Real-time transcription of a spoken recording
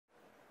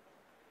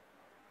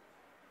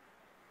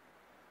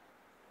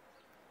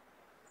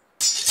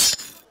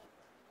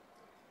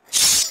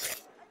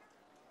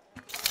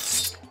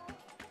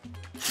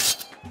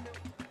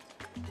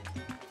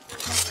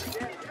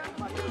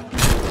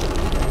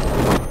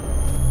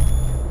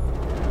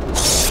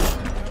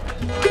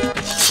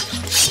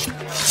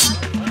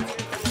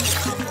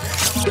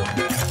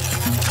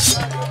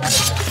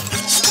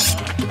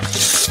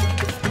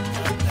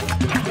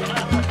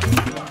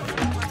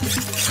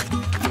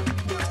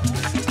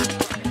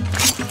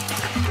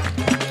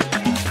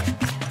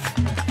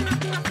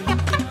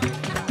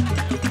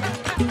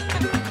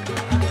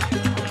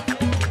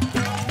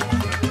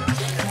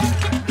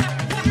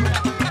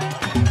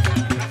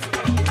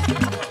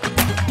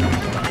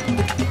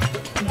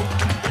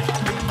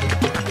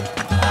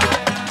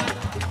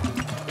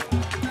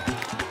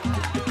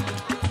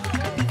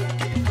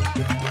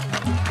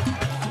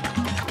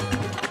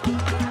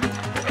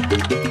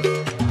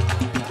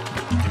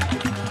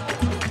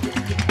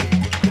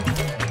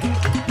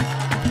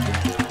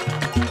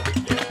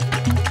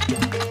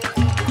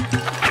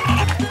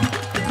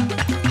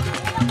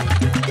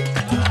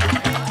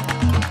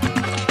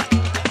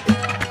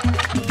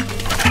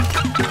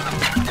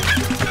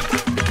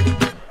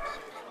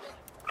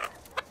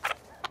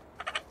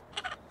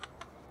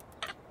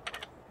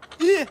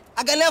ali,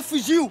 a galinha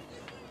fugiu.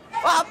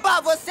 Ô,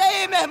 rapaz, você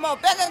aí, meu irmão,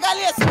 pega a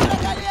galinha, segura a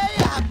galinha aí,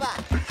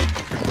 rapaz.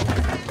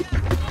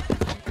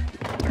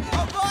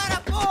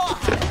 Vambora,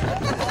 porra!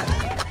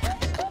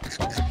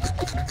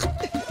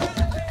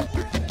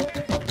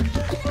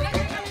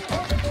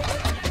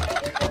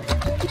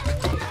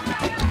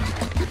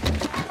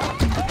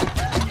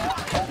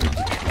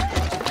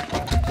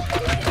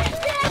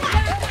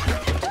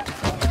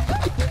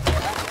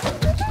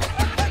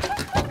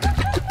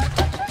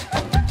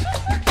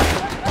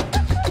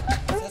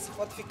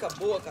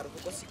 Boa, cara,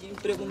 vou conseguir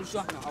emprego no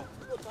jornal.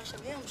 Pô, tu acha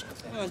mesmo,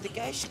 café? Mano, tem que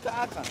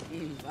arriscar, cara.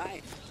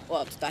 Vai.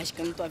 Ó, tu tá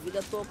arriscando tua vida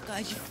à toa por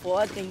causa de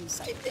foto, hein?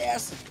 Sai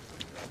dessa.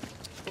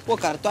 Pô,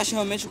 cara, tu acha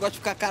realmente que eu gosto de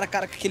ficar cara a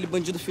cara com aquele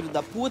bandido filho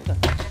da puta?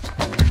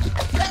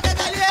 Pega a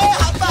galinha aí,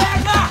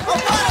 rapaz!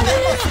 Vambora, meu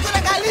irmão, segura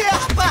a galinha,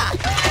 rapaz!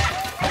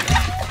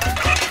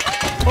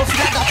 Ô,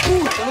 filha da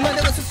puta, eu não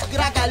mandei você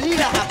segurar a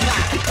galinha,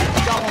 rapaz!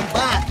 Seu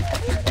arrombado!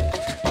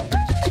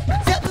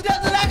 Senta o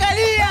dedo na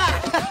galinha!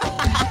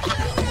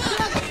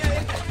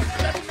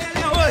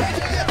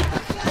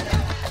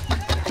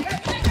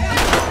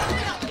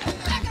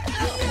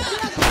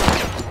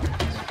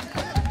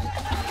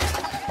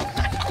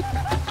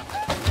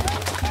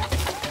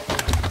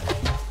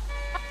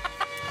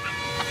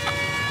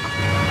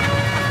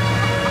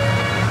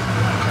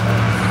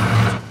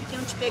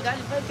 Pegar,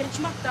 ele vai querer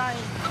te matar,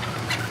 hein?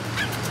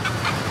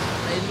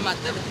 Pra ele me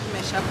matar, ele tem que me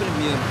achar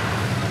primeiro.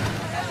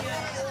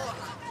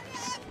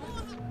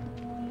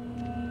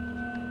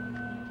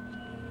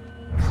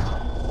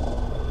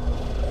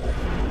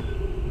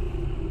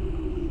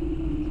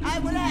 Aí,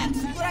 moleque,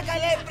 segura a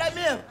galinha aí pra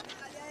mim!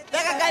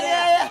 Pega a galinha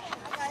aí!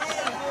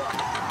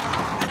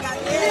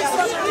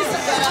 Isso,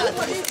 caralho!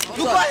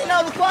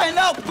 Não corre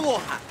não,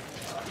 porra!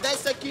 Dá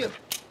isso aqui!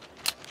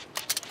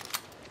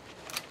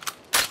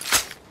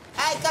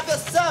 Ai,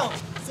 cabeção!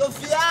 Seu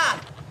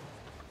viado!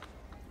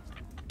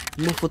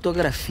 Uma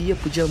fotografia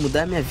podia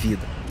mudar minha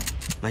vida,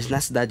 mas na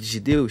cidade de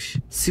Deus,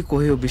 se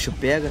correr o bicho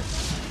pega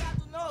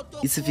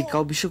e se ficar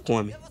o bicho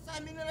come.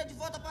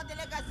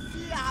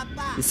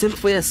 E sempre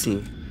foi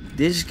assim,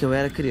 desde que eu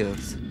era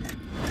criança.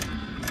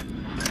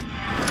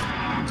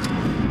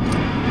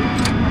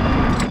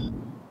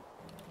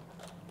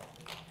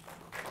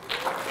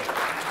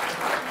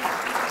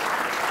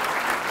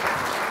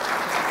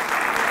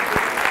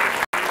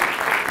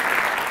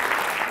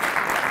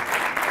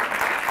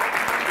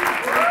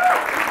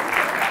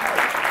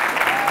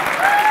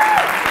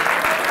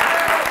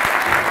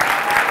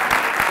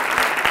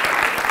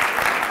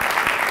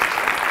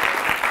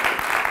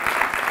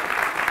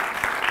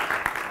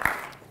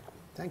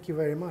 Thank you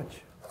very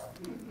much.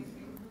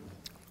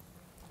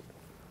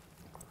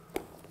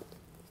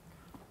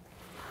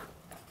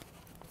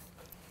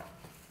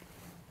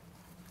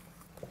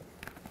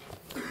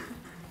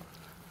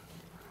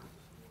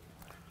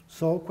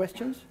 So,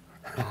 questions?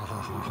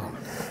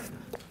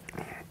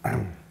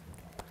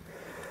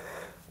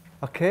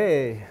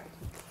 Okay.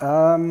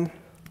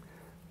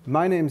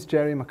 My name's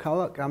Jerry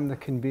McCulloch. I'm the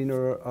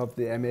convener of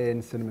the MA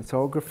in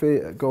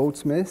Cinematography at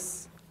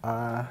Goldsmiths.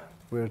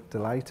 We're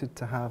delighted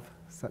to have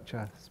such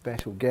a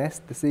special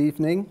guest this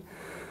evening.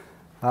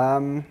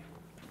 I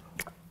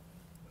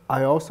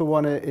also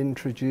want to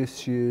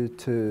introduce you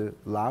to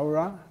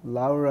Laura.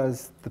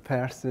 Laura's the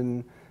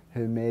person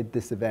who made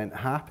this event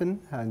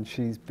happen, and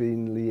she's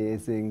been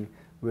liaising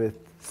with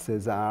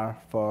César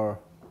for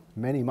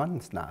many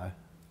months now.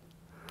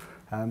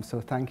 So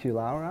thank you,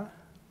 Laura.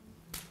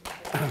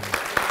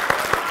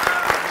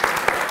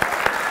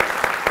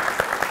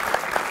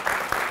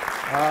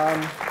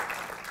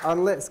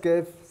 And let's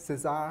give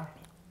César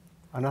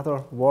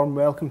another warm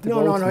welcome to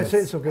Goldsmiths. No,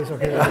 it's okay, it's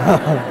okay.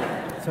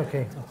 It's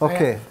okay.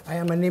 Okay. I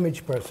am an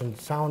image person.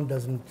 Sound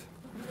doesn't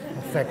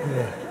affect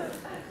me.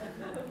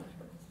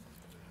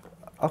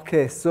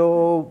 Okay,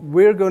 so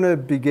we're going to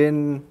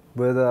begin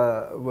with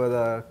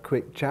a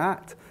quick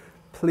chat.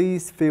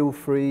 Please feel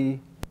free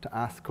to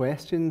ask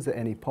questions at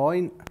any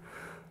point.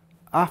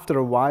 After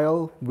a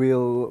while,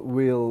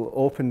 we'll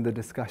open the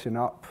discussion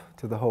up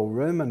to the whole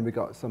room, and we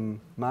got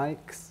some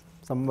mics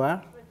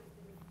somewhere.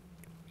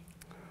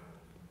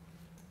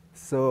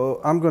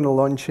 So I'm going to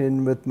launch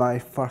in with my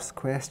first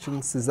question,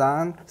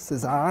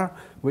 César,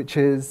 which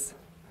is,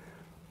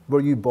 were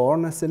you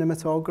born a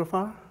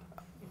cinematographer?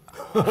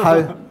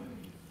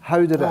 How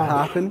did it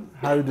happen?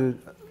 How did you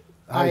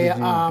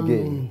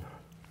begin?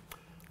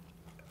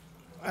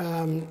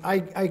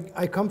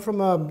 I come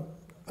from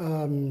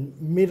a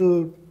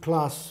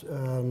middle-class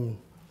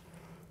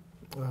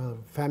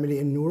family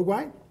in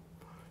Uruguay,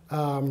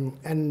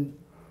 and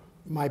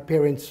my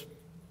parents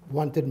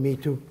wanted me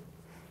to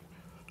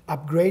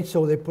upgrade,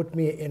 so they put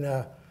me in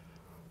a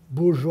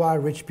bourgeois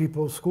rich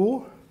people's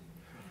school,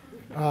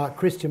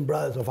 Christian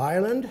Brothers of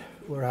Ireland,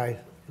 where I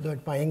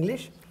learned my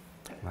English.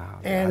 Wow,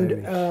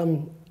 and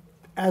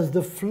as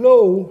the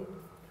flow,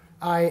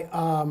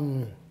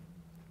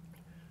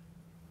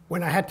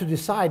 when I had to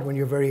decide when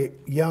you're very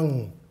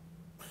young,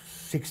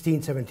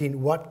 16, 17,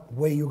 what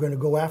way you're going to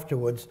go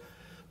afterwards,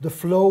 the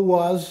flow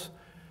was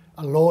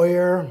a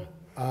lawyer,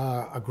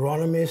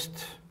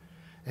 agronomist,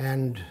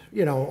 and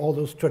you know, all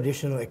those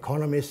traditional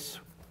economists.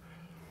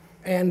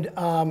 And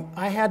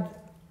I had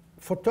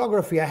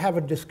photography. I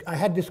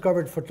had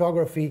discovered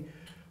photography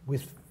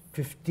with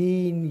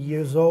 15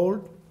 years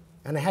old,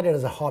 and I had it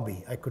as a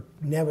hobby. I could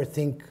never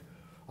think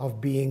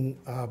of being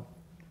a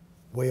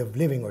way of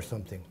living or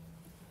something.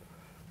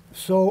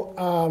 So,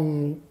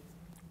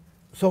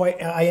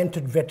 I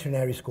entered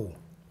veterinary school,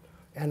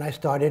 and I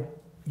started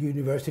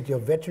University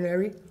of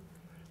Veterinary,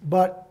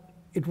 but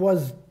it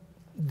was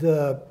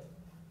the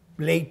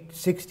late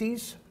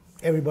 60s.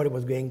 Everybody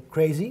was going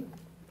crazy.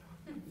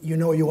 You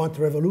know, you want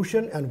the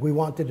revolution, and we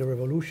wanted the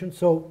revolution,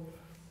 so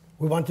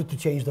we wanted to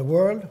change the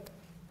world.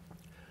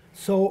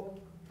 So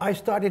I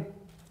started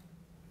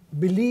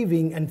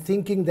believing and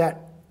thinking that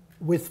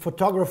with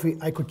photography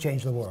I could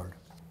change the world.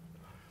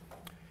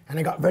 And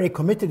I got very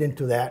committed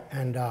into that,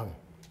 and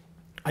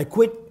I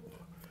quit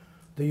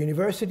the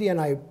university and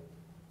I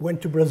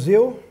went to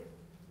Brazil,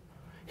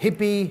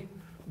 hippie,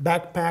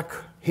 backpack,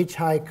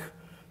 hitchhike,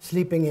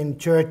 sleeping in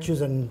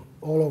churches and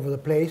all over the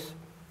place,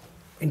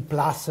 in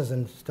plazas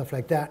and stuff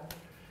like that.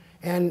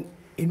 And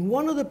in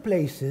one of the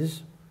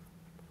places,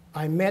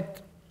 I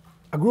met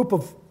a group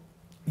of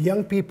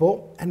young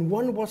people, and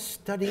one was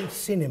studying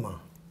cinema.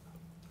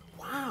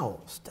 Wow,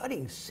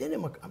 studying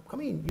cinema. I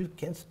mean, you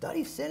can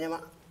study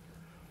cinema?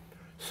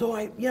 So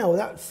you know,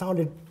 that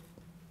sounded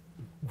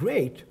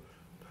great.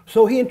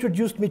 So he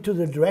introduced me to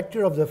the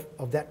director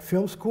of that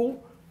film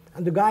school,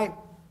 and the guy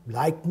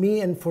liked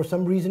me, and for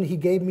some reason he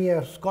gave me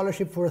a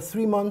scholarship for a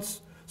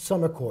 3-month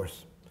summer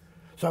course.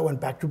 So I went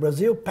back to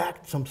Brazil,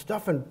 packed some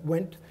stuff, and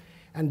went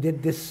and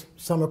did this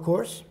summer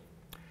course.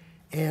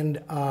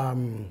 And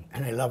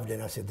I loved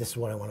it. I said, this is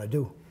what I want to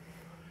do.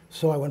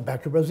 So I went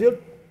back to Brazil,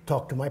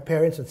 talked to my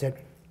parents, and said,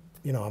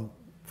 you know, I'm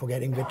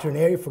forgetting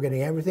veterinary,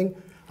 forgetting everything.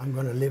 I'm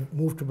going to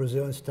move to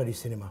Brazil and study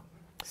cinema.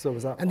 So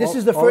was that and this all,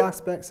 is the all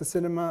aspects of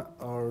cinema,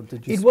 or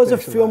did you It was a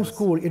film specialize?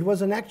 school. It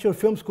was an actual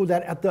film school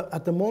that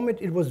at the moment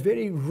it was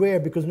very rare,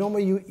 because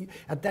normally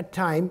at that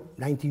time,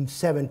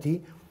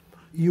 1970,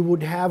 you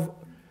would have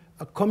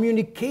a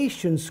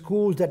communication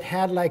schools that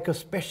had like a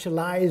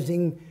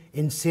specializing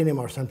in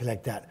cinema or something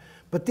like that.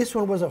 But this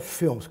one was a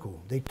film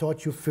school. They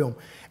taught you film.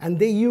 And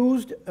they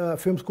used,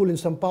 film school in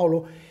Sao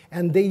Paulo,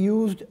 and they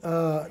used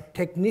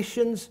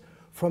technicians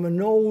from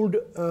an old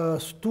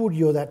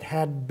studio that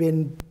had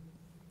been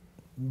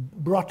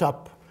brought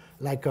up,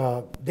 like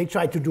they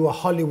tried to do a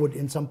Hollywood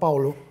in Sao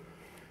Paulo,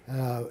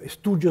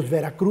 Studios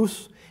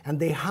Veracruz, and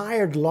they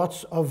hired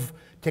lots of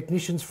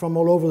technicians from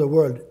all over the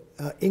world,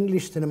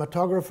 English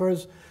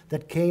cinematographers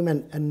that came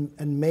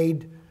and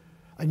made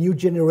a new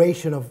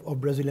generation of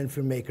Brazilian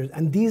filmmakers.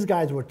 And these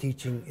guys were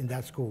teaching in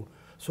that school.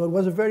 So it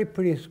was a very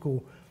pretty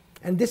school.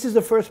 And this is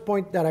the first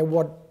point that I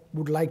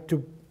would like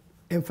to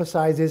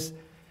emphasize is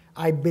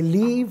I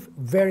believe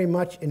very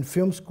much in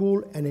film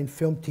school and in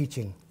film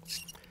teaching.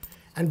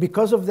 And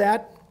because of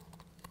that,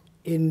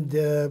 in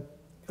the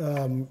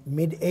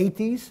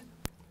mid-80s,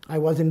 I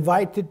was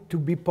invited to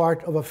be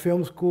part of a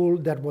film school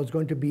that was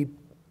going to be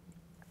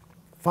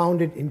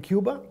founded in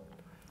Cuba.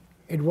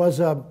 It was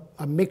a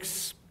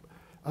mix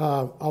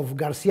of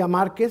Garcia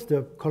Marquez,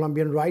 the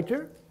Colombian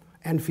writer,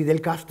 and Fidel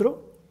Castro,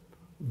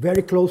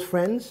 very close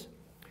friends.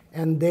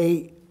 And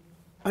they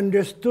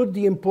understood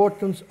the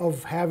importance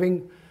of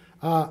having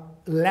a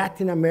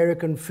Latin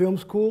American film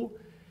school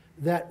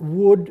that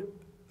would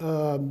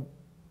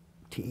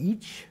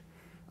teach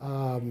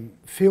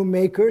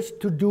filmmakers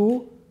to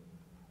do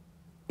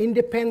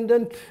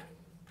independent,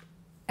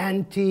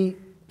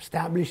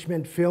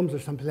 anti-establishment films or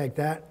something like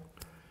that.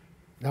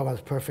 That was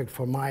perfect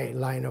for my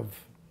line of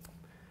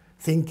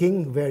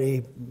thinking,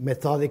 very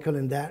methodical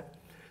in that.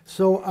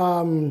 So,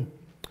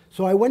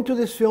 so I went to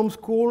this film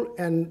school,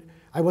 and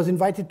I was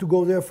invited to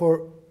go there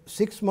for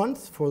 6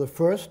 months for the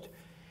first,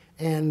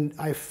 and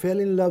I fell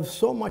in love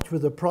so much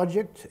with the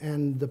project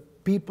and the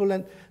people,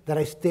 and that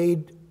I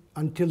stayed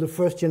until the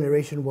first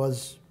generation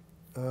was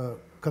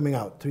coming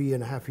out,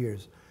 3.5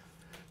 years.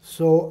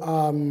 So,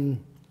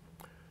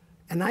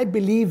 and I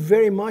believe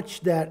very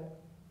much that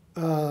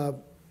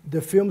the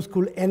film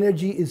school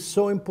energy is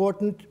so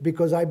important,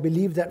 because I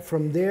believe that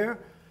from there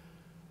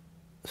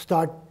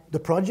start the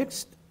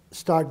projects,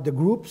 start the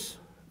groups,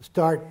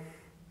 start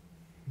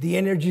the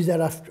energies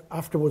that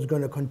afterwards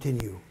going to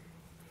continue.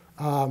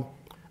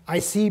 I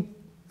see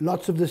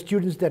lots of the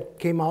students that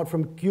came out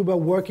from Cuba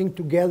working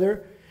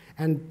together,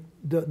 and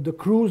the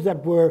crews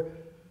that were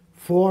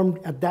formed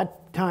at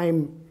that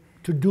time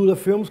to do the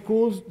film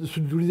schools, to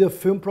do the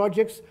film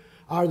projects,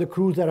 are the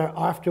crews that are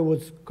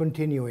afterwards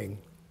continuing.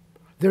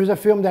 There's a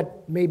film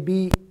that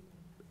maybe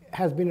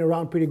has been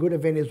around pretty good, a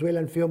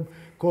Venezuelan film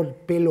called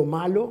Pelo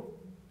Malo.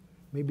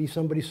 Maybe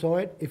somebody saw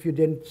it. If you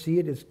didn't see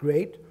it, it's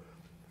great.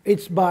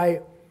 It's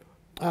by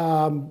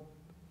a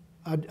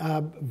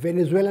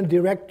Venezuelan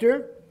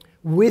director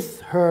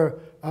with her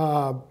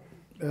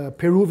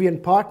Peruvian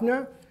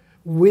partner,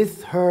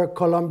 with her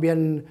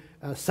Colombian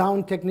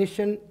sound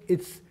technician.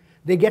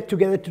 They get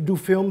together to do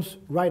films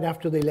right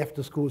after they left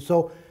the school.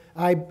 So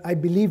I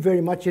believe very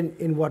much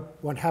in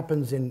what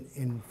happens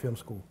in film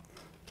school.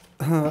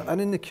 And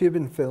in the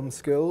Cuban film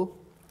school,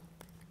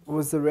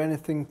 was there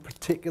anything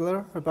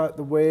particular about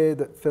the way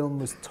that film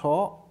was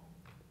taught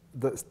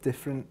that's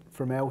different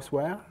from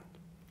elsewhere?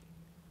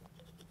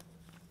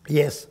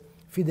 Yes,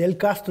 Fidel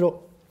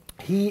Castro,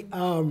 he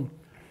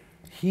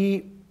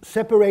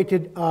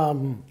separated a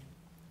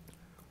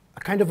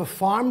kind of a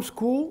farm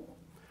school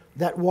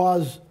that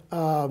was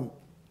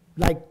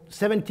like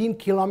 17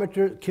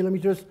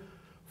 kilometers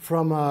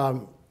from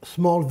a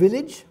small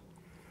village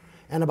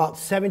and about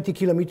 70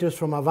 kilometers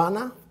from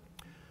Havana.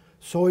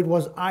 So it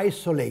was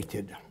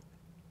isolated.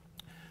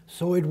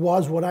 So it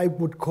was what I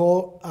would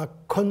call a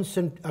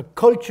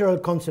cultural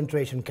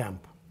concentration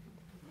camp.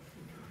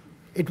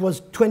 It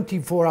was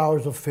 24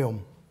 hours of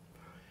film.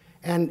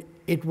 And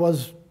it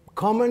was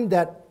common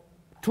that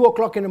 2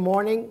 o'clock in the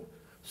morning,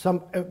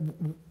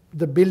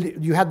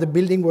 you had the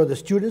building where the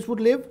students would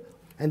live,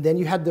 and then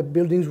you had the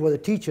buildings where the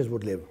teachers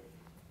would live.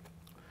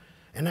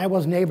 And I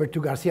was neighbor to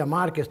Garcia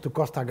Marquez, to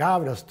Costa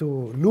Gavras, to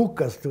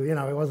Lucas,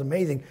 it was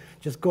amazing.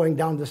 Just going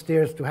down the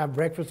stairs to have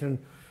breakfast and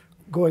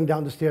going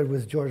down the stairs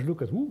with George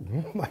Lucas. Ooh,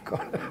 oh my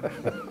God.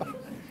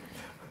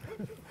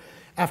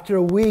 After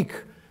a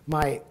week,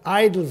 my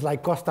idols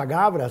like Costa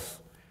Gavras,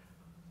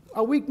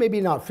 a week maybe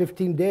not,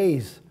 15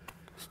 days,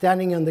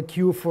 standing in the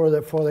queue for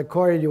the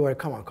corridor.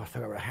 Come on, Costa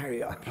Gavras,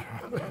 hurry up.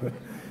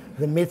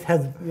 The myth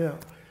has,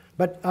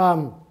 But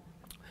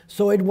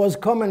so it was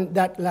common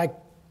that like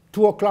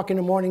 2 o'clock in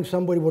the morning,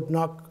 somebody would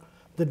knock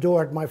the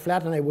door at my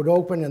flat, and I would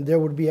open, and there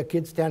would be a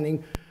kid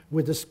standing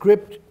with a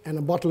script and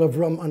a bottle of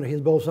rum under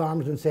his both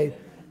arms and say,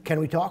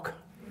 "Can we talk?"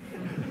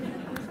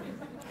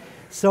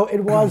 So it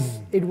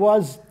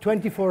was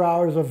 24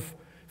 hours of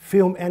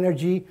film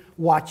energy,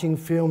 watching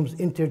films,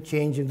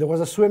 interchanging. There was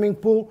a swimming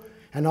pool,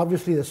 and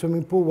obviously the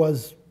swimming pool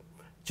was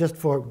just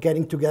for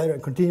getting together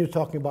and continue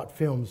talking about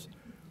films.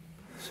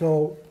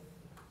 So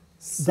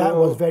that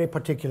was very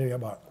particular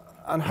about.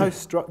 And how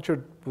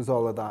structured was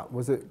all of that?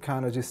 Was it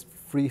kind of just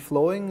free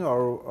flowing,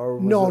 or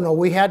was No.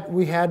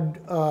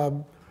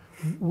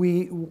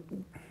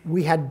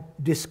 We had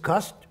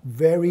discussed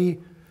very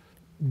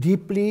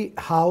deeply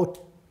how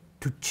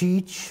to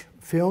teach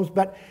films,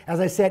 but as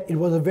I said, it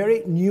was a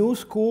very new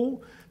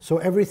school, so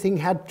everything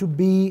had to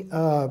be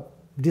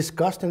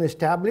discussed and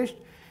established.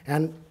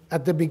 And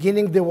at the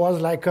beginning, there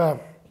was like a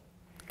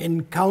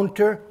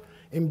encounter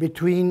in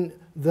between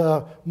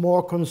the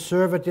more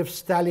conservative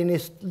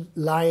Stalinist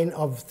line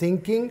of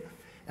thinking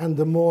and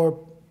the more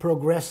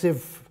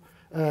progressive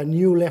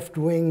new left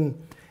wing.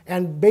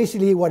 And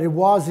basically what it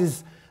was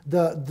is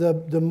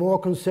the more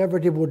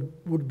conservative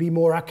would be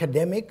more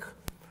academic,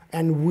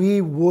 and me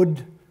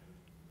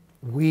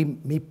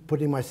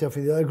putting myself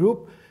in the other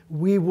group,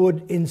 we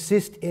would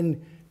insist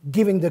in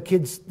giving the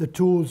kids the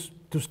tools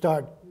to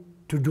start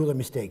to do the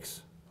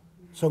mistakes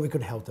so we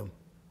could help them.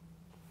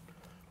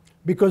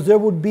 Because there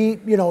would be,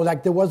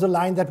 like there was a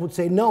line that would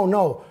say,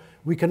 no,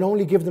 we can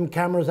only give them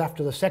cameras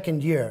after the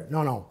second year.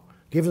 No,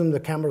 give them the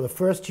camera the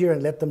first year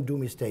and let them do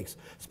mistakes.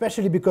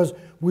 Especially because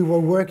we were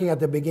working at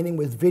the beginning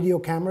with video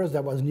cameras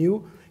that was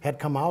new, had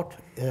come out,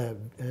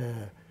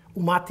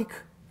 Umatic,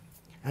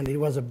 and it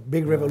was a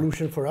big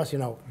revolution for us,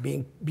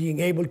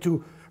 being able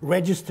to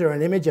register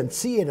an image and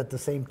see it at the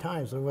same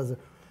time. So it was a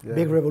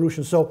big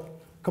revolution. So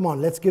come on,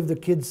 let's give the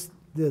kids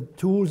the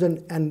tools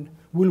and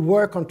we'll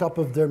work on top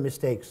of their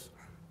mistakes.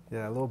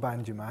 Yeah, low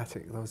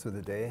Banjumatic, those were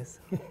the days.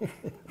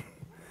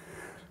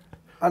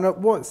 And at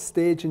what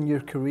stage in your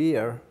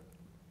career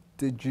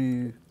did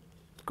you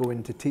go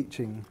into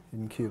teaching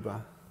in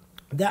Cuba?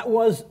 That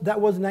was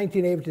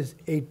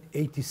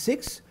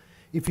 1986.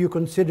 If you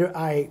consider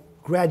I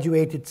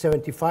graduated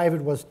 75,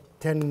 it was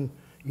 10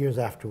 years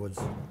afterwards.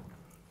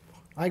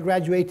 I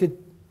graduated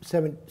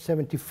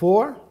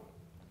 74.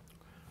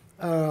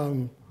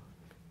 When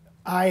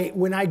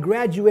I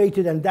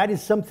graduated, and that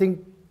is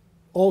something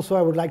also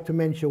I would like to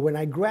mention, when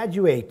I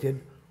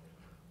graduated,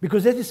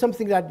 because this is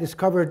something that I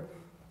discovered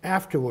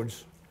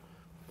afterwards,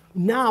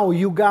 now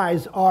you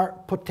guys are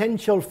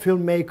potential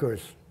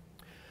filmmakers.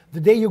 The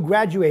day you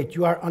graduate,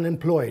 you are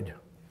unemployed.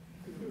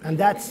 And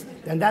that's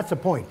a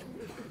point.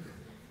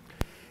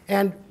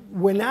 And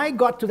when I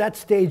got to that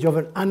stage of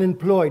an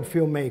unemployed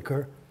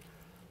filmmaker,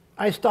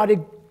 I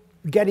started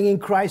getting in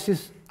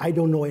crisis. I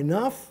don't know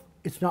enough.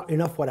 It's not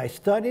enough what I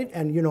studied,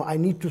 and I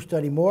need to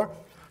study more.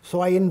 So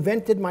I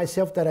invented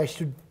myself that I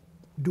should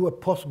do a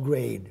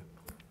postgrad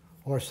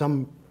or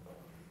some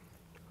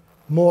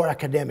more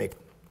academic.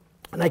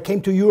 And I came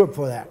to Europe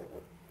for that.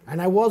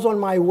 And I was on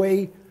my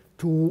way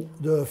to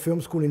the film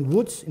school in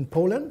Łódź in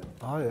Poland.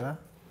 Oh, yeah.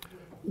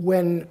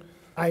 When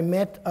I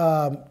met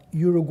a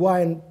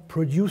Uruguayan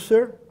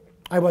producer.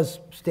 I was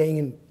staying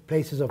in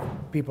places of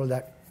people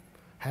that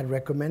had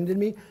recommended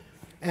me.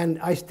 And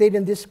I stayed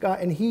in this guy,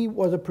 and he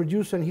was a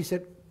producer, and he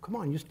said, come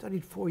on, you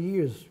studied 4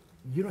 years.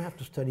 You don't have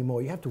to study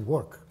more. You have to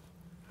work.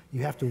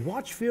 You have to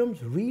watch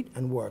films, read,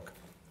 and work.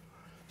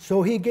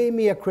 So he gave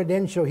me a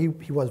credential. He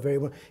was very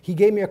well. He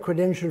gave me a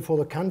credential for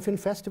the Cannes Film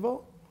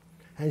Festival.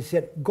 And he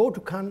said, go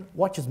to Cannes,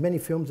 watch as many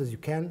films as you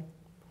can,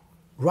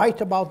 write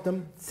about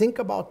them, think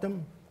about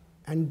them,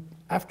 and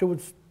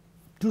afterwards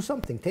do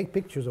something, take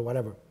pictures or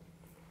whatever.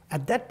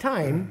 At that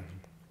time,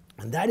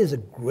 and that is a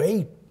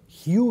great,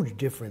 huge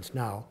difference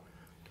now,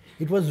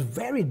 it was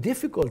very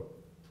difficult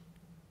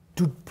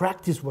to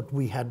practice what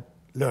we had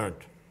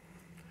learned.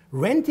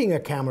 Renting a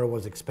camera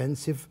was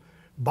expensive,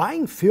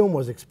 buying film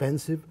was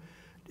expensive,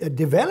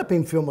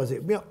 developing film was,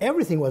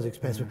 everything was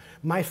expensive.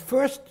 My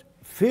first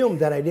film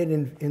that I did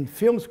in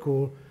film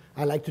school,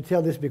 I like to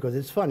tell this because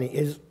it's funny,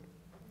 is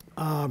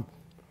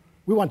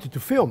we wanted to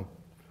film.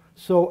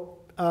 So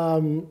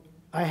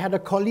I had a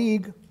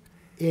colleague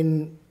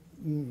in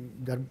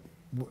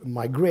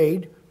my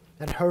grade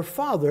that her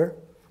father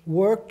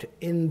worked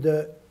in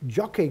the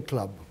jockey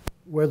club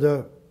where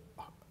the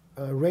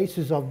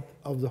races of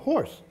the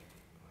horse.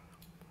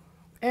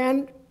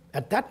 And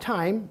at that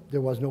time,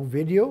 there was no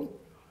video.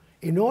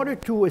 In order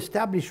to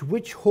establish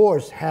which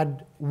horse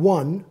had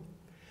won,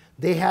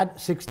 they had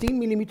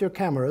 16mm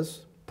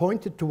cameras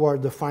pointed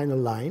toward the final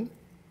line,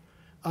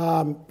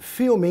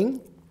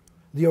 filming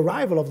the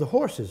arrival of the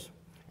horses.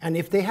 And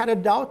if they had a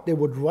doubt, they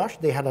would rush.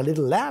 They had a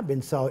little lab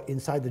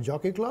inside the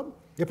jockey club.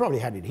 They probably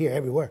had it here,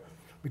 everywhere,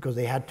 because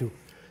they had to.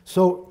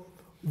 So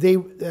they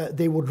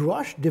would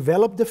rush,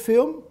 develop the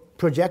film,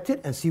 project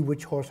it, and see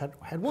which horse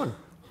had won.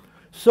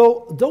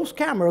 So those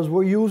cameras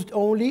were used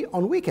only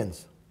on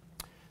weekends.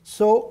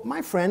 So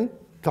my friend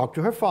talked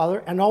to her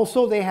father, and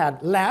also they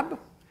had lab,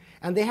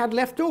 and they had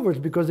leftovers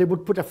because they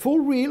would put a full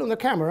reel on the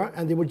camera,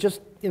 and they would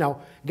just,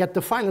 get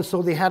the final.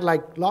 So they had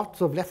like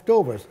lots of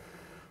leftovers.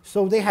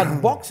 So they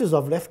had boxes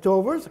of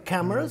leftovers,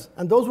 cameras,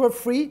 and those were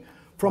free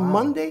from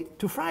Monday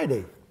to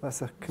Friday.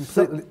 That's a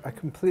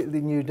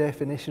completely new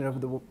definition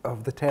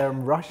of the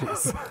term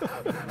rushes.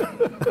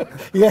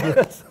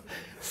 Yes.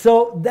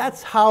 So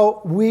that's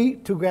how we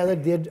together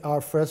did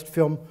our first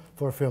film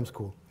for film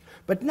school.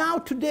 But now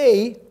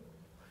today,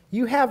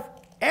 you have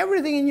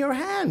everything in your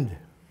hand.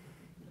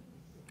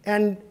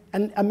 And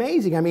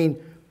amazing. I mean,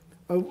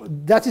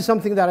 that is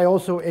something that I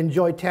also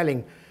enjoy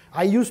telling.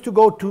 I used to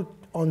go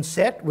on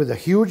set with a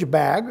huge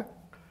bag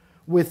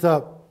with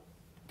a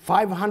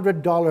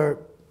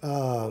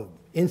 $500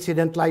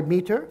 incident light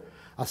meter,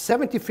 a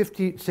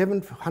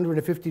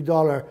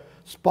 $750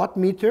 spot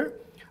meter,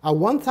 a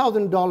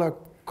 $1,000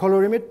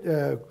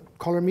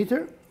 color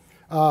meter,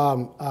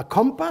 a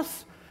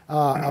compass,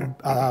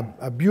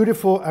 a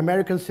beautiful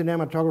American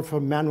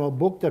cinematographer manual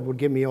book that would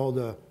give me all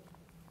the...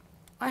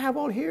 I have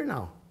all here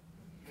now.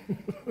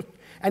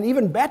 And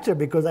even better,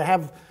 because I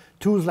have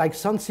tools like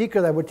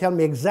Sunseeker that would tell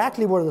me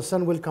exactly where the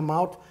sun will come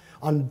out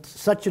on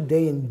such a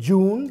day in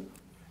June,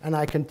 and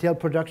I can tell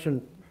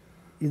production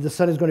the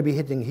sun is going to be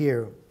hitting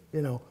here,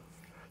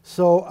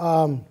 So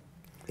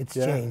it's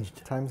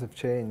changed. Times have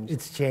changed.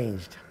 It's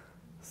changed.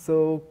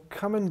 So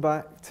coming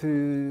back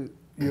to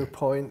your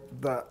point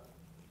that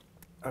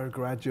our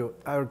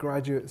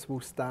graduates will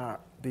start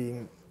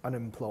being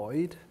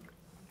unemployed.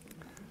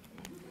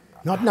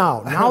 Not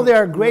now. Now they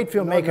are great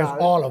filmmakers,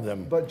 all of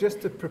them. But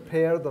just to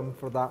prepare them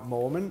for that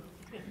moment,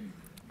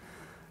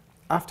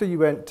 after you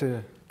went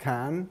to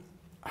Cannes,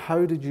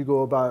 how did you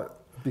go about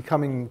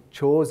becoming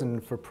chosen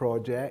for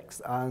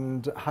projects,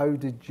 and how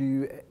did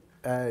you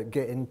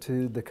get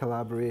into the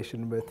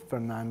collaboration with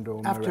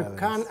Fernando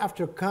Meirelles?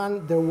 After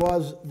Cannes,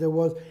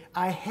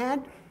 I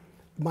had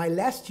my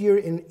last year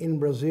in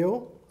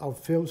Brazil of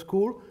film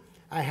school.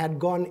 I had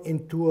gone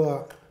into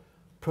a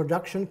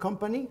production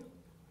company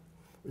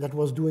that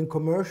was doing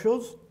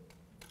commercials,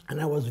 and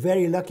I was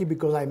very lucky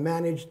because I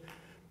managed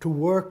to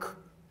work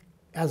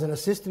as an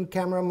assistant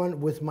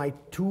cameraman with my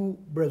two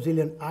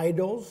Brazilian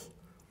idols.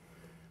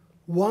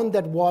 One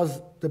that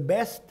was the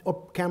best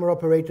camera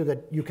operator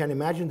that you can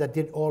imagine, that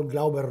did all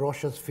Glauber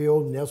Rocha's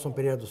film, Nelson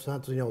Pereira dos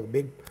Santos, the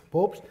big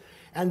popes.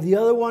 And the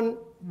other one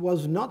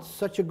was not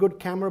such a good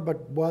camera,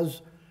 but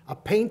was a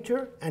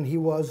painter, and he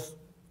was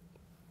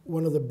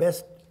one of the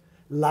best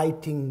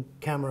lighting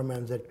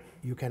cameramans that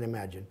you can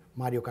imagine,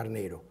 Mario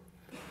Carneiro.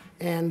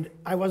 And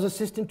I was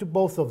assistant to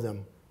both of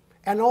them.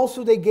 And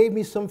also they gave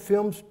me some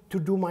films to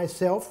do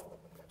myself,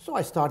 so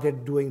I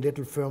started doing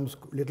little films,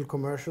 little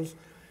commercials.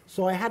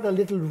 So I had a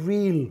little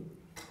reel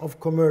of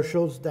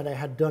commercials that I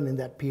had done in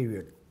that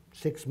period,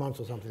 6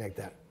 months or something like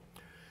that.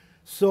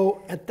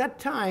 So at that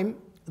time,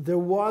 there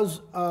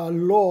was a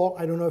law,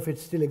 I don't know if it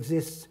still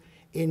exists,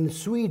 in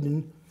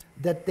Sweden,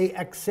 that they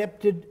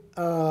accepted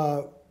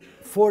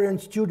foreign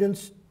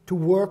students to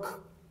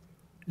work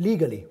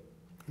legally,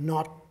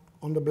 not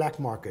on the black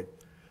market.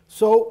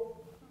 So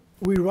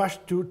we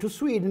rushed to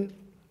Sweden,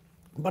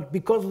 but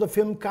because of the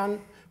Film Cannes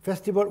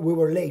Festival, we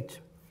were late.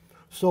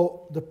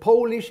 So the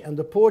Polish and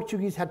the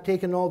Portuguese had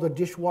taken all the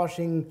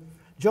dishwashing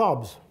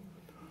jobs.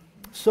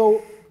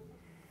 So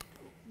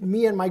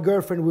me and my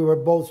girlfriend, we were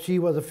both, she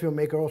was a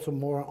filmmaker, also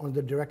more on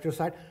the director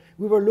side.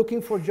 We were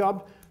looking for a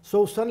job.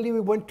 So suddenly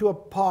we went to a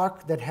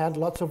park that had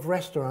lots of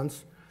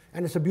restaurants,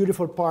 and it's a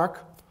beautiful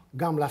park,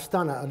 Gamla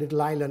Stana, a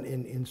little island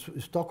in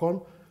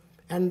Stockholm,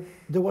 and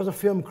there was a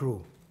film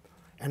crew.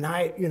 And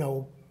I,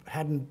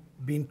 hadn't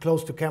been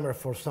close to camera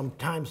for some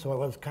time, so I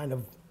was kind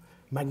of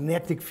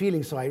magnetic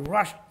feeling, so I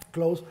rushed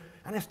close,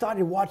 and I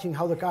started watching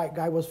how the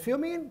guy was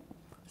filming.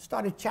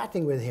 started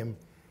chatting with him.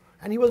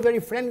 And he was very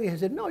friendly. He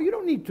said, no, you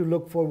don't need to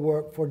look for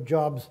work, for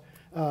jobs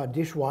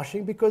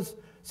dishwashing, because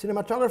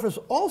cinematographers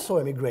also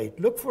emigrate.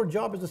 Look for a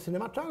job as a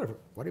cinematographer.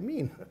 What do you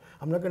mean?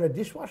 I'm not going to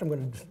dishwash, I'm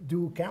going to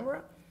do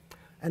camera.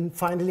 And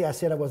finally, I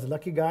said I was a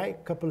lucky guy.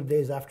 A couple of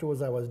days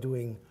afterwards, I was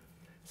doing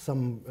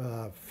some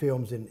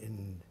films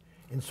in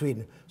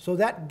Sweden. So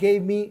that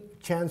gave me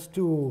a chance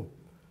to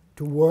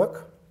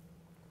work.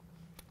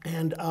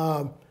 And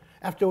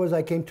afterwards,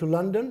 I came to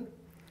London.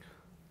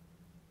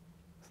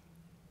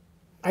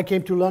 I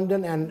came to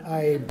London and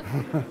I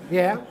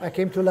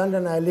came to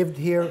London. I lived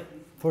here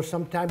for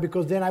some time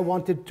because then I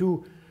wanted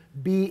to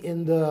be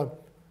in the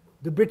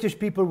British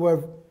people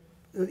were,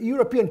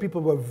 European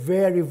people were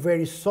very,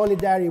 very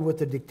solidary with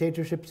the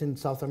dictatorships in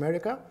South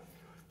America.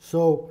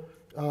 So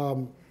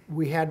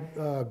we had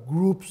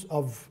groups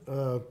of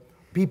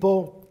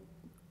people,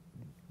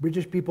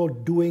 British people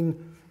doing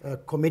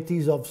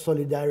committees of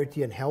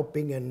solidarity and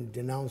helping and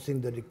denouncing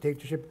the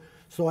dictatorship.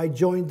 So I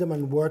joined them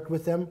and worked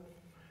with them.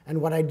 And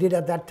what I did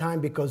at that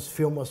time, because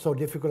film was so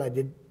difficult, I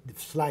did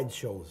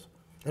slideshows.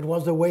 That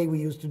was the way we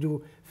used to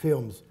do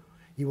films.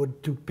 You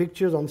would do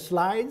pictures on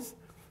slides,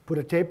 put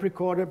a tape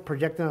recorder,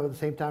 project them at the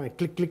same time, and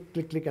click, click,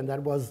 click, click, and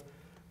that was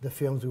the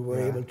films we were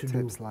able to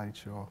do.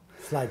 Slideshow.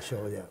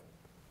 Slideshow, yeah.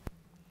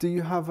 Do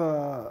you have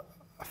a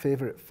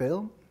favorite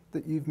film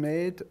that you've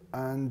made,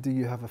 and do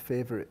you have a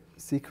favorite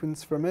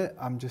sequence from it?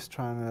 I'm just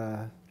trying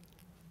to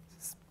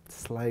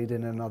slide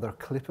in another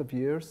clip of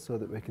yours so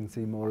that we can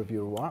see more of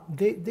your work.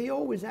 They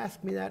always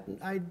ask me that,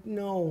 and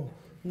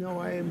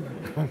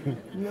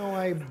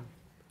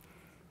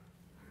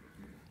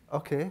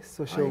Okay,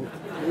 so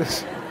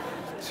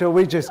shall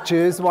we just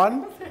choose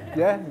one?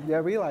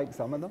 Yeah, we like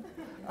some of them.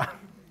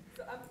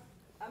 So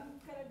I'm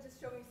kind of just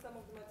showing some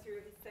of the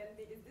material he sent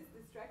me. Is this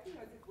distracting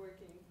or is it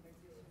working?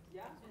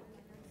 Yeah.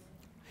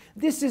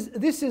 This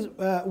is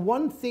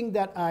one thing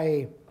that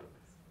I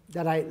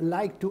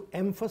like to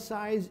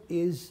emphasize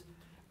is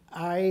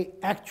I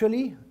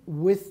actually,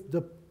 with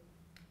the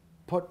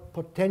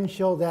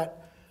potential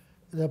that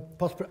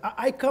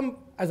I come,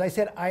 as I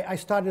said, I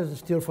started as a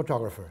still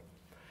photographer.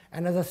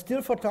 And as a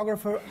still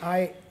photographer,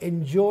 I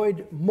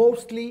enjoyed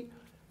mostly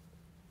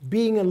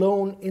being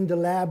alone in the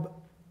lab,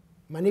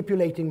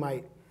 manipulating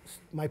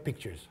my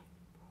pictures.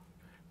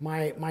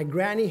 My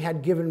granny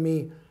had given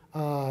me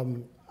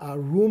a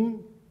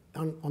room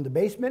on the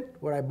basement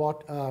where I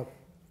bought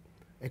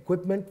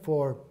equipment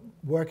for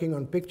working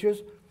on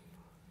pictures.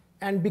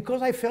 And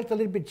because I felt a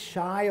little bit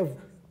shy of,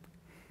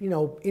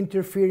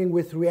 interfering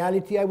with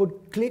reality, I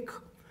would click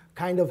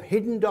kind of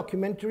hidden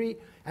documentary,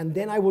 and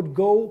then I would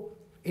go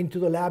into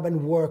the lab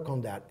and work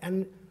on that.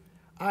 And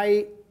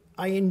I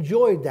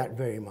enjoyed that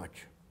very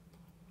much.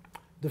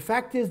 The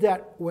fact is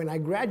that when I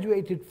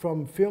graduated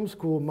from film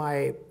school,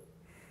 my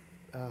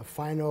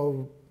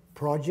final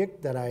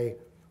project that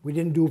we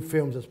didn't do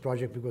films as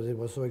project because it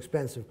was so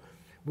expensive.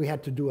 We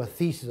had to do a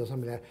thesis or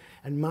something like that.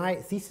 And my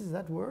thesis, is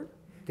that word?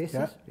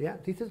 Thesis? Yeah,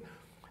 thesis.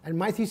 And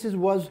my thesis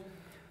was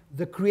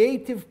the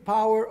creative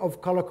power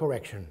of color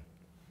correction.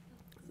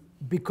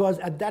 Because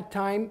at that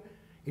time,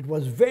 it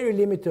was very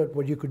limited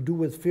what you could do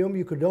with film.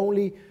 You could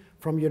only,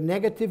 from your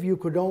negative, you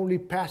could only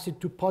pass it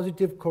to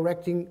positive,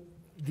 correcting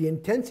the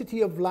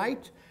intensity of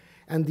light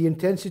and the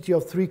intensity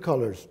of 3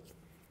 colors.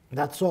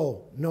 That's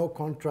all. No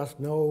contrast,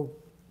 no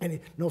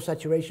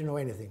saturation, no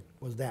anything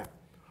was that.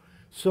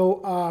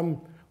 So,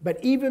 but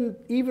even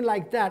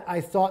like that,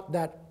 I thought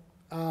that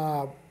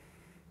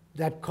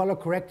that color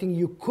correcting,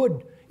 you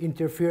could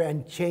interfere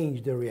and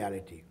change the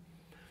reality.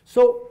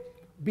 So,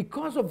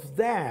 because of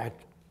that,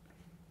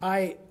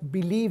 I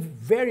believe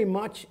very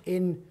much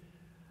in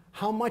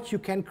how much you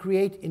can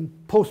create in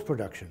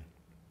post-production.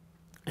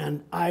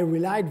 And I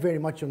relied very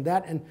much on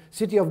that, and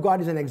City of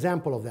God is an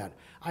example of that.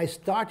 I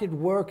started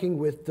working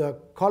with the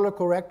color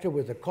corrector,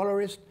 with the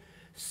colorist,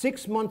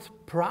 6 months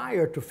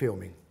prior to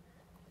filming.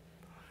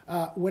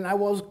 When I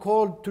was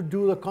called to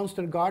do the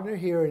Constant Gardener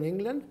here in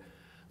England,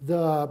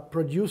 the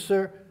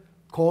producer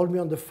called me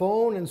on the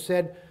phone and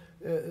said,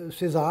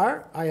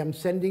 César, I am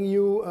sending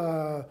you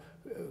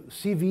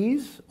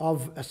CVs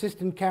of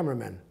assistant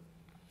cameramen.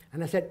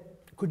 And I said,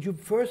 could you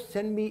first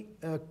send me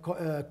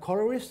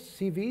colorist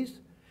CVs?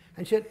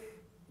 And she said,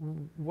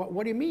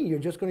 what do you mean? You're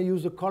just going to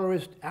use the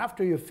colorist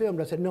after you filmed?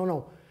 I said,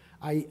 no.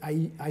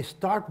 I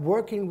start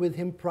working with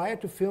him prior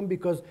to film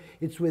because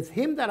it's with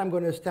him that I'm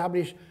going to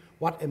establish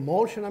what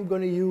emulsion I'm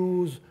going to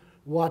use,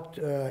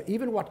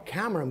 even what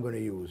camera I'm going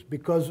to use.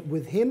 Because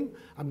with him,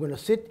 I'm going to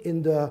sit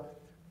in the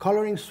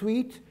coloring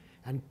suite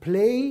and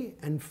play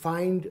and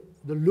find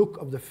the look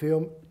of the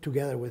film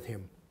together with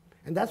him.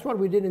 And that's what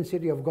we did in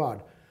City of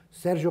God.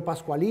 Sergio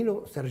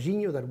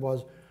Serginho, that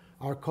was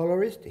our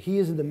colorist. He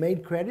is in the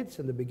main credits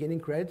and the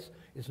beginning credits.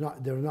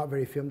 There are not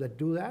very films that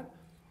do that.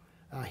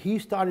 He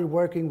started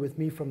working with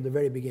me from the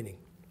very beginning.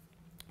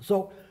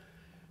 So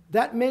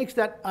that makes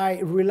that I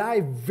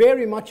rely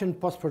very much on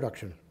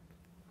post-production.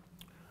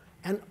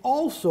 And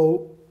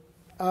also,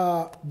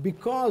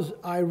 because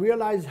I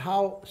realize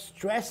how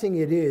stressing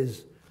it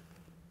is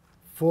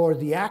for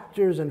the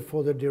actors and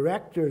for the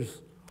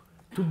directors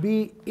to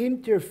be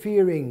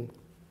interfering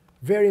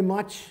very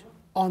much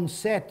on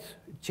set,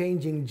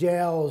 changing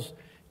gels,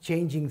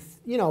 changing,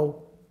 you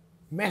know,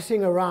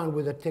 messing around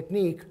with the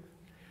technique.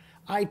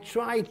 I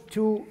try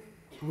to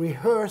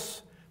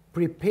rehearse,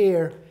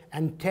 prepare,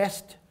 and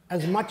test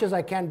as much as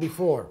I can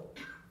before.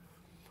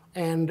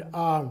 And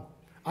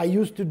I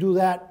used to do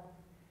that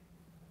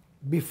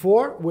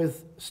before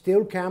with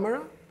still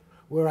camera,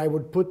 where I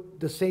would put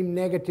the same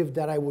negative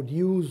that I would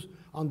use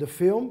on the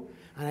film,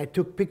 and I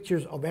took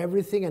pictures of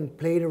everything and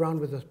played around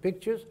with those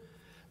pictures.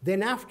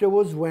 Then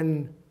afterwards,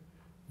 when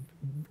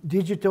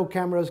digital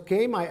cameras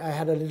came, I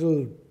had a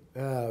little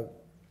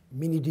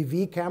mini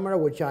DV camera,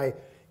 which I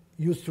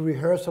used to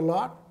rehearse a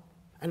lot,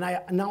 and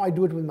now I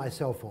do it with my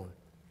cell phone.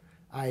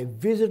 I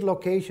visit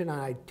location and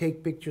I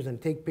take pictures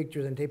and take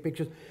pictures and take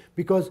pictures,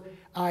 because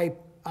I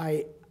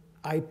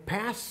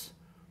pass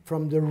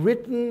from the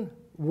written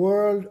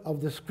world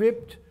of the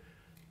script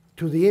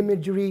to the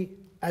imagery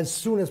as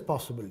soon as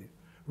possible,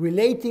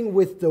 relating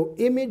with the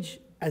image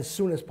as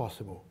soon as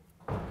possible.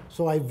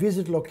 So I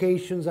visit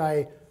locations,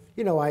 I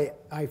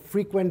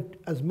frequent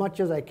as much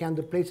as I can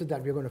the places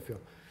that we're going to film.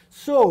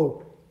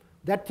 So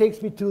that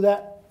takes me to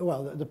that.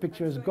 Well, the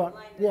picture is gone.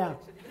 Yeah,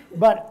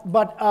 but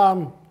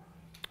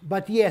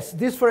yes,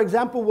 this, for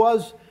example,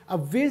 was a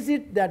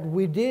visit that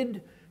we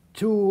did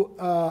to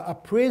a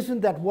prison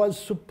that was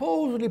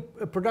supposedly,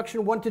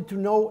 production wanted to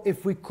know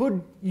if we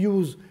could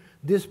use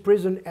this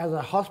prison as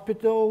a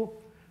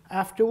hospital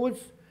afterwards.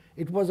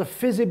 It was a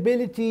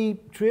feasibility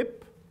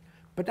trip,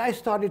 but I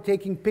started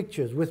taking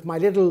pictures with my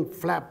little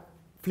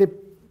flip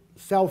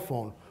cell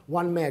phone,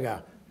 1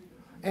 mega.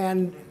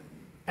 And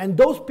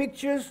those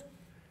pictures,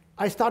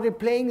 I started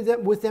playing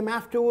with them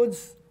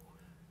afterwards.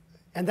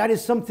 And that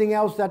is something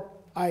else that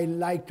I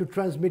like to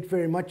transmit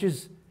very much,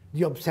 is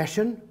the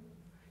obsession.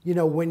 You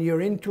know, when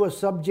you're into a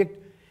subject,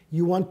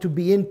 you want to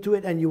be into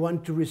it, and you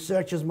want to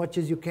research as much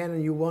as you can,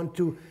 and you want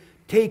to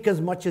take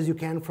as much as you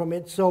can from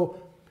it. So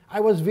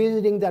I was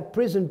visiting that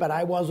prison, but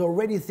I was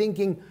already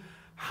thinking,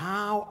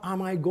 how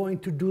am I going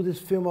to do this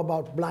film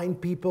about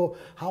blind people?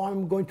 How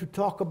am I going to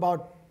talk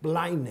about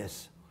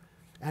blindness?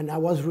 And I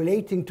was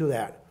relating to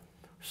that.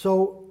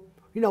 So,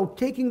 you know,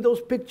 taking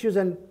those pictures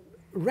and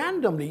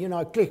randomly, you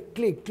know, click,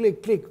 click,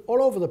 click, click,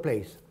 all over the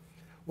place.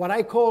 What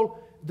I call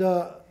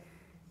the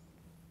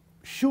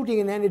shooting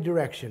in any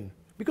direction,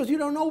 because you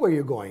don't know where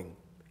you're going.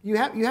 You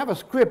have a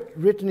script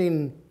written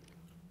in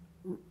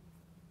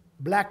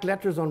black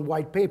letters on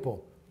white paper.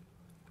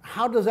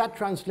 How does that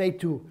translate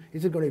to,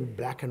 is it going to be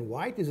black and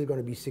white? Is it going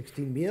to be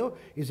 16 mil?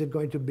 Is it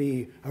going to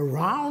be a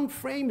round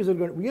frame? Is it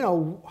going to, you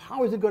know,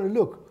 how is it going to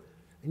look?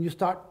 And you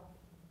start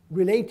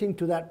relating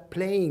to that,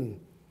 playing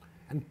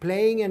and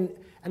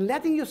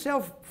letting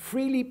yourself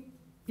freely,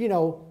 you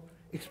know,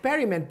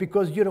 experiment,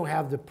 because you don't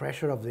have the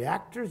pressure of the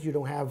actors. You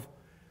don't have,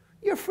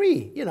 you're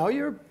free. You know,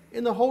 you're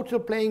in the hotel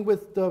playing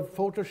with the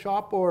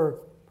Photoshop,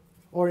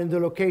 or in the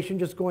location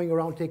just going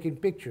around taking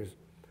pictures.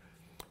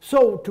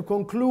 So to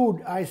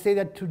conclude, I say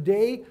that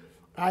today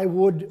I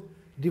would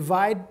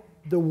divide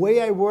the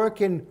way I work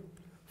in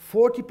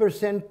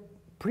 40%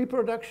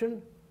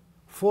 pre-production,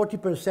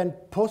 40%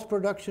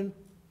 post-production,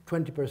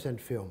 20%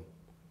 film.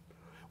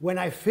 When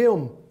I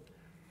film,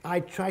 I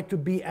try to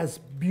be as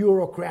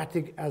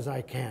bureaucratic as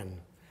I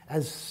can,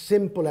 as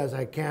simple as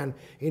I can,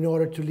 in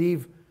order to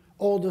leave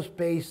all the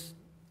space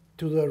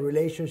to the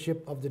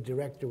relationship of the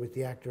director with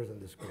the actors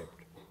and the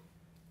script.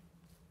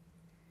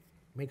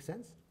 Make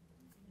sense?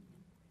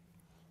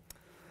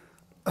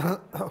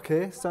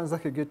 Okay, sounds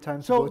like a good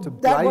time to go to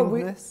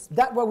blindness.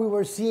 That what we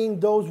were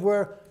seeing, those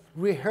were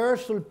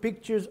rehearsal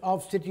pictures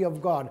of City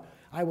of God.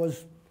 I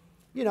was,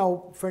 you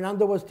know,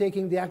 Fernando was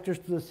taking the actors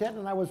to the set,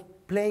 and I was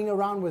playing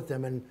around with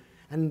them and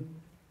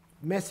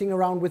messing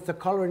around with the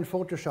color in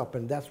Photoshop,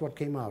 and that's what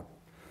came out.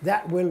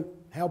 That will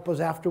help us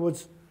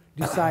afterwards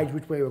decide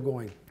which way we're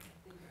going.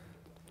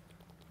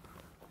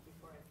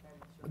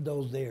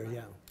 Those there,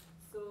 yeah.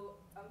 So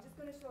I'm just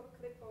going to show a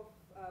clip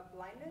of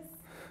blindness.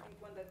 I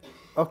think one that.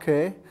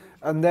 Okay,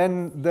 and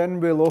then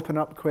we'll open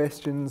up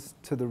questions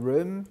to the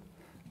room,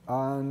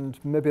 and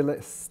maybe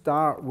let's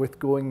start with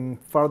going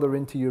further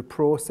into your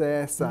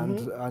process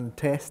and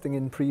testing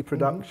in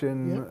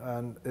pre-production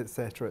and et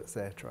cetera, et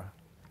cetera.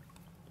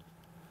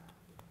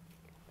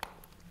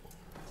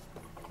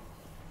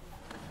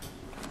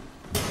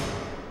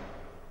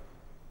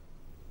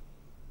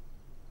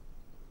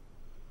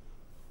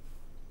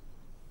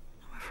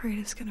 I'm afraid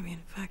it's going to be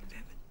infected.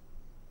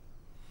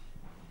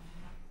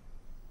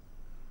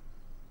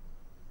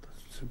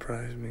 Doesn't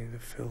surprise me, the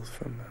filth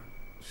from the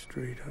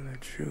street on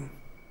that shoe.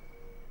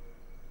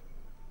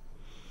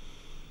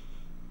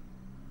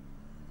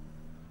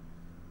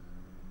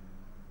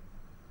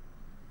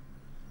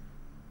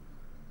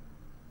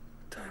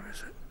 What time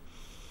is it?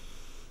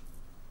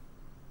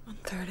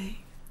 1:30.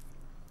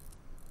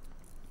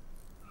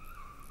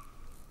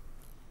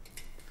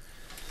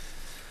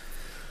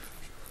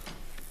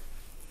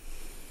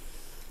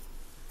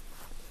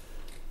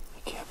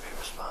 You can't be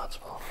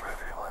responsible for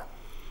everyone.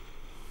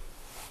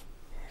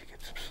 You need to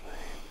get some sleep.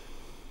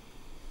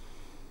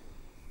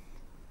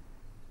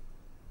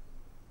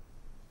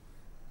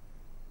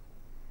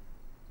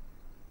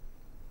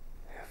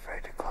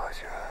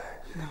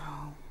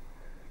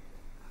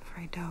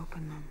 afraid to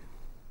open them.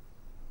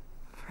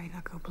 Afraid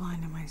I'll go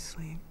blind in my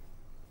sleep.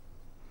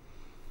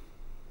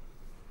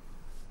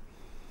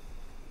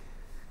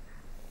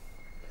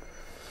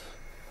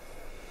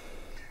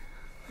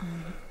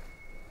 I'm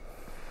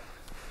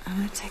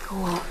gonna take a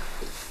walk.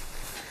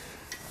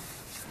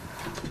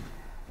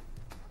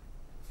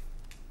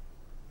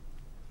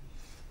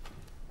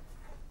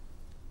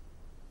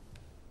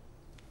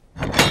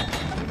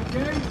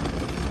 Okay?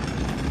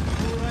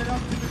 Go right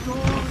up to the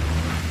door.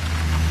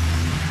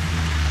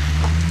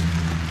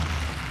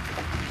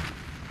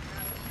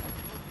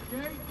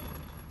 Okay?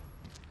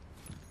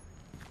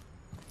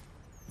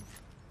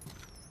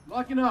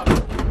 Locking up.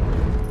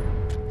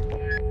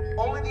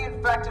 Only the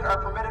infected are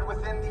permitted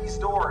within these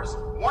doors.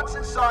 Once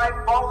inside,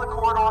 follow the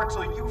corridor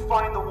until you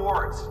find the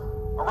wards.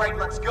 All right,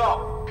 let's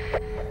go.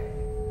 4,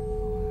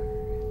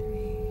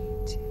 3,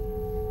 2,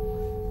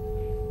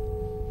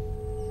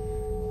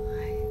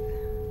 5,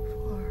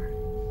 4,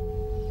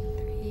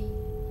 3,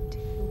 2,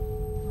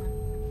 1.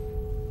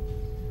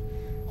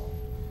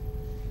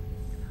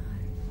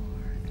 5,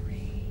 4,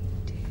 3,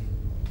 2,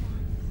 1.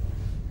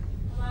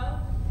 Hello?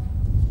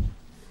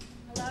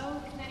 Hello?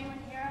 Can anyone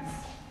hear us?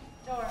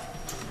 Door.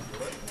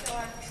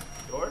 Door.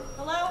 Door?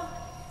 Hello?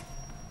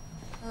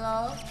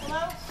 Hello?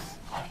 Hello?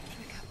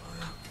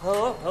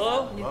 Hello?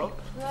 Hello?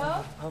 Hello?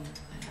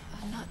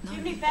 I'm not. Do you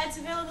have any beds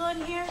available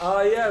in here?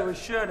 Yeah, we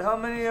should. How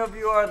many of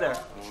you are there?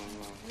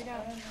 We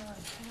don't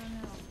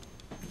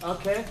know.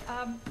 Okay.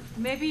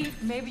 Maybe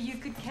you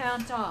could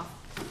count off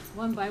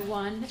one by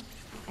one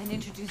and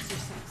introduce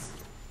yourselves.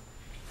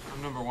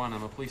 I'm number 1.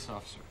 I'm a police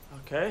officer.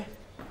 Okay.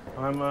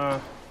 I'm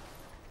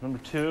number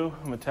 2.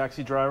 I'm a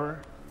taxi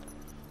driver.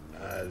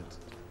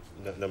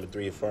 Number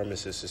 3, a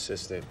pharmacist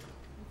assistant.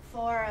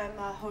 4, I'm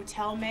a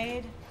hotel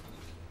maid.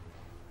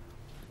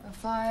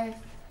 5,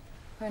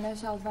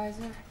 financial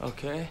advisor.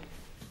 Okay.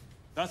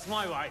 That's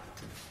my wife.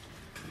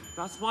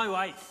 That's my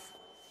wife.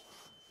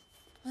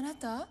 あな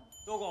た?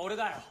 どこ俺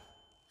だよ。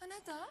あな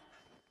た?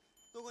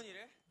 どこにい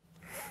る?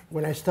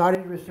 When I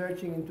started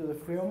researching into the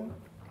film,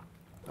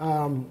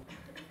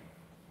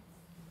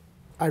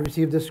 I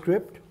received the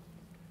script,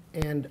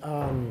 and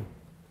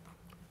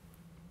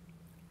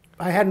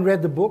I hadn't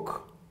read the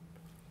book,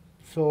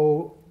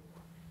 so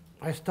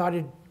I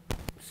started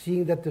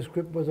seeing that the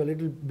script was a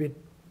little bit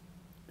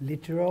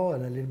literal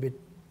and a little bit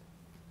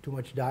too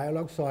much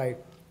dialogue, so I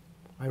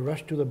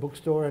rushed to the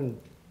bookstore and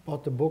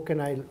bought the book, and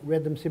I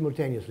read them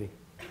simultaneously.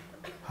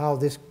 How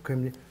this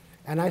came,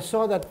 and I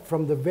saw that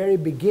from the very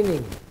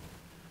beginning,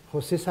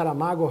 José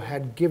Saramago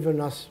had given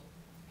us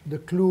the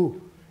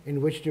clue in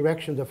which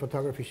direction the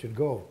photography should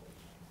go.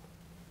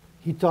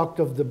 He talked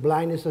of the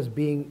blindness as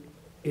being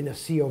in a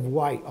sea of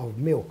white, of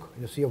milk,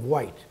 in a sea of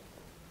white.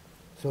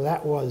 So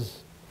that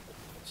was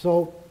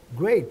so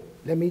great.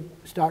 Let me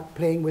start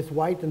playing with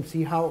white and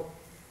see how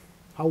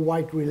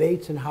white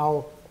relates and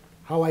how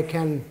I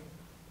can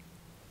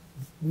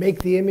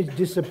make the image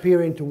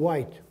disappear into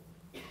white.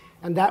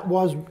 And that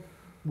was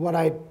what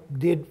I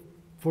did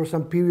for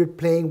some period,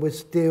 playing with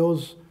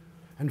stills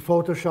and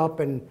Photoshop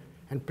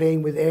and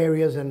playing with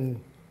areas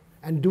and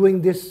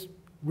doing this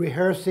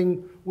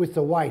rehearsing with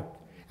the white.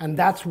 And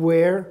that's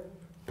where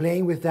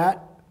playing with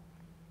that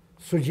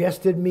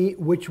suggested me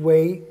which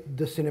way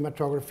the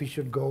cinematography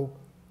should go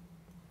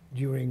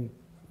during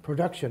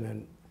production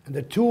and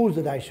the tools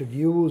that I should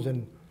use.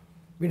 And,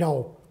 you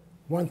know,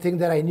 one thing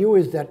that I knew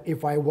is that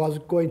if I was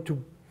going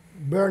to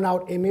burn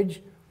out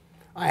image,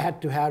 I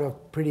had to have a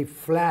pretty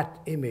flat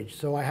image.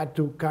 So I had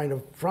to kind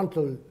of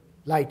frontal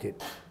light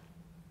it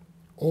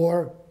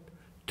or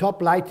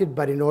top light it,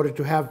 but in order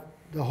to have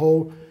the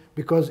whole,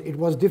 because it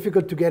was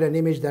difficult to get an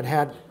image that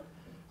had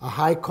a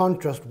high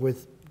contrast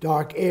with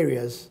dark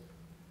areas.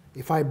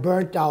 If I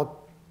burnt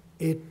out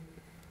it,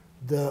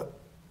 the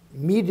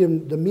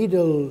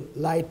middle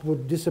light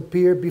would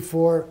disappear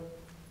before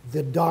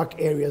the dark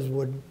areas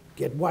would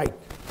get white.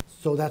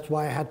 So that's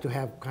why I had to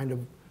have kind of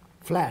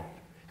flat.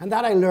 And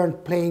that I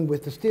learned playing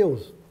with the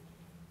stills.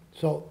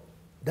 So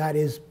that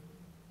is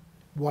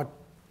what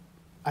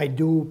I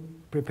do,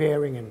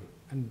 preparing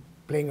and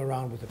playing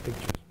around with the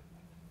pictures.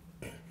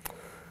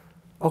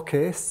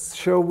 Okay,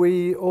 shall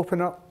we open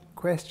up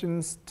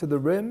questions to the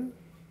room?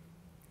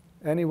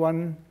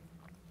 Anyone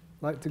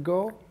like to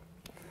go?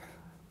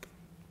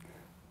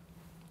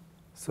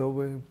 So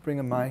we'll bring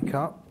a mic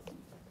up.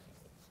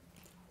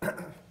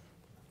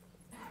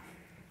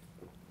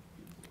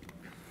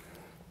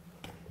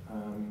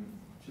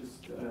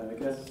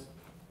 I guess,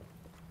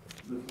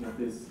 looking at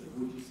this,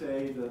 would you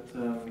say that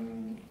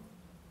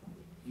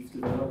you've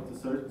developed a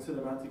certain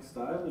cinematic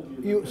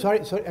style? Sorry,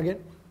 again?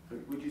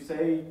 Would you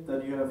say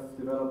that you have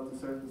developed a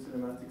certain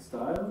cinematic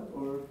style,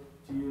 or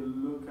do you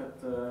look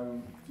at,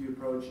 do you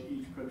approach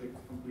each project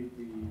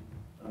completely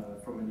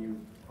from a new,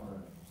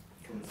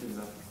 from a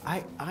cinematic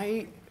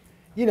style?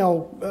 You know,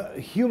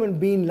 human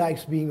being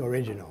likes being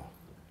original.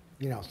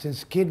 You know,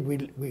 since kid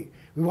we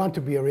want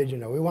to be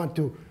original. We want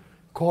to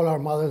call our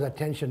mother's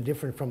attention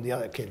different from the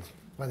other kids,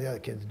 what the other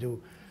kids do.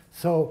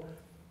 So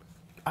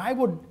I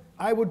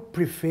would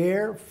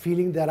prefer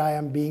feeling that I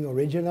am being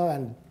original,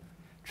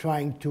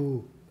 trying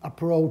to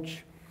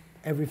approach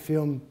every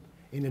film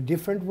in a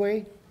different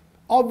way.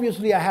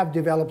 Obviously, I have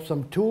developed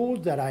some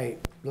tools that I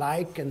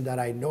like and that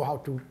I know how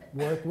to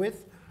work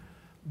with,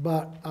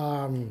 but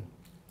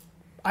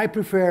I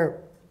prefer,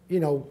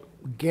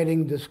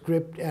 getting the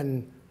script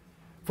and,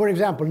 for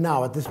example,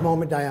 now at this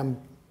moment I am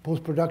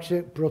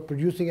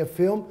post-producing a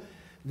film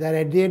that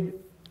I did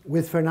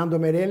with Fernando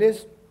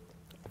Meirelles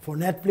for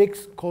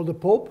Netflix called The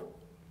Pope,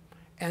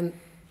 and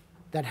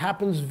that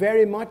happens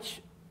very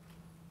much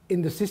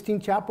in the Sistine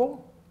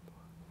Chapel.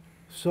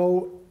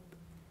 So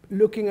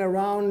looking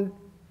around,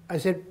 I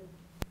said,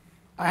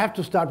 I have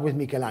to start with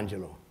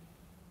Michelangelo.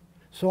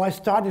 So I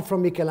started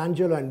from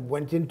Michelangelo and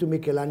went into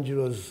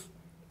Michelangelo's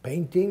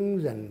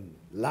paintings and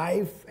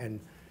life, and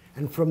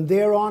from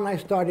there on I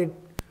started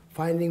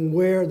finding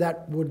where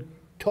that would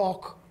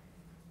talk.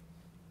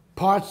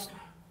 Parts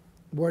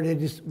where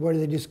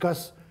they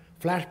discuss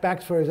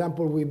flashbacks, for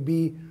example, would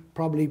be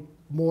probably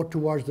more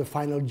towards the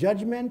final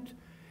judgment,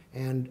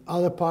 and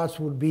other parts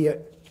would be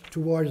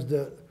towards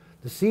the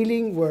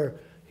ceiling where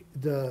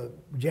the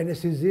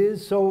Genesis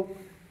is. So,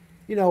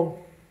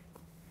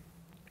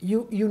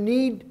 you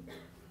need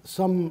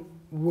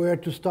somewhere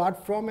to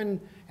start from, and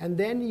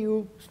then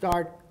you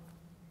start.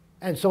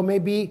 And so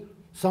maybe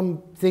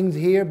some things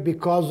here,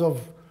 because of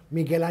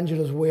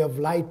Michelangelo's way of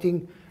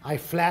lighting, I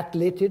flat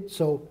lit it,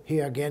 so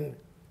here again,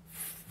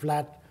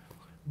 flat.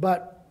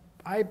 But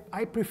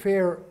I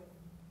prefer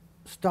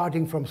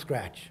starting from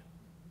scratch.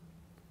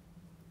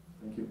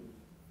 Thank you.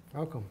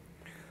 Welcome.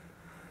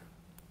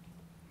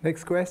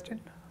 Next question.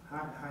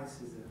 Hi,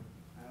 César.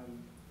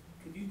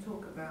 Could you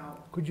talk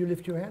about... Could you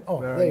lift your hand? Oh,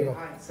 Where there you go.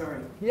 Hi,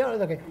 sorry. Yeah,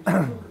 it's okay. Could you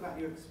talk about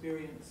your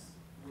experience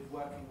with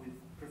working with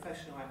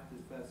professional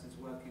actors versus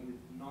working with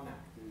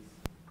non-actors,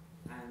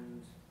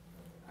 and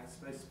I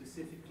suppose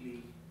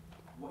specifically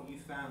what you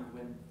found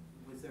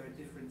was there a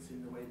difference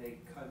in the way they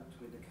coped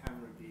with the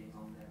camera being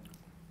on them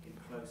in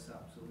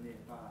close-ups or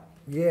nearby?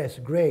 Yes,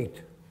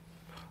 great.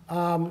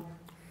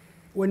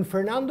 When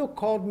Fernando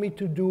called me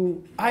to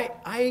do,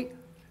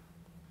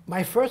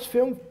 my first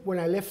film when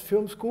I left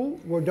film school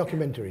were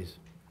documentaries.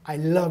 I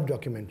love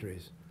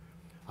documentaries.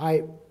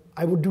 I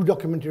would do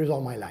documentaries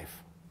all my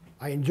life.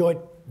 I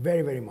enjoyed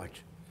very, very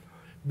much.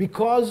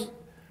 Because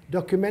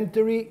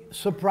documentary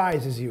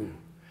surprises you.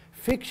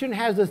 Fiction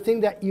has the thing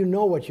that you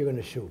know what you're going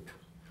to shoot.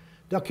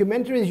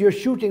 Documentaries, you're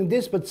shooting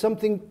this, but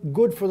something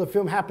good for the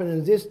film happened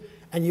in this,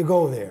 and you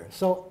go there.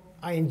 So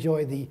I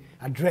enjoy the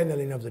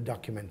adrenaline of the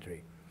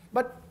documentary.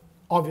 But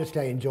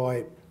obviously I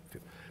enjoy.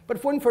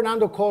 But when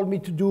Fernando called me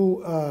to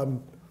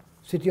do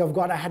City of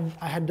God,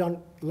 I had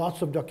done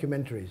lots of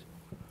documentaries.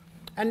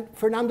 And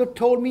Fernando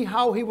told me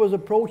how he was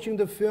approaching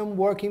the film,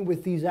 working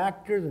with these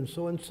actors and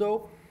so and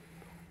so.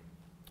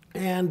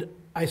 And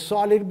I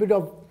saw a little bit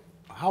of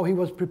how he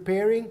was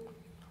preparing.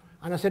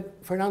 And I said,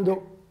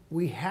 Fernando,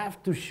 we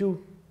have to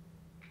shoot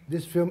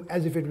this film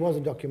as if it was a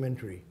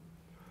documentary.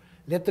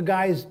 Let the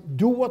guys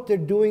do what they're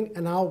doing,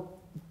 and I'll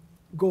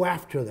go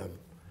after them.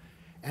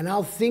 And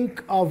I'll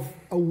think of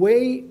a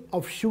way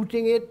of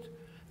shooting it,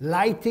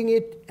 lighting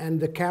it, and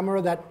the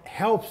camera that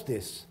helps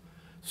this.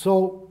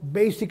 So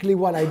basically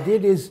what I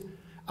did is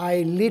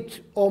I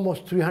lit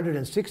almost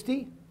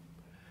 360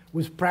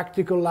 with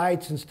practical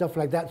lights and stuff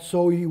like that,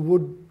 so you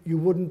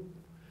wouldn't,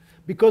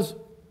 because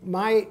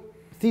my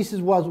thesis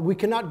was we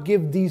cannot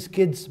give these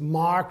kids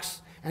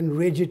marks and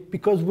rigid,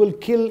 because we'll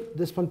kill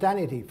the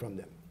spontaneity from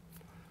them.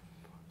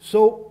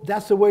 So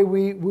that's the way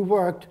we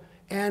worked.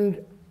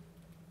 And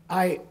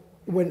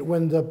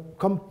when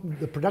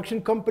the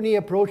production company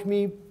approached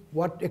me,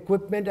 what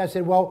equipment, I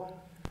said, well,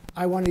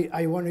 I want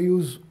to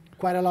use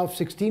quite a lot of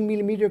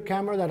 16mm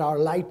camera that are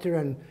lighter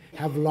and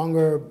have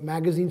longer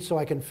magazines, so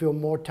I can film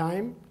more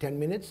time, 10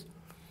 minutes.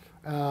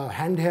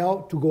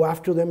 Handheld to go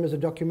after them as a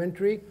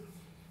documentary.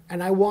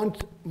 And I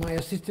want my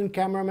assistant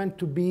cameraman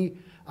to be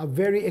a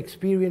very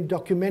experienced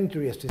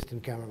documentary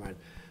assistant cameraman,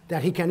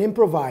 that he can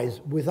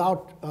improvise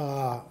without,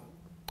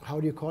 how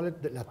do you call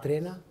it, la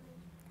trena?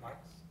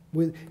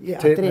 With, yeah,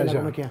 tape a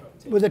trena, measure.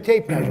 With a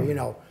tape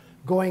measure,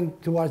 going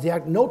towards the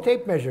actor. No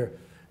tape measure.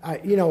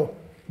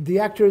 The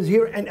actor is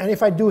here, and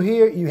if I do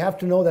here, you have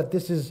to know that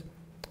this is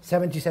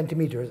 70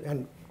 centimeters,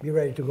 and be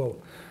ready to go.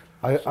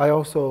 I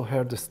also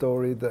heard the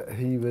story that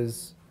he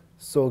was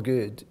so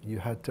good, you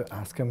had to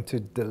ask him to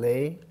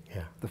delay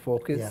the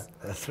focus. Yeah,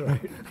 that's right.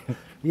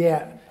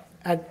 Yeah,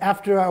 and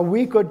after a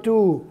week or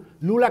two,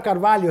 Lula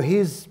Carvalho,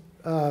 he's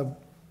a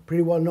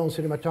pretty well-known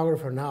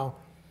cinematographer now,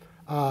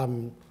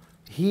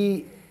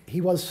 he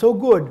was so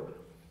good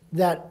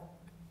that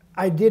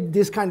I did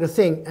this kind of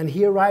thing, and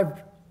he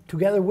arrived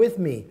together with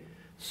me.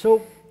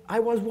 So I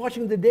was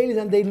watching the dailies,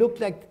 and they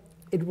looked like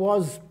it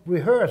was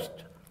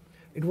rehearsed.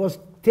 It was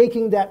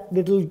taking that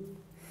little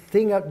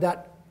thing of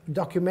that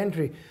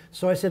documentary.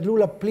 So I said,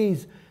 Lula,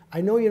 please,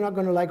 I know you're not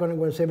going to like what I'm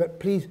going to say, but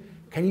please,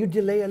 can you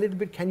delay a little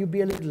bit? Can you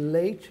be a little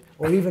late?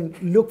 Or even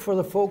look for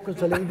the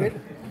focus a little bit?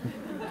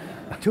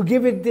 To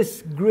give it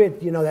this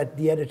grit, that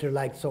the editor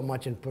liked so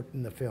much and put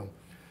in the film.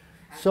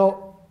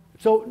 So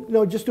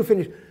no, just to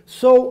finish.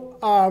 So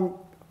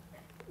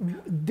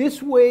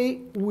this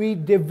way we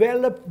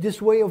developed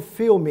this way of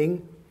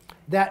filming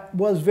that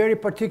was very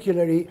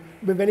particular.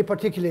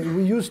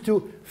 We used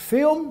to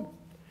film,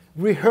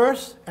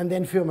 rehearse, and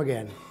then film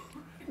again.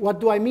 What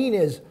do I mean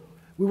is,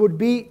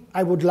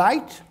 I would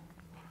light,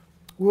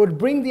 we would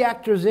bring the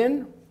actors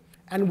in,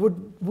 and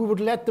we would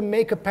let them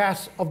make a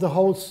pass of the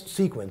whole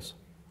sequence.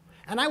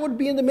 And I would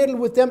be in the middle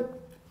with them,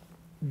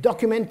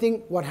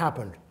 documenting what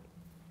happened.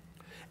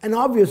 And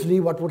obviously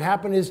what would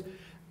happen is,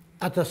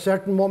 at a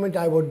certain moment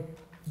I would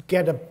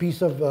get a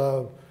piece of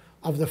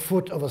the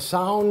foot of a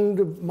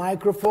sound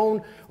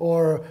microphone,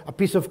 or a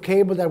piece of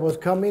cable that was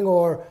coming,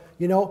 or,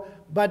 you know,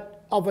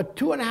 but of a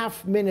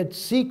 2.5 minute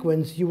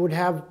sequence, you would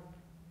have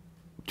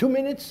 2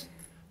 minutes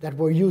that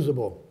were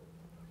usable.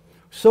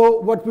 So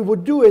what we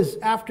would do is,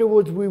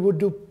 afterwards we would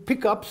do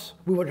pickups,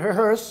 we would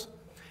rehearse,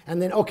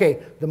 and then, okay,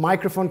 the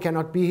microphone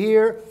cannot be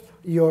here,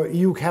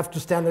 you have to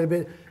stand a little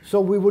bit.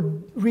 So we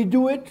would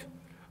redo it,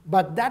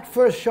 but that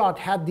first shot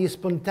had the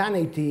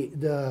spontaneity,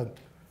 the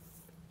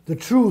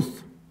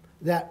truth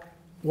that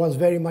was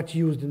very much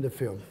used in the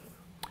film.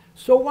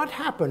 So what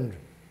happened?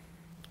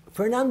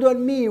 Fernando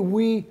and me,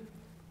 we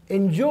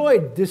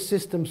enjoyed this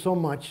system so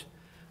much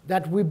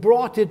that we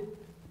brought it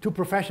to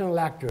professional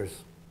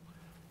actors.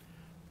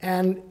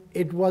 And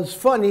it was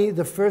funny,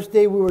 the first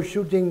day we were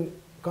shooting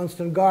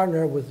Constant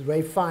Gardener with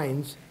Ray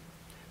Fiennes,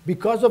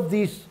 because of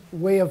this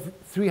way of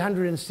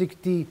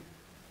 360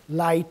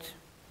 light,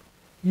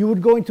 you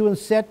would go into a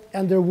set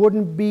and there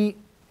wouldn't be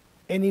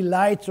any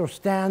lights or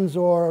stands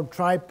or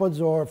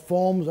tripods or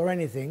foams or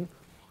anything.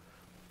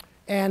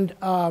 And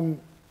I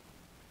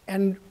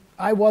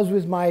was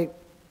with my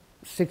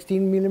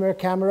 16mm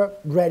camera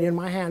ready in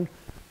my hand.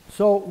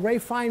 So Ray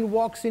Fiennes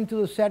walks into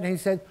the set and he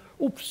said,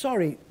 "Oops,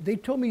 sorry, they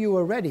told me you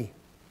were ready."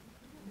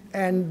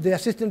 And the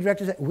assistant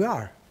director said, "We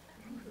are."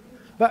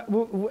 But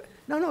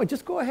no,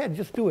 just go ahead,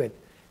 just do it.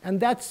 And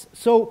that's,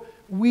 so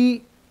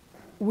we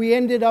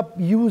ended up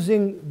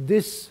using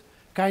this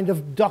kind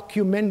of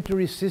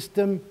documentary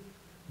system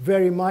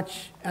very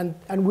much,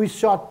 and we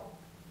shot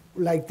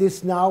like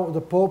this now, The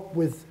Pope,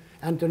 with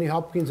Anthony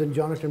Hopkins and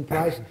Jonathan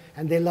Pryce,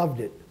 and they loved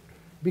it.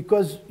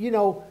 Because, you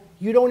know,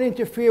 you don't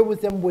interfere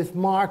with them with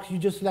marks, you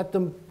just let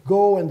them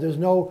go, and there's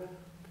no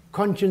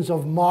conscience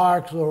of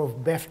marks or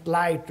of best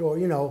light, or,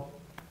 you know,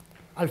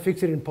 I'll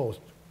fix it in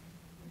post.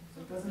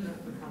 So doesn't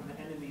that become the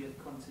enemy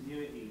of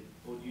continuity,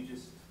 or do you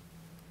just,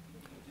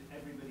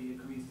 everybody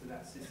agrees to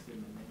that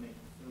system and they make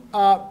the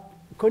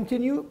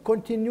film?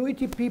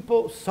 Continuity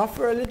people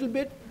suffer a little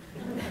bit,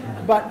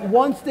 but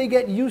once they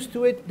get used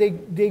to it,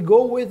 they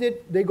go with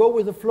it, they go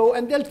with the flow,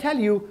 and they'll tell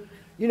you,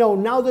 you know,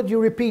 now that you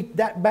repeat,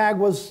 that bag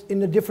was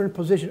in a different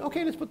position.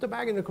 Okay, let's put the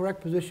bag in the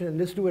correct position and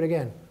let's do it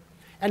again.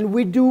 And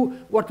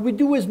what we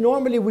do is,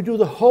 normally we do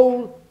the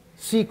whole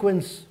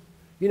sequence,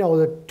 you know,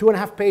 the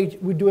 2.5 page,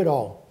 we do it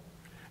all.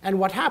 And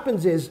what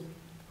happens is,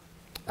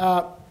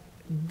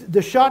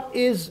 the shot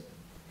is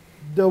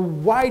the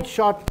wide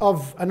shot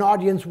of an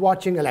audience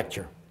watching a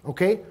lecture,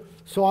 okay?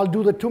 So I'll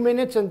do the 2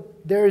 minutes and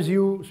there's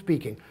you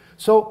speaking.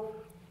 So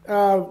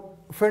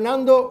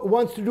Fernando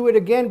wants to do it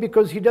again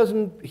because he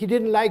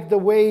didn't like the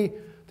way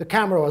the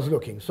camera was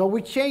looking. So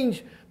we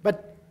change,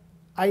 but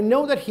I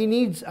know that he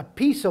needs a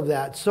piece of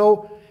that.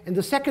 So in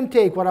the second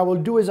take, what I will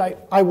do is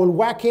I will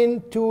whack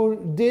into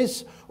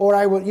this, or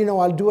I will, you know,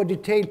 I'll do a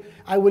detail.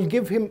 I will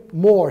give him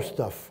more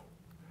stuff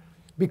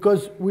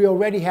because we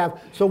already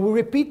have. So we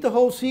repeat the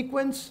whole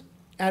sequence,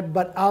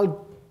 but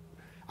I'll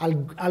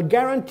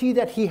guarantee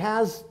that he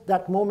has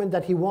that moment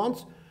that he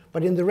wants,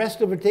 but in the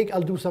rest of the take,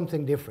 I'll do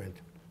something different.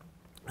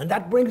 And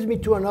that brings me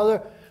to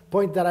another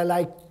point that I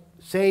like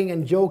saying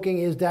and joking,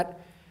 is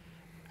that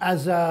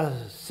as a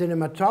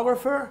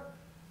cinematographer,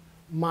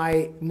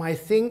 my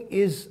thing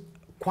is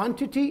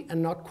quantity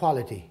and not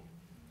quality.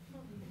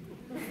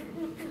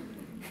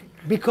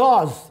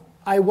 Because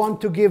I want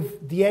to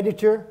give the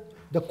editor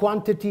the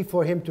quantity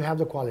for him to have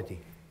the quality.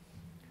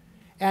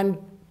 And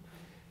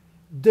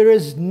there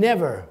is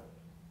never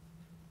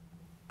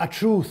a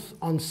truth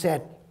on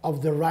set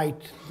of the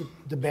right,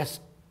 the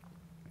best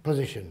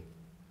position.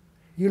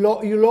 You'll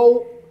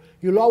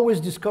always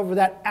discover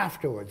that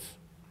afterwards,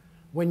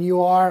 when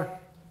you are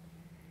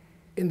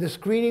in the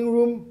screening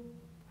room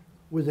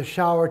with the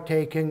shower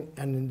taken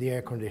and in the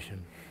air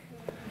condition.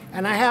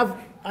 And I have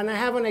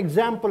an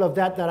example of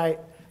that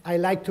I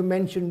like to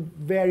mention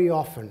very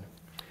often.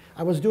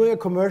 I was doing a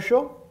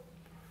commercial,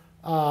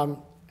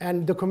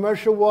 and the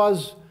commercial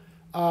was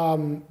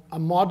a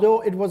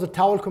model. It was a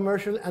towel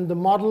commercial, and the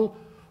model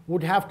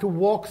would have to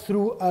walk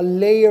through a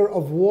layer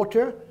of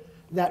water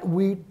that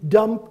we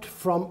dumped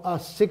from a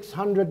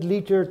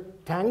 600-liter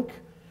tank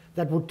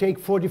that would take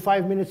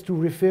 45 minutes to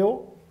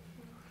refill.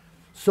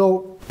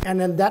 So, and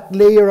then that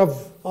layer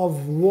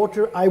of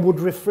water, I would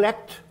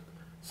reflect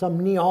some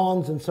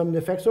neons and some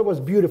effects. So it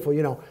was beautiful,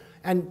 you know.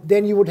 And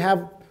then you would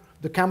have,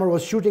 the camera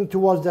was shooting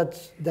towards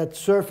that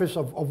surface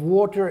of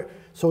water,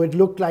 so it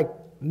looked like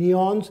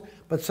neons,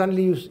 but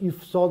suddenly you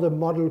saw the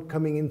model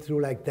coming in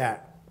through like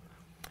that.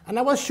 And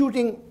I was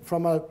shooting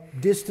from a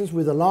distance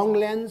with a long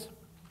lens,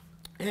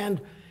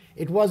 and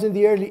it was in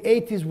the early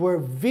 80s where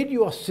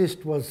video assist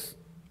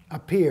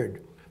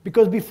appeared.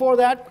 Because before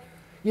that,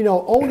 you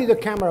know, only the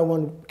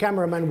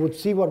cameraman would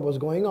see what was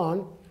going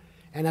on,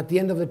 and at the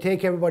end of the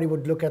take, everybody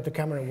would look at the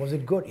camera. Was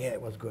it good? Yeah,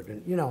 it was good.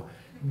 And, you know,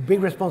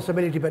 big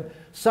responsibility. But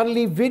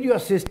suddenly, video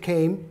assist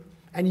came,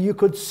 and you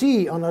could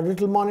see on a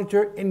little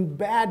monitor in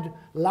bad,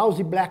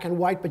 lousy black and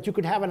white, but you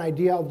could have an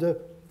idea of the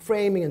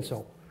framing and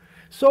so.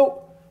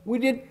 So we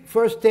did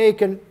first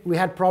take, and we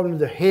had problems.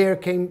 The hair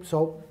came,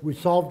 so we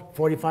solved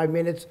 45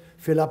 minutes,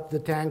 fill up the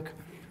tank.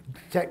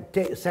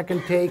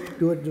 Second take,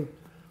 do it.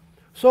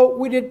 So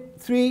we did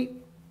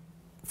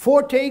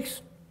 4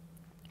 takes,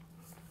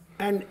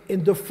 and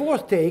in the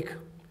 4th take,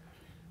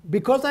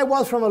 because I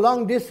was from a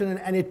long distance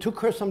and it took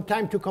her some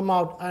time to come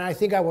out, and I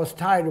think I was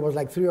tired, it was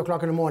like 3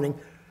 o'clock in the morning,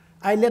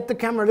 I let the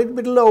camera a little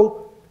bit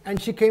low,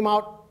 and she came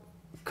out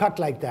cut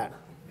like that.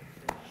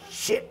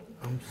 Shit,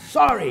 I'm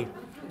sorry.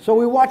 So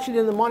we watched it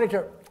in the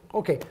monitor.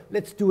 Okay,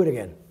 let's do it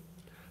again.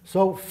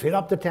 So fill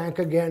up the tank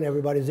again,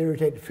 everybody's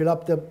irritated,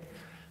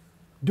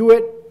 do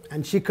it,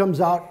 and she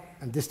comes out,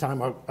 and this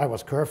time I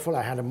was careful,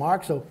 I had a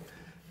mark, so,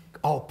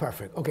 oh,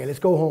 perfect. Okay, let's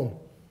go home.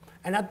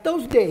 And at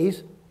those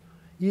days,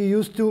 you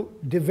used to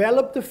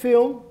develop the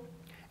film,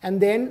 and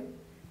then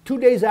 2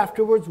 days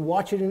afterwards,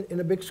 watch it in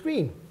a big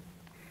screen.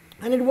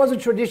 And it was a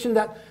tradition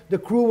that the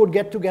crew would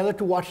get together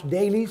to watch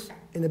dailies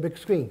in a big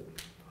screen.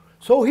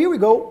 So here we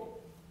go,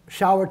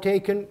 shower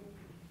taken,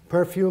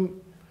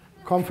 perfume,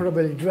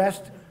 comfortably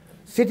dressed,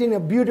 sit in a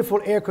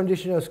beautiful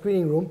air-conditioned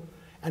screening room,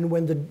 and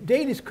when the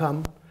dailies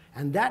come,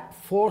 and that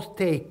 4th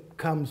take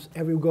comes,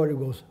 everybody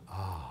goes,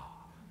 ah.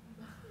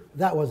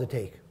 That was a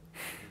take.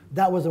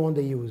 That was the one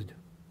they used.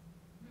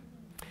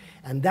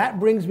 And that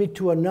brings me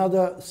to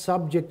another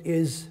subject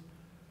is,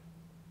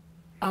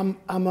 I'm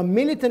a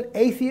militant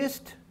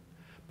atheist,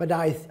 but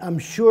I'm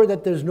sure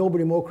that there's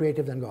nobody more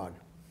creative than God.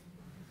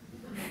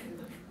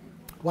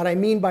 What I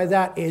mean by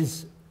that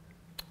is,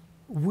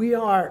 we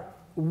are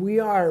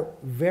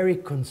very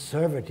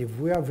conservative.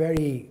 We are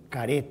very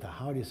careta.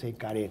 How do you say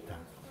careta?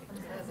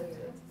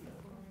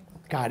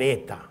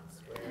 Careta.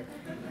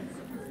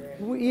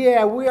 We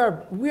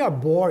are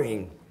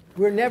boring.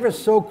 We're never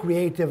so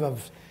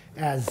creative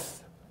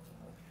as.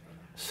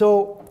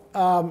 So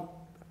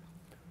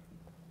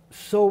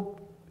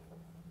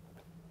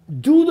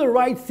do the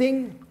right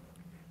thing,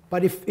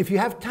 but if you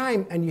have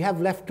time and you have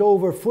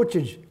leftover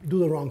footage, do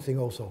the wrong thing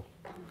also,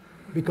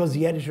 because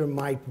the editor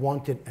might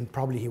want it, and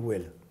probably he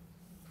will.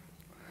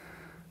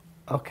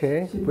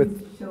 Okay,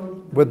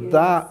 with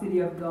that, City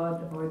of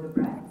God or the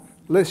Brats?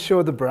 let's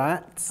show the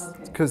Brats,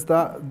 because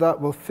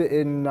that will fit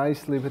in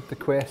nicely with the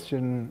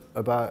question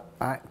about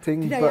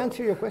acting. Did I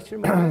answer your question,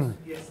 Marcus?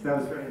 Yes, that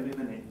was very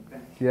illuminating.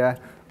 Thank you. Yeah,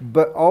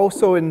 but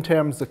also in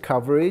terms of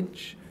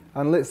coverage,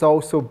 and let's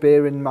also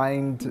bear in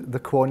mind the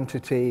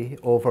quantity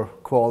over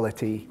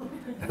quality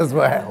as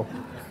well.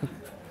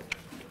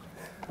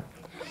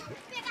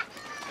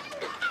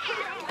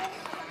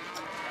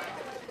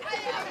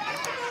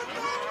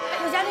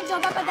 Já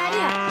vai pra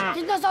padaria? A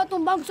gente não solta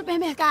um banco no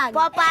supermercado.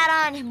 Pode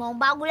parar, irmão. O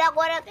bagulho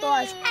agora é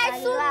tosco. É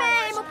isso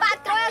mesmo, o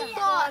patrão é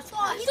tosco.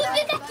 Tu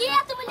fica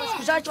quieto,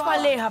 mulher. Já te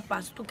falei,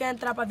 rapaz. Se tu quer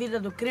entrar pra vida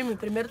do crime,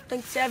 primeiro tu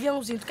tem que ser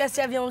aviãozinho. Tu quer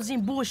ser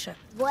aviãozinho, bucha?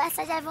 Vou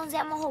essa de aviãozinho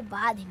é uma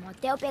roubada, irmão.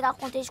 Até eu pegar o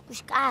contexto com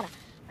os caras,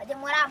 vai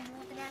demorar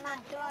muito, né, Nath?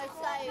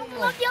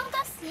 O avião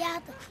tá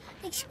certo.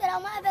 Tem que esperar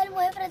o mais velho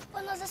morrer pra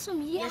depois nós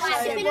assumir. Eu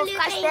não vou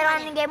ficar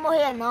esperando ninguém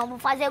morrer, não. Vou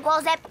fazer igual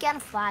o Zé Pequeno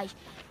faz.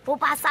 Vou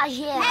passar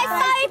geral. É isso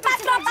aí,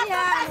 patrão,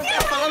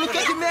 tá falando o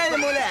que de meia,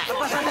 mulher? Tô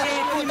passando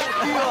aqui, filha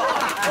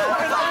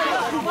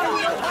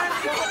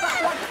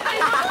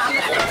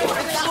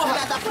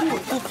da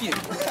puta,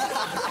 filho.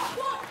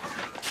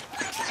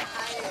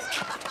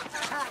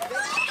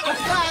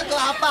 Gato,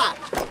 rapaz.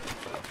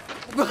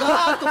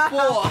 Gato,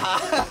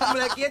 porra.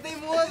 Molequinho é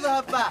teimoso,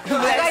 rapaz.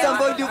 Moleque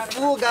sambou de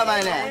fuga,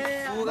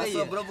 mané. Fuga aí.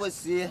 Sobrou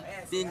você.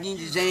 Peguinho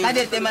de gente.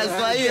 Cadê? Tem mais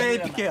um aí? E aí,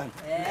 pequeno?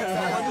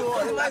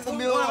 Mais um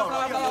meu.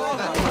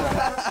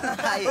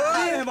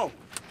 Aí, irmão.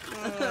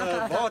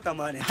 Volta,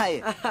 mané.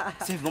 Aí,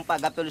 vocês vão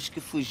pagar pelos que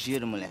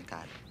fugiram,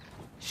 molecada.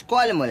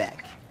 Escolhe,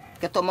 moleque.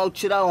 Quer tomar o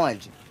tiro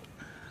aonde?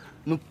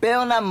 No pé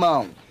ou na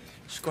mão?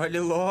 Escolhe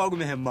logo,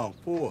 meu irmão.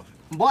 Porra.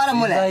 Bora,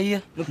 moleque.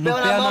 Aí, no pé ou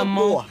na mão,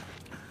 porra.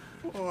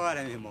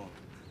 Bora, meu irmão.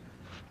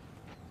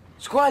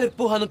 Escolhe,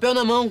 porra, no pé ou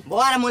na mão.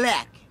 Bora,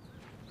 moleque.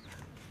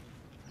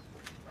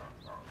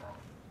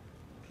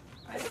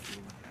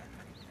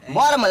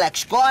 Bora, moleque,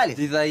 escolhe.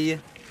 Diz aí.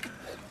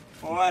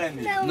 Bora,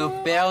 amigo.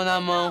 No pé ou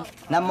na mão?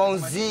 Na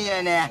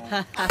mãozinha, né?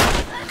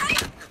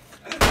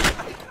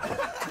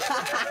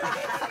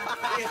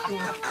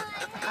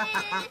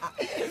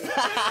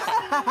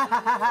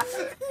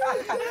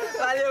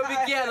 Valeu,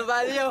 pequeno,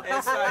 valeu. É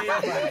isso aí,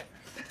 mano.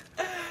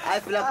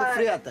 Aí, filha com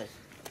fritas.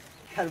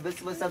 Quero ver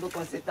se você sabe o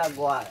conceito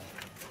agora.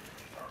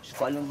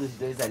 Escolhe um dos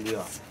dois ali,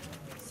 ó.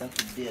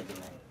 Senta o dedo,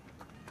 né?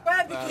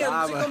 Ué, pequeno,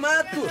 não sei que eu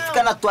mato.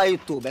 Fica na tua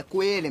YouTube, é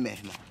com ele, meu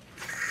irmão.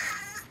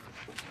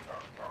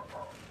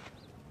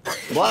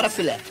 Bora,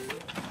 filé.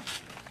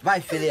 Vai,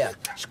 filé.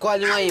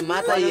 Escolhe um aí,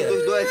 mata aí. Escolhe um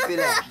dos dois,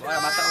 filé.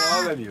 Bora, mata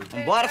logo, amigo.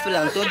 Bora,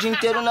 filé, não tô o dia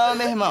inteiro não,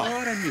 meu irmão.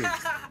 Bora, amigo.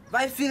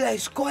 Vai, filé,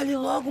 escolhe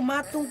logo,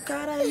 mata um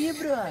cara aí,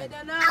 brother.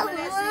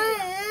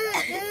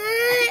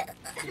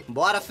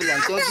 Bora, filé,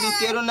 não tem o dia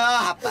inteiro não,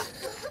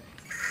 rapaz.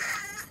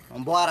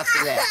 Vambora,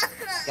 filé.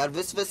 Quero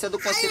ver se você é do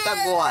conceito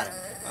agora.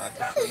 Ah,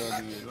 tá chorando,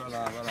 amigo. Vai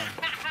lá, vai lá.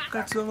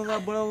 Cara, que você vai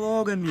bora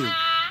logo, amigo.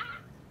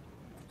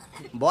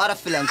 Bora,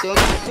 filé, não tem o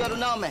dia inteiro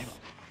não, meu irmão.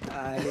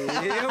 Aê,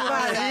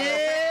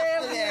 moleque!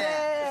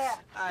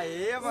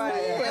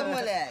 Aê,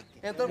 moleque!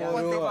 Entrou pro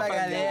conceito da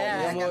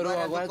galera. Demorou,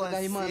 agora tu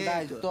da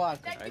Irmandade.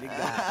 Toca.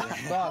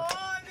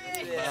 Toca.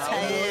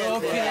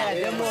 Demorou, filé,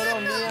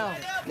 demorou mesmo.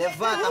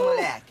 Levanta,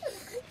 moleque.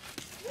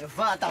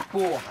 Levanta,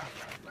 porra.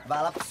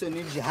 Vai lá pro seu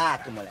ninho de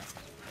rato, moleque.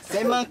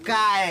 Sem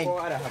mancar, hein?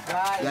 Bora,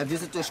 rapaz. E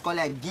avisa teus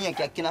coleguinhas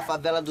que aqui na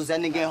favela do Zé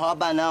ninguém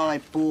rouba não,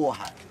 hein,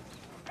 porra.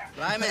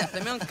 Vai,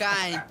 mestre, sem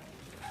mancar, hein?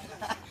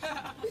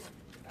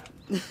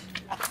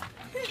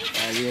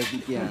 Valeu,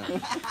 pequeno.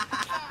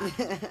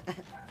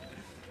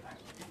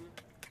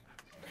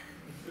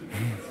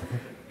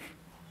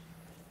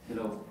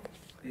 Hello.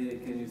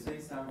 Can you say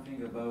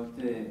something about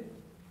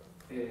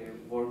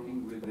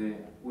working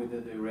with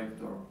the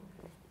director?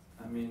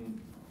 I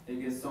mean, I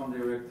guess some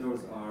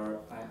directors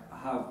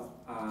have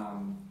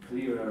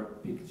clearer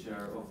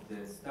picture of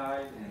the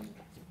style, and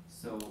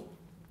so.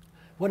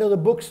 One of the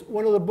books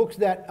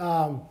that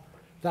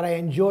that I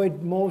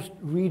enjoyed most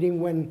reading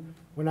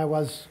when I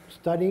was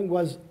studying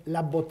was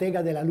La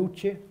Bottega della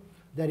Luce.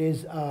 That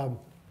is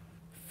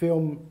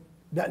film.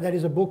 That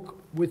is a book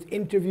with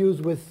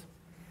interviews with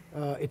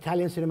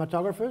Italian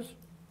cinematographers.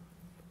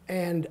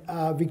 And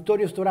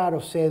Vittorio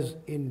Storaro says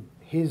in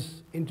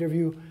his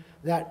interview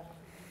that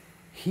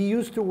he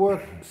used to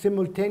work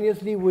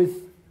simultaneously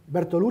with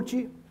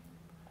Bertolucci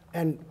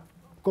and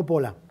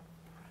Coppola.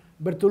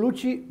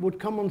 Bertolucci would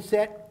come on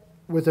set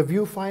with a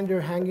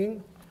viewfinder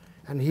hanging,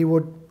 and he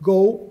would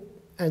go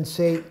and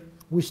say,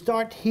 we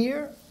start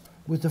here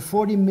with the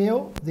 40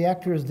 mil, the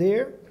actor is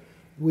there,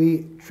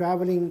 we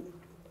traveling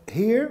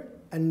here,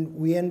 and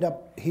we end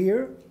up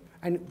here,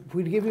 and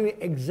we'd give him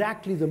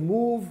exactly the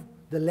move,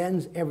 the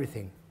lens,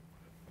 everything.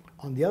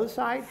 On the other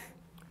side,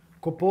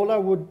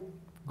 Coppola would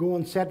go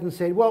on set and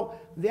say, well,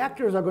 the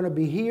actors are going to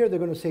be here, they're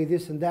going to say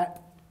this and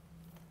that,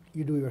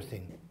 you do your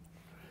thing.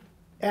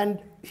 And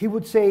he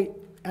would say,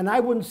 and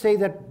I wouldn't say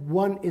that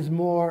one is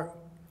more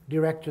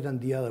director than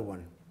the other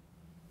one.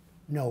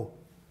 No.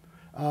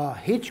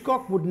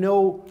 Hitchcock would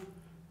know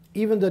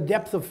even the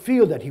depth of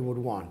field that he would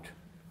want.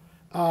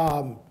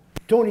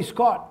 Tony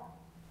Scott,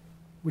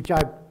 which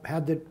I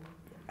had the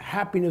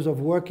happiness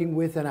of working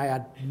with and I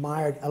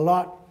admired a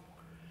lot,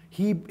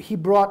 he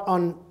brought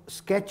on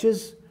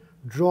sketches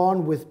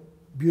drawn with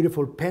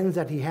beautiful pens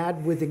that he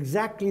had with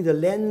exactly the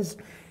lens,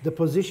 the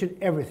position,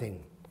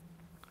 everything.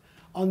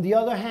 On the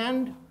other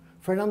hand,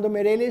 Fernando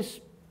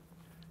Meirelles,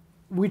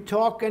 we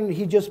talk and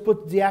he just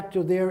put the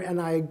actor there and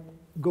I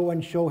go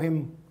and show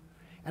him.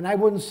 And I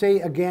wouldn't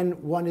say,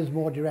 again, one is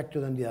more director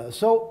than the other.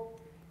 So,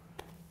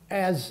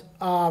 as,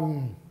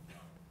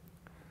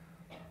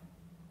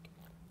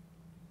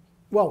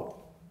 well,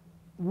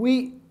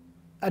 we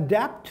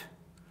adapt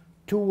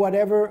to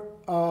whatever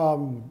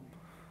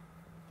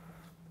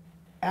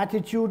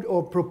attitude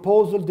or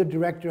proposal the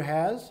director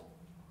has.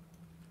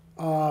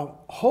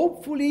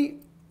 Hopefully,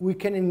 we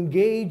can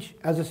engage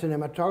as a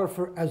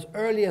cinematographer as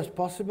early as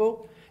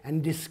possible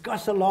and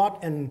discuss a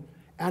lot and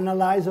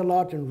analyze a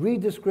lot and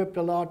read the script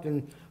a lot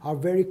and are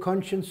very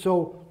conscious.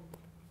 So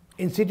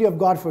in City of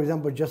God, for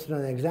example, just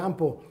an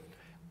example,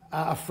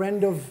 a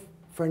friend of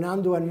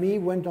Fernando and me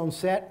went on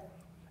set,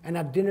 and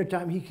at dinner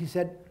time he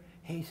said,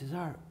 hey,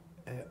 César,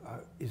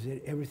 is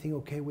everything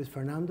okay with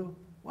Fernando?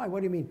 Why,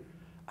 what do you mean?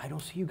 I don't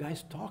see you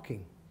guys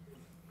talking.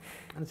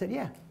 And I said,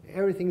 yeah,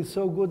 everything is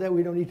so good that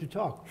we don't need to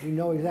talk. We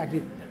know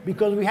exactly,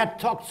 because we had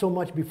talked so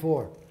much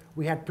before.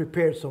 We had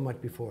prepared so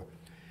much before.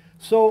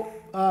 So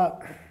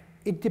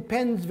it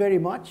depends very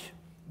much,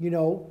 you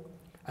know.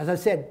 As I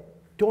said,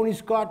 Tony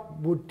Scott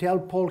would tell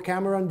Paul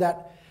Cameron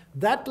that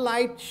that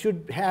light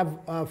should have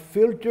a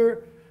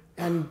filter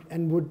and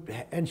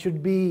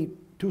should be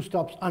 2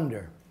 stops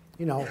under.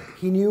 You know,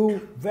 he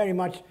knew very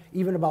much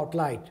even about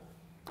light.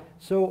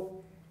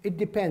 So it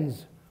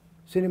depends.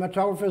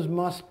 Cinematographers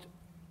must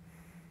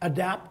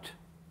adapt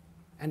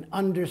and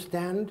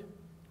understand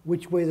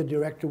which way the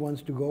director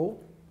wants to go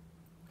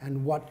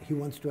and what he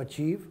wants to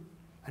achieve,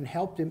 and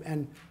help him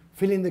and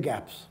fill in the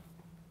gaps.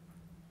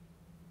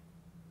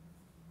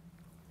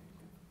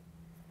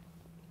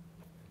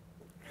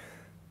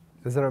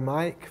 Is there a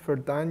mic for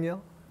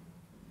Daniel?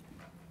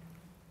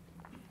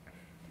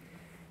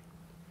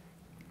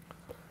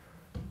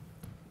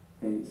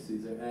 Hey,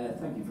 Cesar.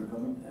 Thank you for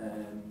coming.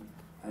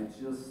 I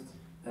just,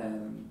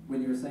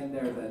 when you were saying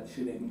there that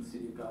shooting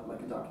City of God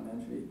like a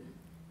documentary,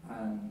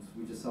 and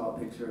we just saw a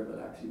picture of it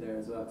actually there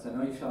as well, because I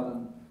know you shot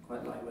on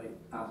quite lightweight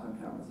Atom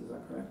cameras, is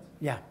that correct?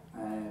 Yeah.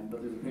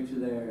 But there's a picture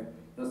there,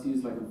 you also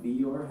use like a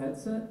VR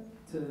headset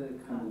to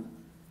kind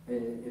of,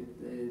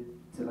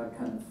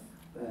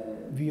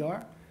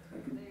 VR?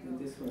 Like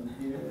this one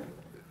here.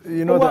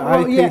 You know, well, the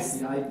well, eyepiece. yes.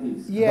 The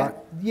eyepiece. Yeah,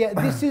 yeah.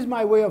 This is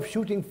my way of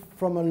shooting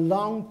from a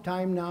long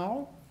time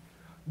now,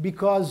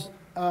 because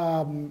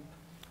when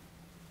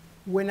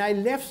I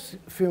left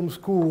film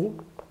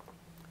school,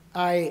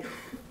 I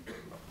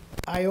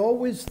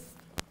always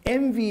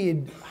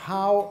envied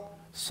how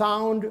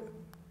sound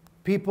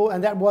people,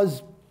 and that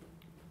was,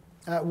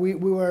 we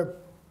were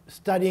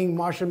studying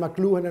Marshall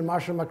McLuhan, and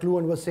Marshall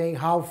McLuhan was saying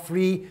how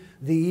free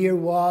the ear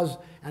was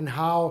and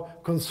how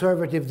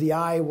conservative the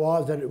eye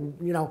was, that,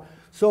 you know.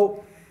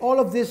 So all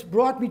of this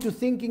brought me to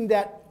thinking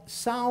that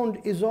sound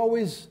is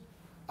always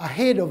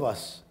ahead of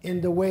us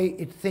in the way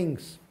it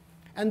thinks.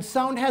 And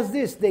sound has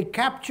this, they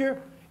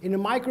capture in a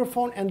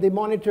microphone and they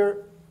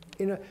monitor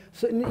in a,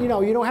 so, you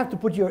know, you don't have to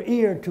put your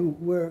ear to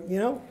where, you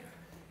know.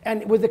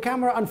 And with the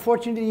camera,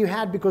 unfortunately, you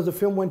had, because the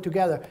film went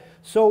together.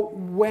 So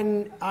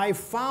when I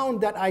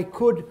found that I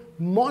could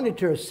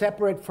monitor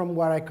separate from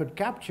what I could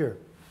capture,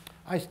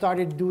 I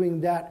started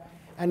doing that.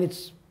 And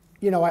it's,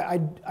 you know,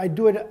 I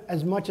do it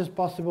as much as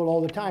possible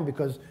all the time,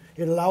 because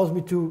it allows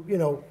me to, you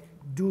know,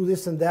 do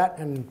this and that.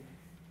 And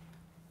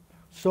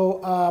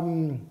so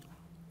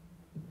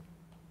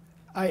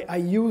I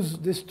use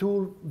this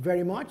tool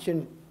very much,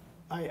 and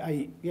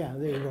yeah,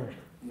 there you go.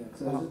 Yeah,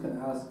 so I was just going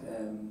to ask,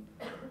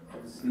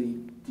 obviously,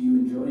 do you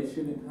enjoy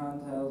shooting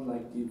handheld?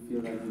 Like, do you feel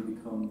like you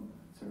become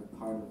sort of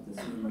part of the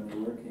scene when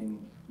you're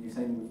working? You're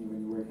saying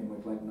when you're working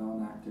with like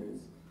non-actors,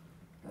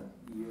 that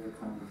you're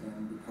kind of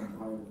then become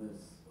part of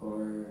this,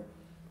 or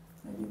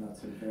maybe not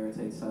sort of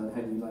veritate side.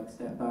 How do you like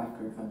step back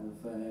or kind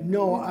of?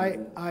 No,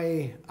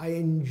 I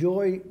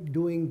enjoy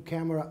doing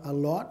camera a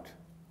lot,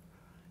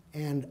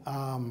 and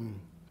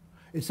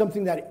it's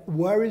something that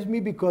worries me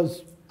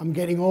because I'm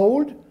getting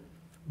old.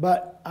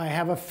 But I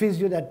have a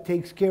physio that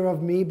takes care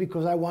of me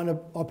because I want to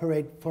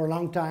operate for a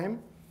long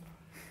time,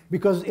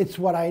 because it's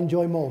what I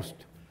enjoy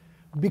most.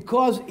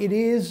 Because it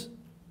is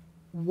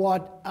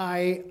what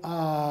I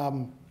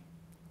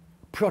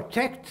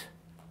protect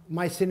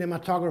my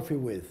cinematography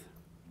with.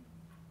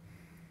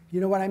 You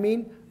know what I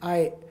mean?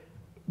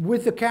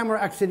 With the camera,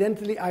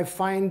 accidentally, I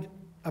find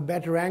a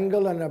better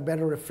angle and a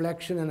better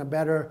reflection and a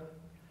better,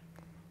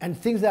 and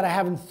things that I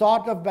haven't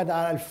thought of, but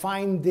I'll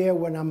find there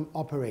when I'm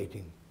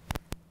operating.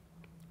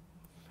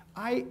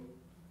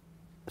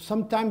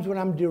 Sometimes when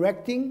I'm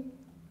directing,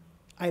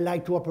 I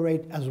like to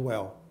operate as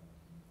well.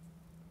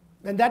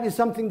 And that is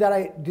something that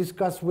I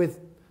discuss with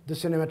the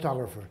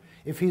cinematographer.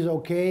 If he's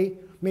okay,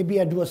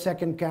 maybe I do a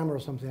second camera or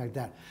something like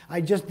that.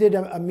 I just did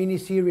a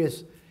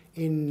mini-series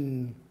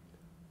in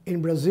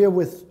Brazil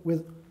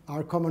with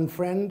our common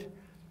friend.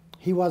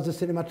 He was the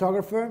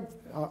cinematographer,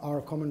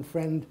 our common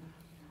friend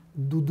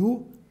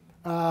Dudu.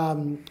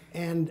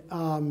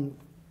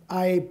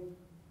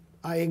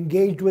 I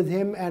engaged with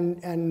him,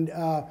 and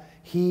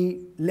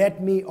he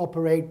let me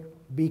operate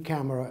B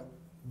camera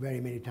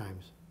very many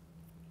times.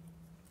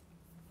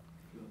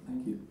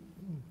 Thank you.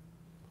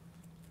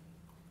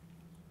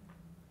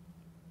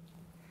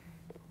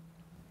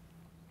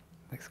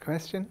 Next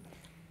question.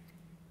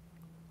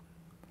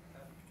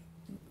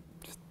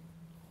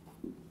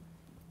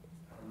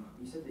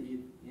 You said that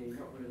you're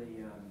not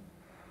really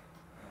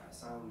a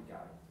sound guy,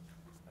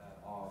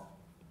 or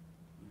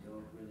you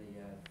don't really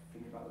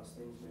think about those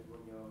things maybe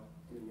when you're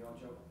doing your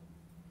job.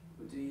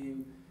 But do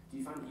you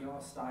find that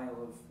your style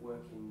of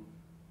working,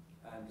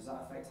 does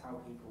that affect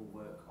how people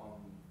work on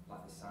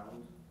like the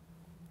sound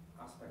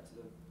aspect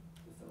of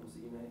the films that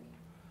you make?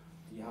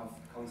 Do you have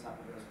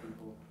contact with those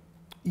people?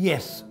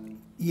 Yes,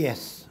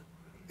 yes,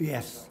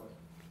 yes,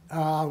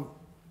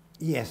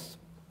 yes.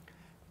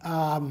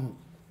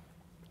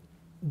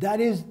 That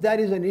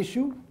is an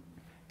issue,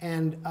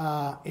 and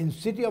in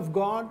City of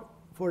God,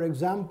 for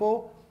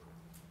example,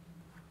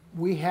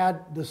 we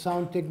had the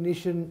sound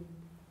technician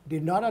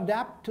did not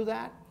adapt to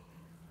that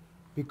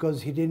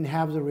because he didn't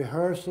have the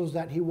rehearsals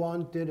that he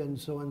wanted, and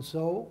so,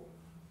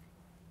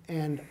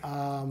 and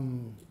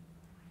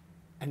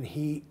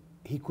he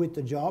quit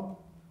the job,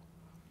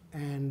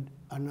 and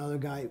another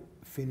guy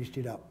finished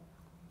it up.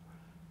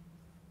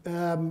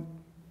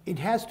 It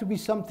has to be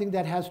something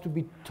that has to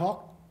be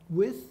talked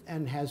with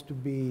and has to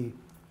be,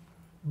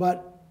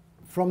 but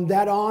from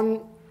there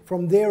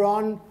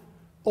on,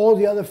 all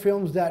the other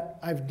films that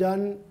I've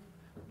done,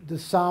 the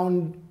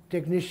sound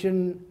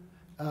technician,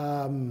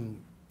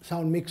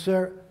 sound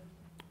mixer,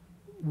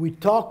 we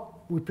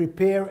talk, we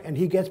prepare, and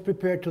he gets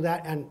prepared to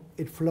that, and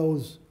it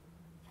flows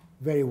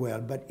very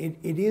well. But it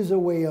is a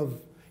way of,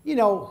 you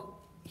know,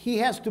 he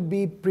has to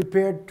be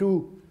prepared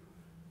to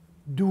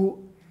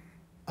do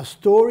a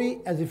story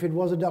as if it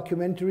was a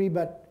documentary,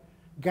 but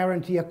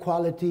guarantee a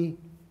quality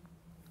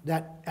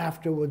that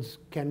afterwards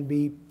can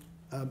be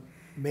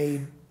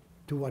made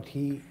to what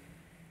he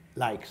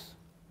likes.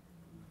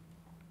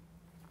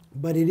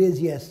 But it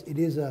is, yes, it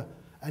is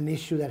an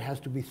issue that has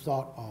to be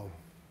thought of.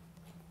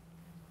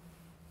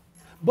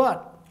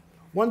 But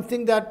one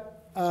thing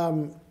that,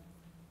 an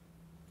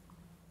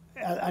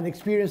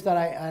experience that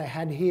I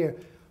had here,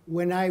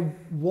 when I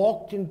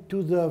walked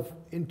into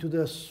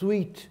the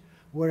suite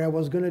where I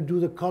was going to do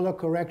the color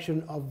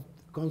correction of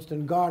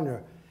Constant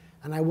Gardener,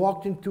 and I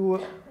walked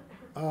into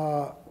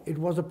it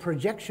was a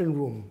projection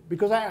room,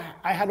 because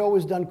I had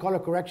always done color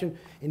correction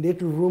in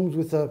little rooms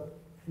with a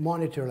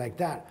monitor like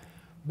that.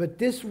 But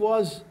this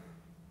was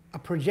a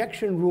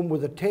projection room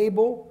with a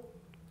table,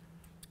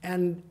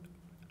 and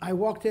I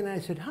walked in and I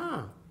said,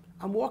 huh,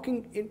 I'm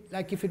walking in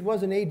like if it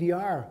was an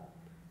ADR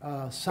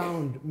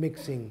sound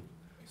mixing.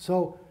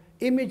 So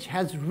image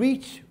has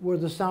reached where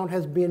the sound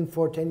has been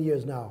for 10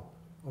 years now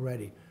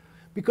already.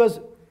 Because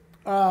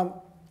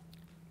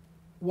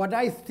what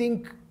I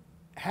think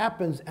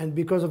happens, and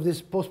because of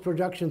this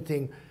post-production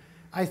thing,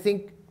 I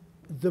think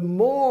the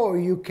more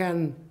you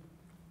can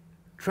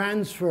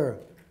transfer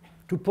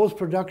to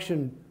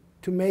post-production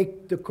to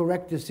make the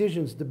correct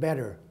decisions, the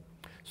better.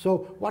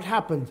 So what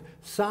happens?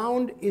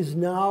 Sound is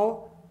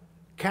now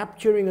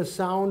capturing a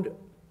sound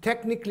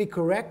technically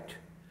correct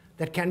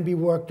that can be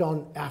worked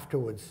on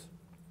afterwards.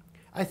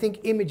 I think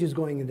image is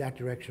going in that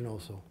direction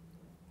also.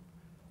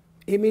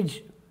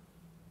 Image,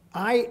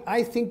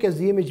 I think as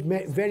the image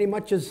very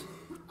much as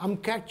I'm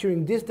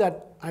capturing this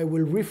that I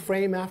will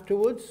reframe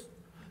afterwards.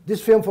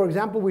 This film, for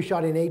example, we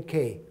shot in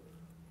 8K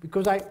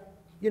because I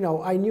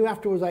knew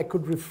afterwards I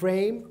could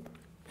reframe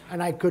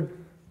and I could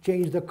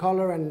change the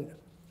color, and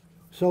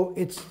so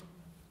it's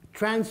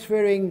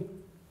transferring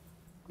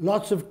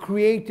lots of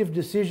creative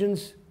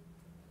decisions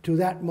to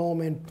that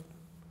moment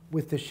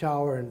with the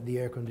shower and the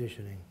air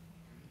conditioning.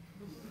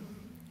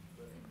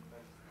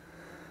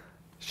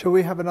 Shall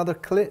we have another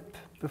clip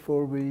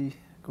before we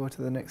go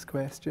to the next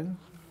question?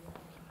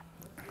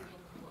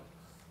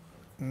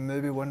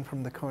 Maybe one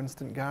from the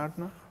Constant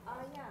Gardener?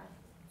 Yeah.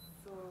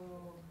 So,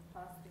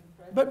 past and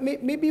present. But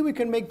maybe we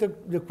can make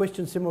the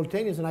question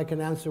simultaneous and I can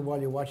answer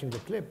while you're watching the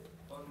clip.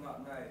 On that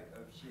note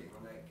of shooting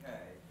on 8K,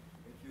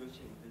 if you're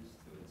shooting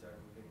digital, is there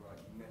anything like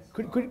you miss?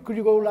 Could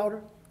you go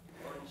louder?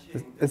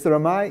 Is there a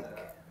mic?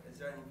 Is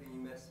there anything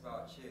you miss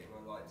about shooting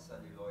on like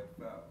celluloid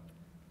film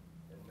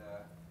in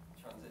the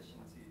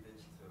transition to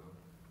digital?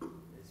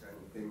 Is there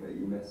anything that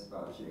you miss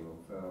about shooting on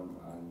film?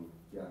 And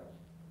yeah,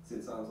 so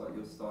it sounds like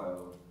your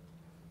style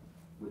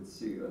would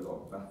suit a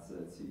lot better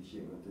to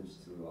shooting on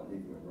digital, like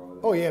leaving it rolling.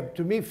 Oh yeah,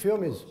 to me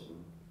film is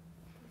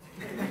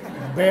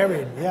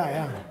buried,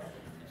 yeah.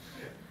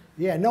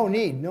 Yeah, no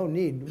need. No,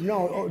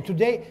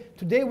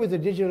 today with the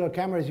digital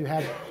cameras you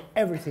have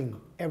everything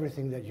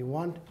that you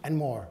want and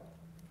more.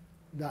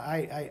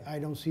 I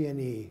don't see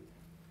any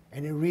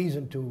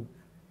reason to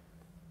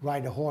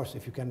ride a horse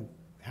if you can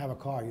have a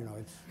car,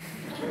 it's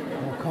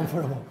more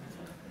comfortable.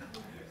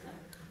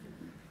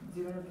 Do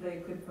you want to play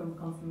a clip from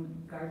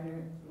Constant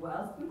Gardener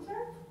whilst we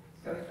chat?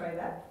 Shall we try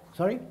that?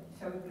 Sorry?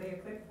 Shall we play a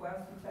clip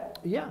whilst we chat?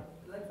 Yeah.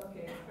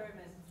 Okay,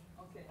 experiment.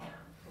 Okay.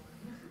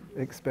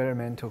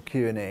 Experimental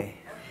Q&A.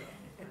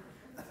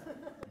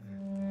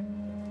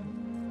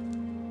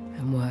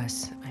 And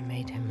worse, I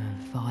made him a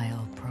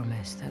vile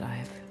promise that I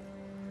have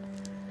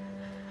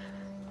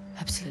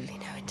absolutely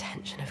no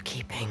intention of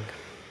keeping.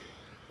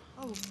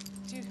 Oh,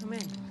 do come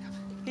in.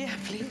 Yeah,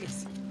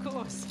 please. Of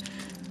course.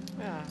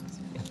 Yeah.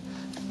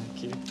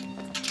 Thank you.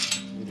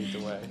 You lead the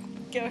way.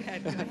 Go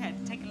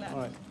ahead. Take a look. All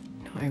right.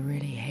 No, I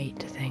really hate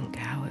to think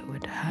how it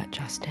would hurt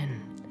Justin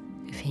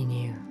if he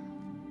knew.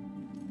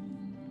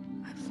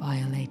 I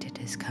violated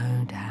his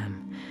code,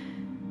 Ham,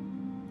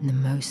 in the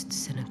most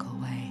cynical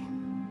way.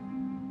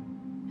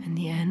 In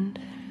the end,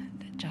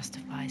 that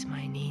justifies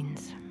my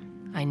means.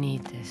 I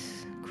need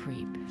this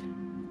creep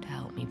to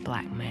help me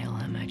blackmail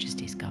Her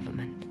Majesty's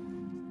government.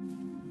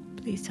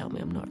 Please tell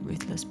me I'm not a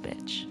ruthless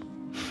bitch.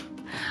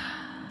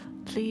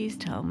 Please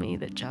tell me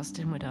that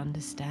Justin would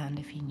understand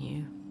if he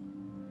knew.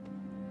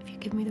 If you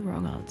give me the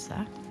wrong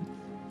answer,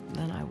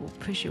 then I will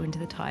push you into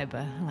the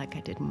Tiber like I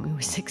did when we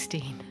were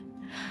 16.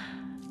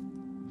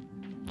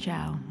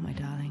 Ciao, my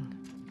darling.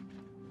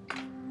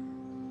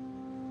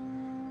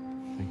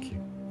 Thank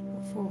you.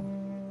 For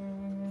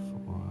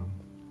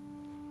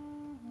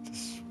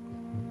this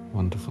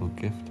wonderful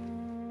gift.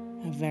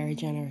 How very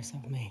generous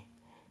of me.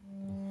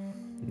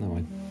 No,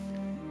 I...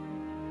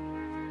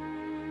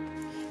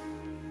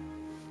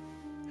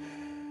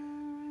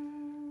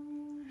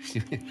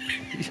 Yeah,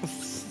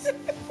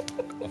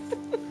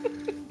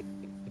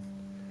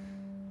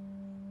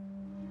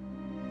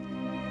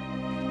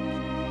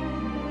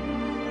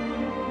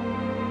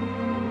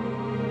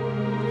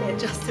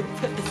 Justin,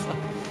 put this on.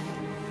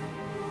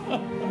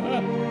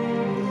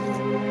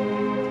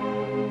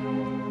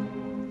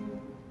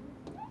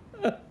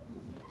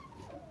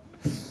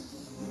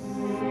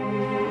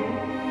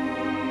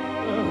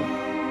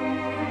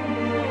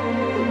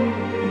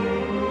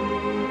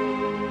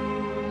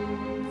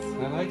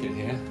 I like it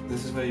here.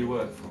 This is where you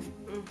work from.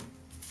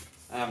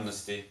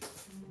 Amnesty.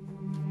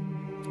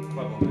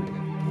 Club on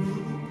Mega.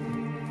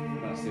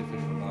 That's the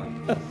official line.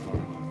 I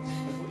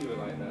thought you were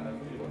like that. I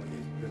thought you wanted to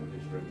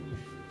privilege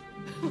revolution.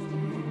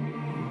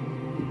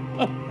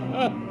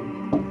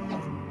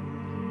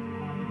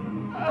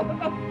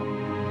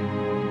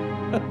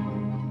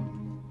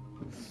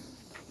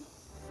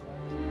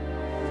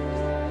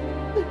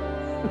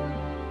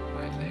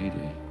 My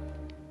lady.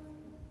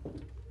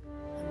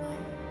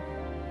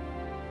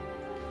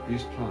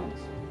 Use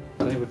plants.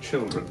 They were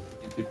children.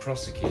 You'd be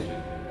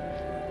prosecuted.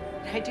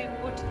 I do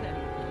watch them.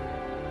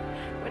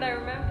 When I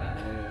remember.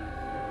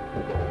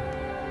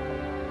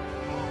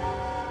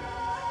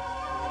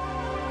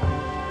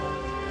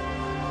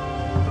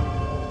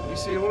 You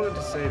see, you're all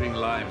into saving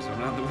lives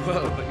around the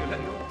world, but you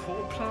let your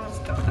poor plants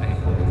die.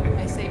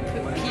 I say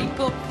put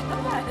people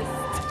first.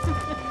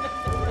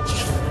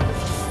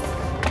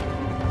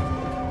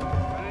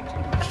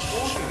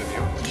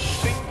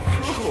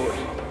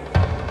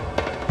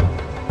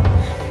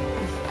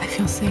 I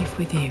feel safe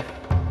with you. I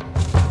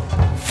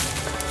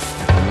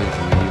can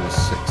imagine when you were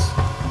 6.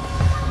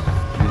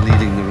 You're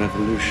leading the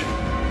revolution.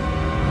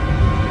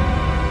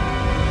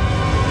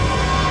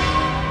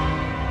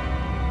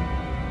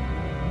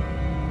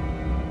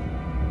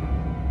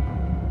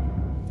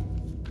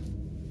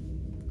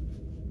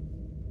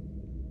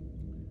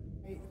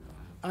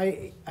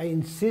 I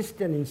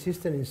insist and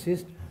insist and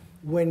insist.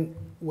 When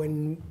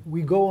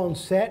we go on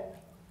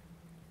set,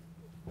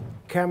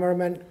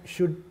 cameraman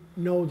should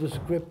know the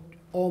script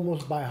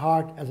almost by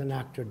heart as an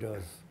actor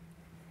does.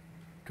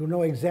 To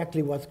know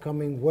exactly what's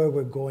coming, where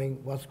we're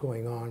going, what's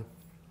going on.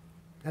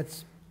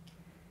 That's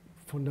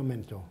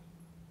fundamental.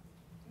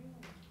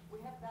 We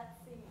have that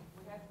scene.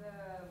 We have the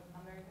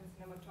American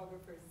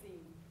cinematographer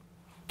scene.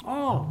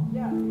 Oh.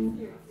 Yeah, it's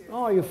here.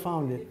 Oh, you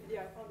found it.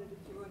 Yeah, I found it if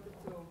you wanted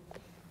to.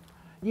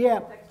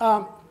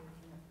 Yeah.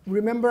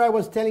 Remember I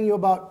was telling you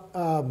about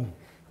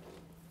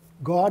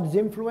God's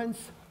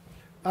influence?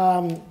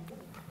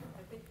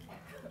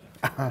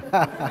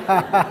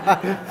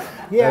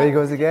 There he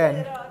goes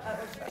again.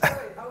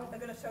 I'm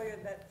going to show you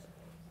that.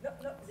 No,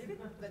 leave it.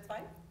 That's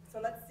fine.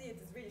 So let's see it.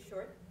 It's really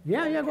short.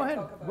 Yeah, go ahead.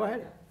 Go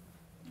ahead.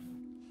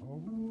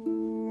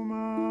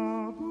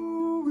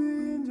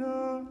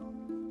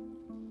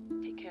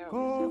 Take care of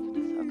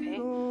yourself, okay?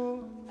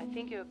 I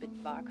think you're a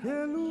bit bark.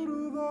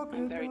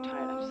 I'm very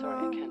tired. I'm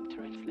sorry I can't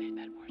translate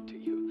that word to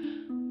you.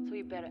 So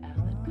you better ask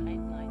that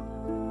kind line.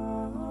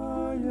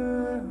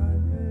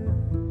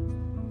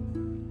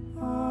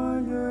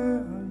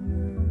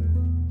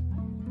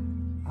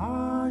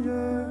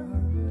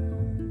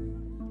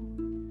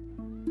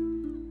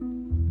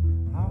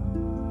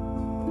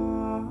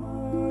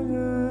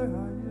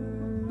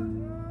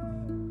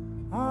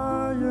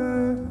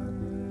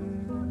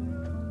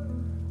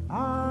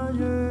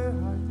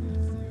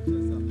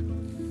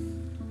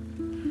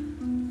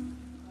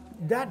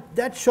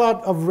 That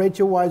shot of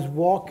Rachel Weisz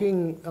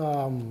walking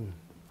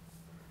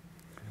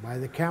by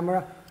the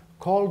camera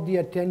called the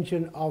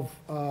attention of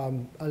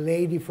a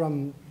lady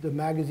from the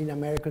magazine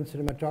American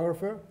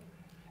Cinematographer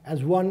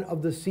as one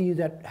of the scenes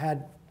that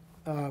had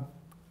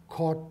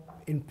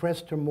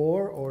impressed her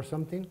more or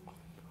something.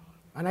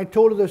 And I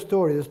told her the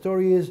story. The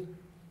story is,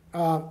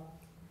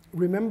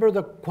 remember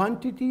the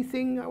quantity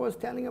thing I was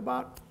telling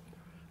about?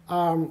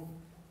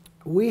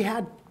 We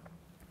had,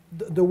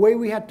 the way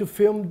we had to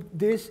film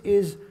this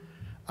is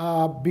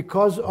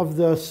because of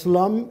the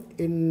slum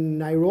in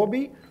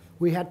Nairobi,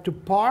 we had to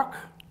park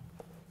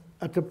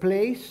at a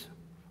place,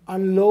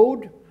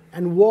 unload,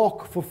 and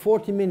walk for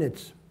 40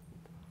 minutes.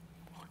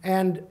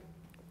 And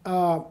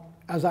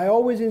as I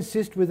always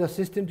insist with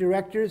assistant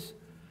directors,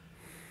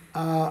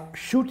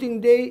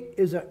 shooting day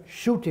is a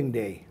shooting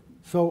day.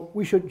 So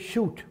we should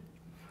shoot.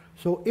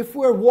 So if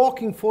we're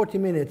walking 40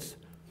 minutes,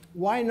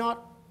 why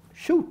not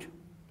shoot?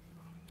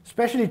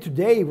 Especially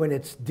today when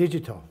it's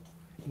digital.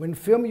 When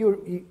film,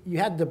 you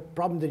had the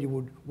problem that you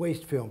would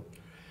waste film.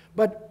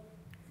 But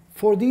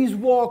for these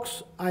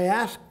walks, I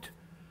asked,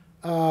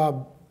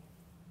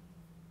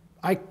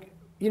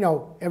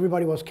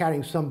 everybody was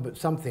carrying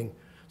something.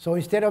 So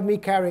instead of me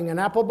carrying an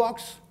Apple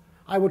box,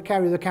 I would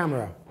carry the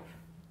camera.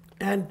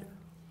 And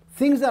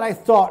things that I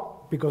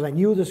thought, because I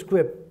knew the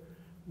script,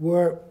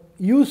 were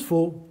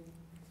useful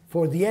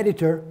for the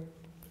editor,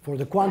 for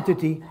the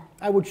quantity,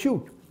 I would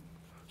shoot.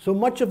 So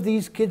much of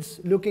these kids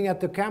looking at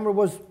the camera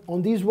was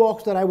on these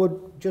walks that I would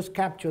just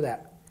capture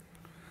that.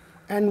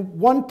 And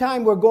one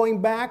time we're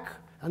going back,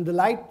 and the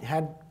light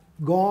had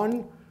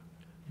gone,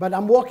 but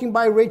I'm walking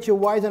by Rachel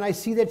Weisz, and I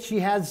see that she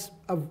has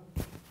a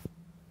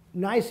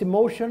nice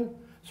emotion.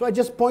 So I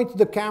just point to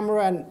the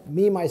camera, and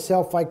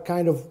myself, I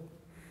kind of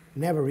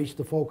never reached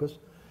the focus,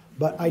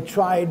 but I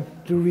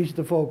tried to reach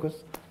the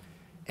focus.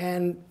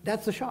 And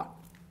that's the shot.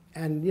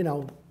 And,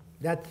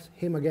 that's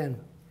him again.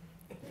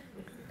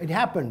 It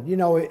happened,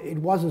 it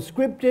wasn't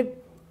scripted,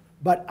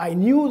 but I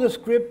knew the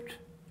script,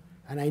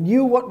 and I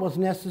knew what was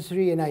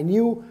necessary, and I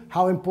knew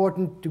how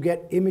important to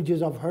get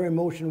images of her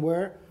emotion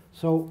were,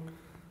 so.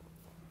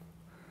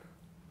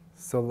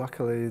 So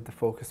luckily the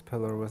focus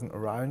pillar wasn't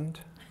around.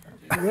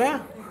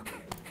 Yeah,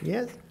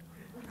 yes.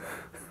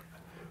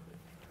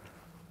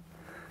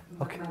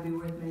 Okay. It might be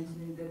worth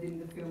mentioning that in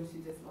the film she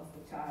just lost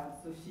a child,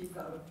 so she's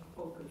out of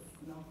focus,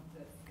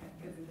 that's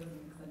because it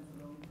doesn't make sense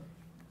alone.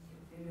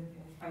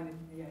 I find it,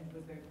 it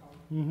was very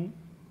powerful. Mm-hmm.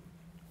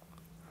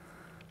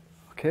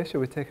 Okay,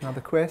 shall we take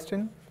another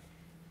question?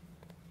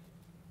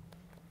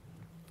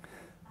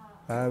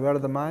 Where are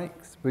the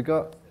mics? We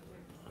got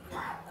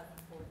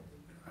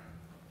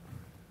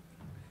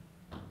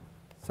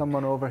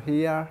someone over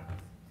here.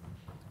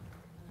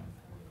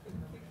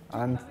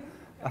 And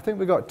I think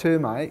we got 2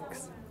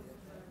 mics.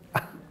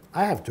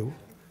 I have 2.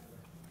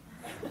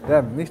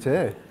 Yeah, me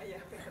too.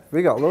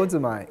 We got loads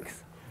of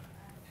mics.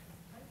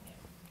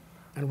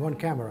 And 1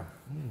 camera.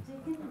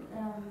 Taking the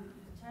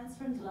chance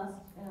from the last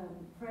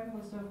frame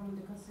was from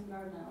the Constant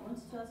Gardener, I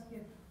wanted to ask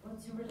you,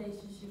 what's your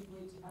relationship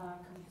with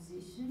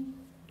composition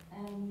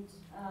and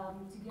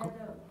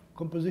together...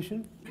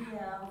 Composition?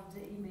 Yeah, of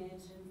the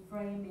image and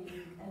framing,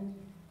 and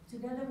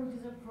together with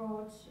this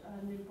approach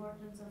and the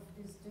importance of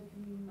this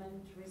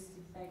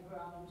documentaristic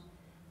background,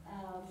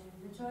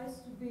 the choice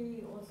to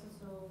be also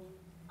so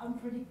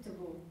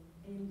unpredictable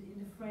in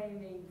the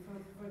framing,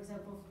 for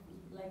example,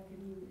 like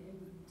in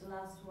the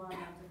last one, the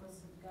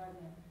Constant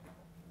Gardener.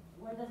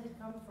 Where does it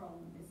come from?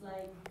 It's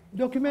like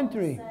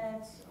documentary.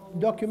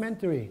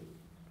 Documentary.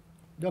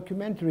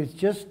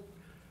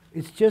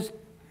 It's just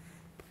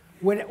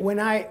when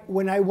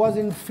I was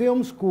in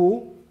film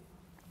school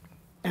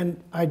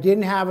and I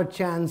didn't have a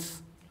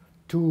chance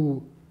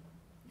to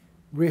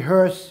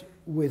rehearse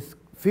with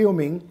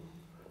filming,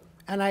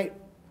 and I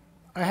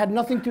had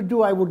nothing to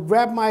do, I would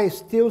grab my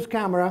stills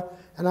camera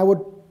and I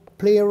would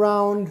play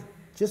around,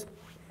 just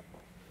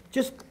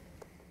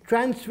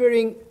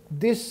transferring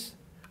this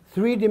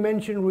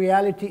 3-dimensional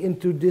reality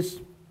into this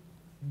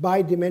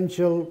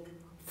bidimensional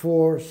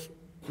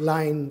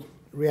 4-line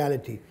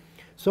reality.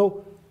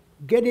 So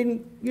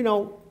getting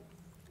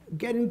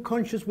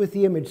conscious with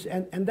the image,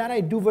 and that I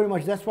do very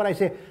much. That's what I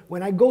say.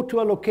 When I go to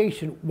a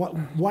location,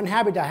 one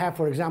habit I have,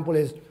 for example,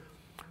 is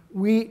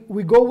we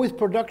go with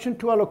production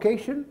to a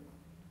location.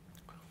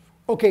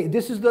 Okay,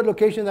 this is the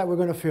location that we're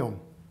going to film.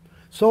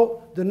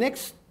 So the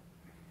next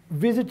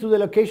visit to the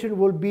location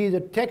will be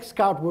the tech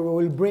scout where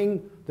we'll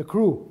bring the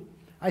crew.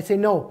 I say,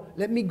 no,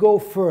 let me go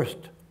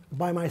first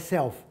by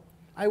myself.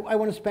 I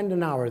want to spend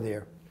an hour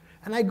there.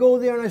 And I go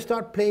there and I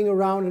start playing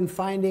around and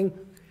finding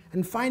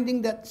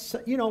that,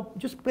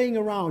 just playing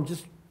around,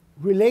 just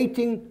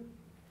relating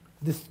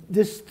this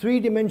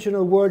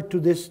 3-dimensional world to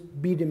this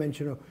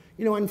B-dimensional,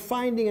 and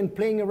finding and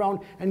playing around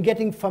and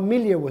getting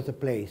familiar with the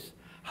place,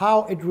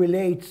 how it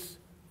relates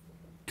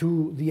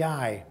to the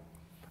eye.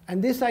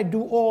 And this I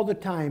do all the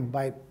time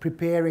by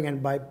preparing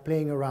and by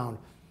playing around.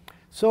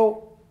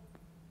 So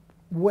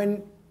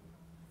when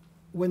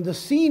the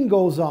scene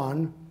goes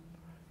on,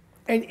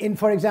 and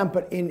for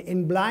example,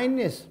 in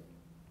Blindness,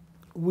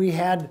 we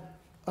had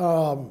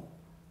the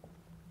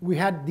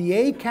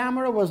A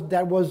camera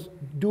that was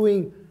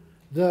doing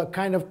the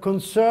kind of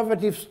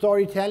conservative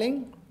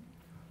storytelling.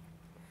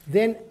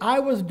 Then I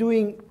was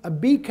doing a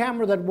B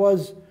camera that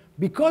was,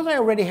 because I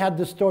already had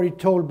the story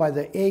told by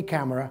the A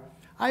camera,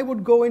 I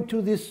would go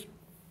into this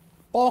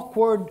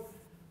awkward,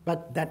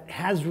 but that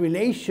has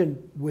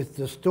relation with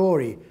the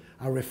story,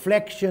 a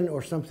reflection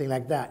or something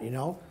like that,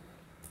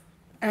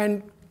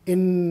 And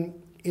in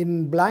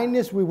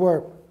Blindness, we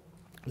were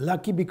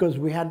lucky because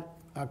we had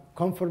a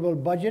comfortable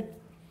budget,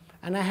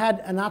 and I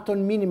had an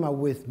Aton Minima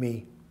with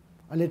me,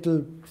 a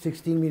little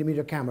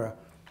 16mm camera.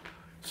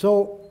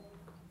 So,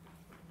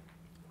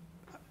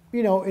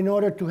 in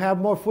order to have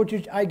more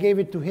footage, I gave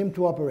it to him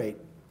to operate.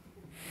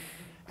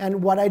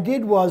 And what I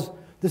did was,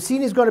 the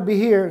scene is going to be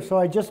here, so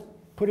I just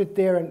put it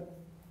there,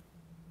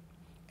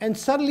 and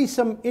suddenly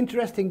some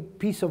interesting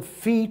piece of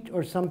feet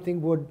or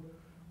something would,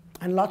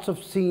 and lots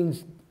of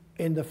scenes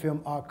in the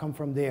film come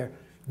from there.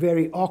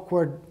 Very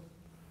awkward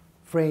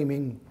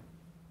framing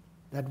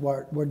that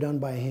were done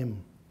by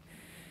him.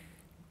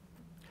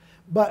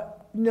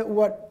 But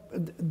what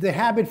the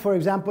habit, for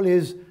example,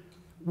 is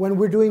when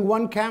we're doing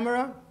one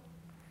camera,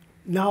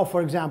 now,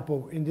 for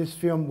example, in this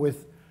film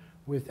with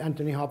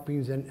Anthony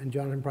Hopkins and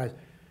Jonathan Pryce,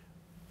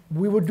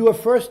 we would do a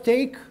first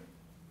take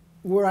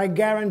where I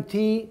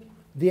guarantee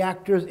the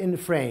actors in the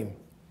frame.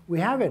 We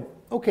have it.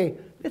 Okay,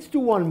 let's do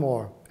one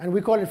more. And we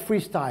call it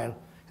freestyle.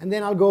 And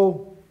then I'll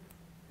go,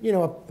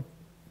 a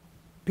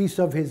piece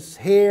of his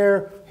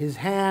hair, his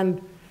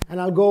hand, and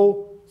I'll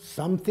go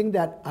something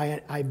that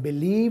I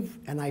believe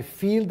and I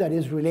feel that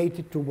is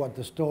related to what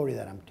the story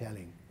that I'm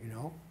telling,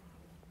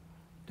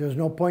 There's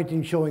no point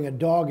in showing a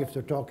dog if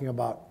they're talking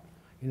about,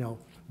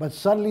 But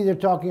suddenly they're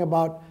talking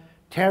about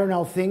tearing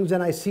out things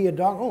and I see a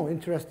dog. Oh,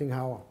 interesting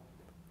how.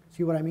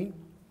 See what I mean?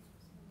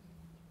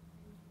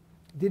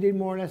 Did it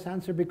more or less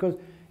answer? Because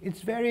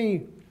it's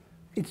very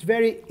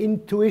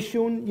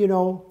intuition,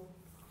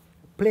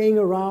 playing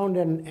around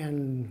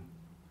and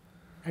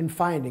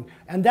finding.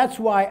 And that's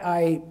why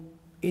I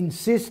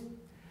insist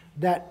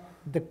that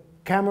the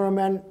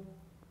cameraman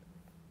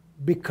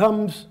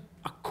becomes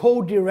a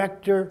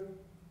co-director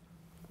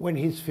when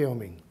he's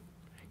filming.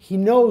 He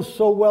knows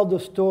so well the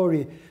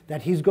story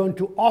that he's going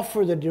to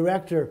offer the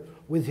director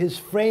with his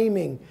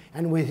framing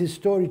and with his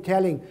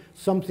storytelling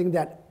something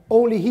that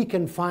only he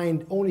can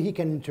find, only he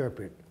can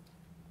interpret.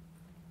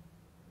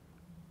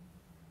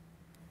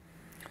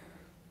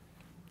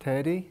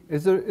 Teddy,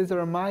 is there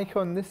a mic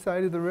on this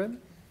side of the room?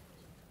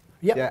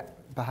 Yep. Yeah,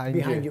 behind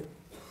you.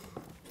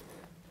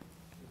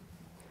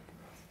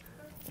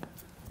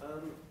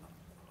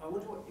 I wonder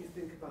what you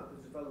think about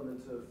the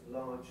development of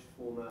large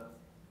format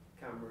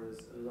cameras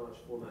and large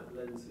format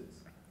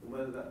lenses. and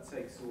whether that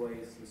takes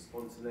away some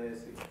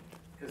spontaneity.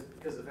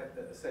 Because of the fact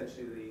that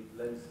essentially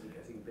the lenses are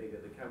getting bigger,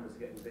 the cameras are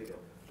getting bigger,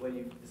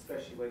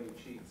 especially when you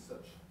achieve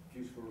such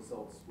beautiful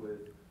results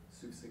with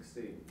Super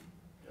 16.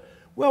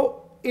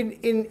 Well,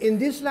 in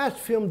this last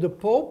film, The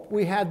Pope,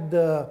 we had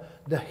the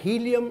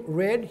helium,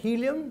 red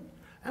helium.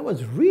 That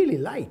was really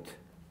light,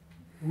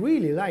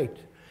 really light.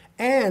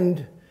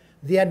 And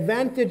the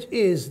advantage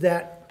is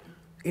that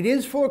it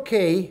is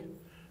 4K,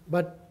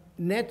 but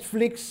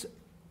Netflix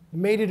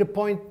made it a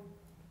point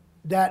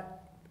that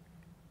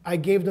I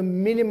gave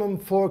them minimum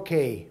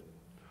 4K.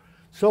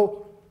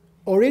 So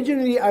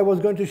originally I was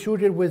going to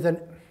shoot it with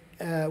the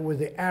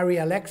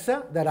Arri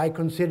Alexa that I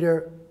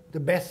consider the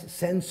best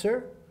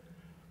sensor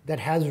that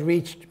has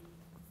reached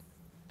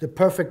the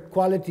perfect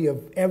quality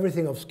of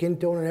everything, of skin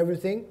tone and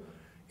everything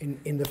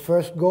in the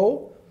first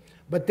go.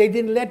 But they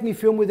didn't let me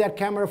film with that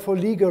camera for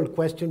legal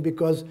question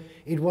because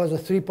it was a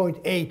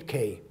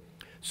 3.8K.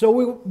 So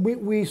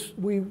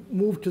we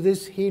moved to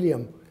this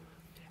helium.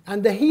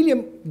 And the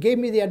helium gave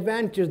me the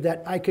advantage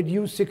that I could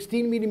use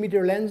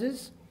 16mm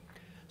lenses.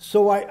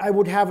 So I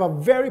would have a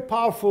very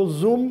powerful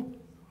zoom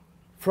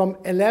from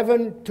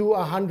 11 to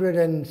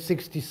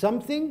 160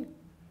 something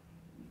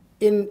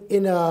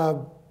in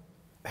a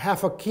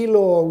half a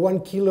kilo or 1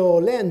 kilo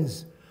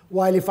lens.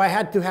 While if I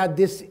had to have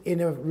this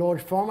in a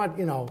large format,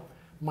 you know,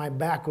 my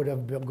back would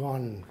have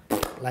gone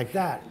like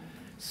that.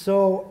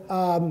 So,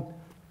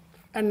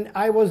 and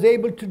I was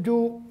able to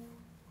do,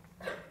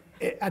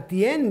 at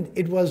the end,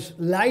 it was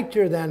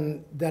lighter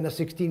than a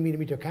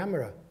 16mm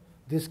camera,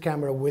 this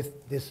camera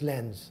with this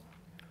lens.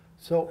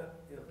 So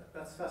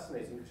that's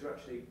fascinating because you're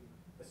actually,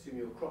 assume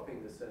you're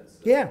cropping the sensor.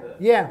 Yeah,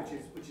 yeah.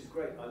 Which is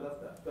great. I love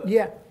that. But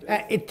yeah,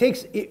 it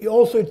takes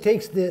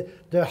the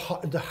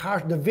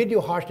video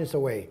harshness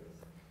away.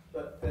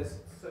 But there's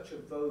such a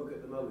vogue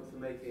at the moment for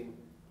making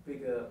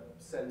bigger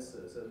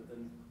sensors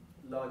and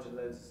larger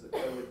lenses that go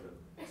with them.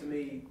 To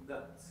me,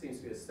 that seems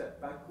to be a step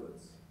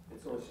backwards.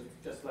 It's almost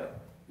just like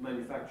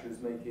manufacturers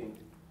making...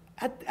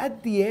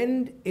 At the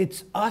end,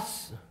 it's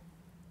us,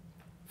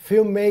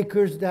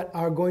 filmmakers, that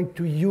are going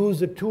to use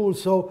the tool.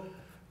 So,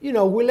 you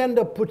know, we'll end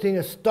up putting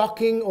a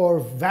stocking or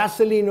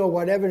Vaseline or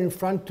whatever in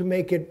front to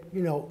make it,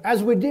 you know,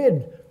 as we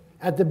did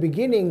at the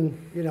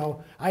beginning. You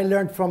know, I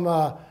learned from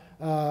a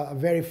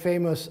very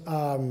famous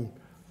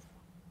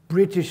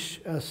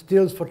British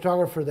stills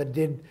photographer that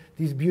did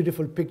these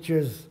beautiful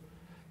pictures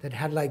that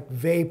had like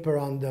vapor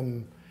on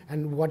them.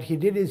 And what he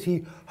did is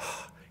he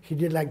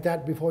did like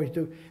that before he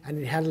took, and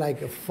it had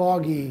like a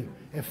foggy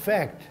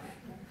effect.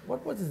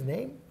 What was his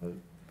name?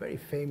 Very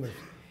famous.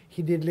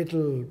 He did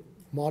little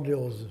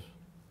models.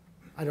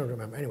 I don't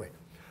remember. Anyway,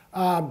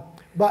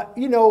 but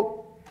you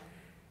know,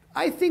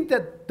 I think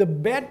that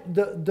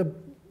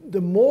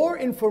the more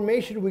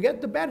information we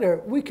get, the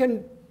better. We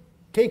can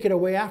take it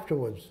away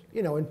afterwards,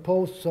 you know, in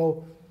post.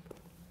 So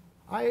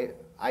I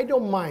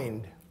don't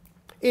mind.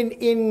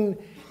 In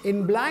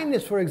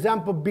Blindness, for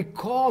example,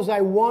 because I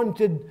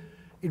wanted,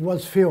 it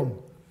was film,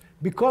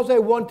 because I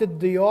wanted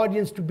the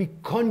audience to be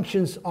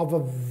conscious of a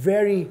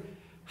very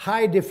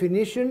high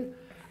definition,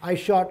 I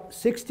shot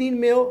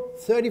 16mm,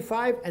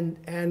 35, and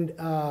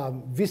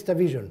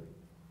VistaVision.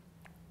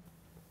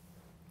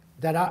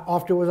 That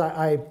afterwards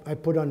I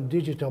put on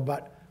digital,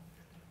 but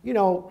you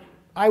know,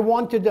 I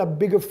wanted a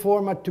bigger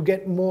format to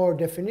get more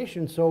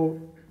definition, so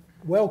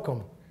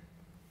welcome.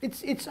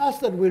 It's us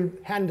that will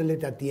handle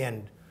it at the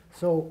end.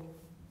 So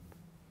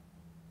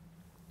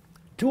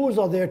tools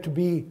are there to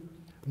be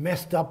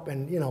messed up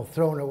and, you know,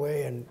 thrown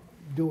away and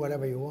do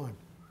whatever you want.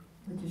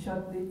 But you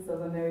shot bits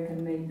of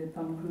American-made, the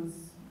Tom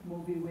Cruise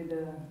movie with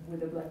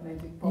the black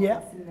magic pop.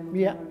 Yeah,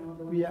 yeah,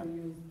 yeah.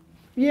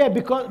 Yeah,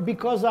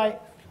 because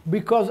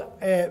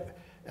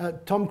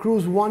Tom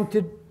Cruise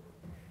wanted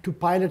to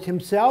pilot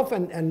himself,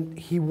 and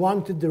he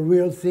wanted the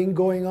real thing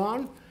going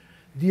on.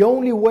 The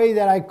only way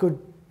that I could,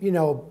 you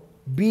know,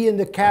 be in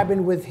the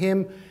cabin with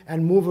him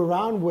and move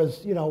around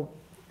was, you know,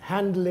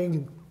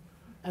 handling,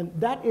 and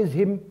that is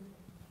him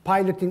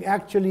piloting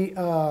actually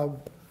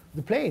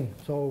the plane.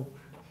 So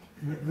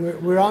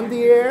we're on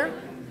the air,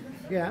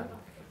 yeah.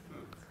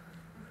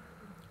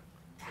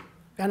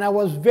 And I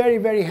was very,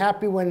 very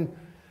happy when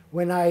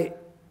I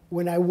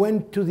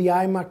went to the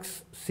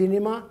IMAX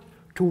cinema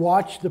to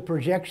watch the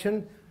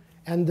projection,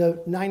 and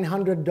the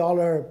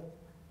 $900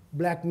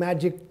 black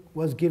magic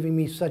was giving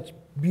me such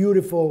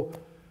beautiful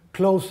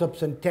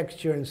close-ups and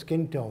texture and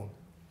skin tone.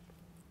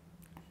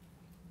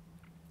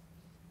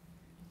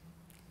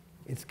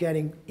 It's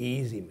getting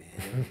easy,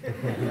 man.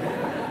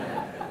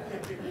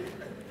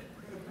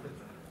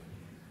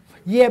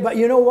 Yeah, but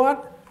you know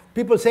what?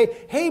 People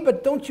say, hey,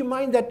 but don't you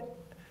mind that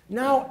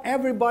now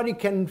everybody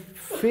can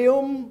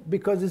film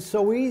because it's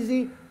so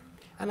easy?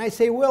 And I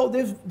say, well,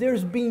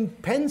 there's been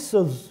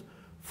pencils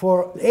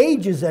for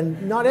ages,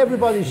 and not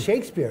everybody's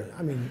Shakespeare.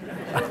 I mean.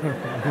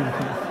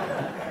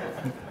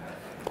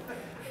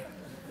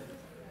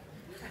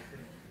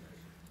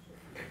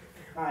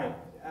 Hi.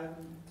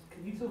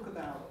 Can you talk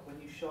about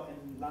when you shot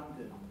in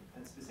London,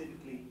 and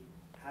specifically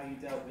how you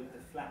dealt with the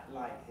flat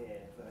light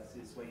here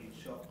versus where you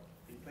shot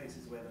in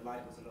places where the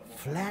light was a lot more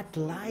flat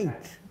powerful,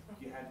 light.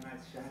 You had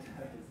nice shadows.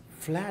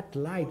 Flat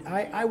light.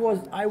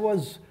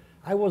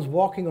 I was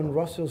walking on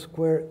Russell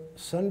Square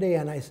Sunday,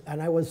 and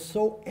I was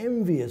so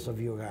envious of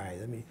you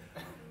guys. I mean,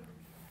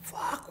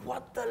 fuck,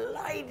 what the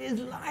light is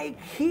like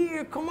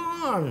here. Come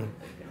on.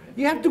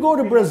 You have to go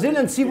to Brazil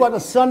and see what a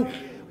sun.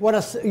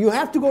 You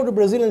have to go to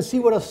Brazil and see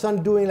what a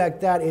sun doing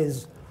like that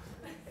is.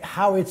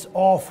 How it's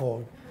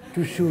awful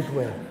to shoot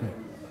with.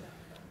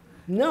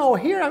 No,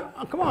 here,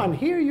 come on,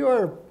 here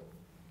you're.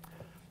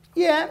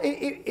 Yeah,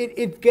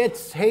 it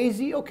gets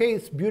hazy. Okay,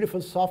 it's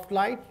beautiful, soft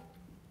light.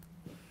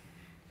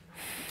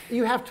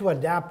 You have to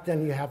adapt,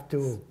 and you have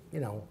to, you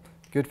know.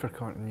 Good for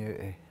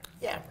continuity.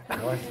 Yeah.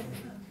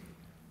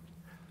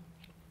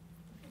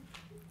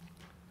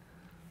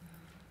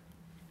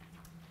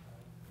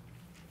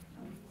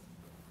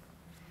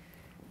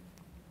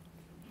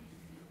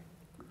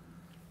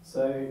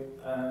 So,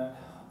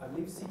 I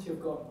believe City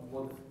of God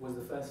was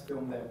the first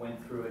film that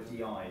went through a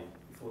DI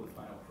before the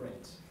final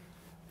print.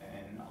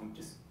 And I'm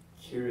just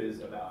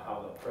curious about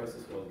how that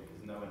process was,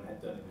 because no one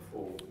had done it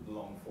before,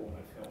 long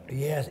format film.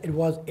 Yes, it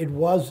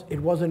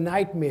was a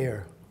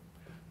nightmare.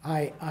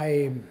 I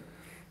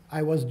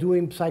was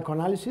doing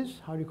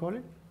psychoanalysis, how do you call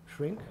it?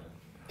 Shrink.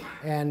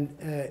 And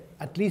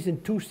at least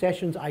in 2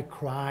 sessions I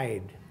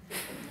cried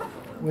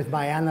with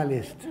my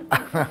analyst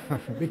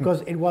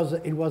because it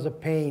was a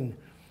pain.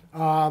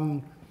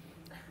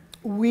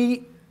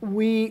 We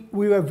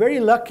were very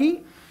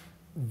lucky,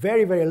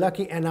 very, very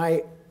lucky,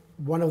 and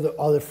one of the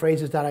other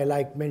phrases that I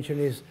like mention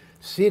is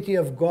City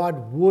of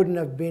God wouldn't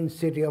have been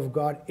City of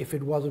God if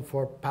it wasn't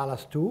for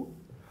Palace 2.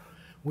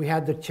 We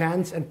had the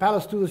chance, and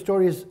Palace 2, the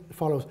story is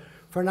follows.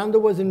 Fernando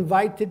was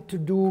invited to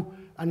do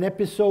an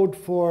episode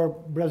for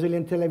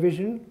Brazilian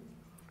television,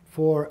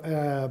 for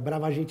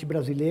Brava Gente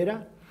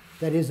Brasileira.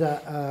 That is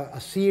a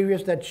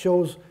series that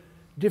shows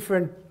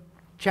different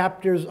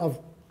chapters of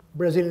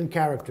Brazilian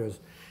characters.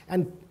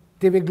 And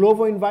TV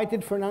Globo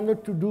invited Fernando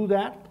to do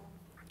that.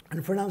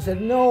 And Fernando said,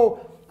 no,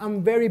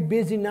 I'm very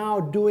busy now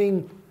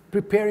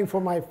preparing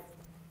for my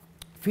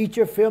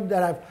feature film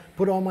that I've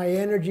put all my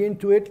energy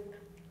into it.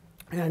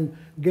 And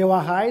Geo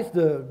Arraes,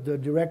 the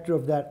director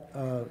of that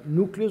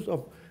nucleus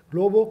of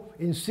Globo,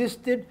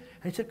 insisted.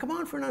 And he said, come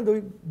on,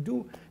 Fernando,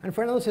 do. And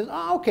Fernando says,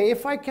 okay,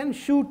 if I can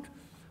shoot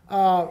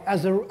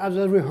as a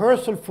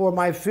rehearsal for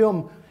my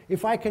film,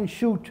 if I can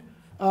shoot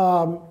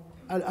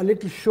a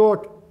little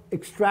short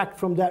extract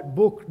from that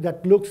book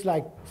that looks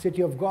like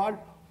City of God,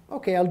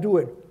 okay, I'll do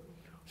it.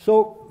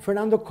 So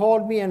Fernando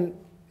called me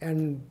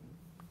and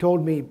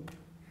told me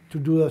to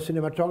do the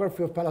cinematography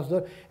of Palace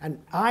d'Or, and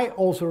I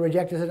also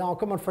rejected. I said, "Oh,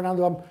 come on,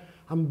 Fernando,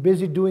 I'm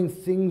busy doing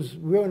things.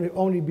 We'll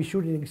only be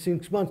shooting in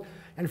 6 months."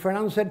 And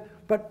Fernando said,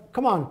 "But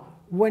come on,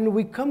 when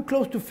we come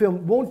close to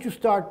film, won't you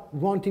start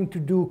wanting to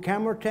do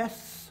camera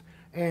tests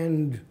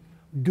and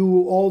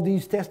do all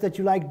these tests that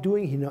you like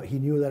doing?" He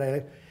knew that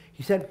I.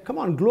 He said, "Come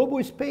on, Globo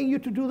is paying you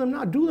to do them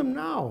now. Do them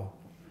now."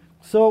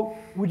 So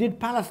we did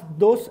Palace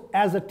dos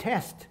as a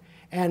test,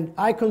 and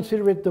I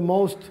consider it the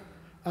most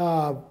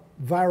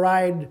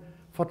varied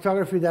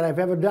photography that I've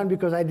ever done,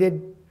 because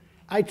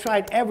I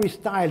tried every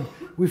style.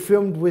 We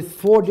filmed with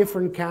 4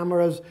 different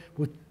cameras,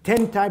 with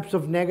 10 types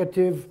of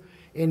negative,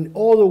 in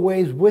all the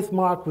ways, with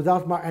mark,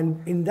 without mark.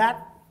 And in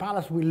that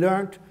Palace we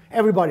learned,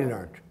 everybody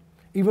learned.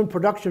 Even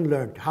production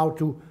learned how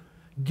to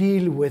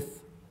deal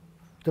with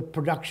the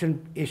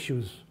production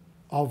issues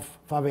of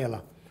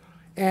favela.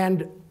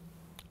 And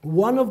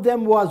one of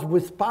them was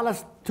with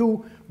Palace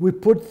 2, we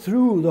put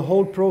through the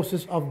whole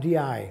process of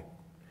DI,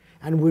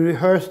 and we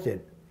rehearsed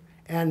it.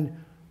 And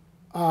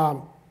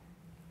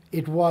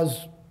it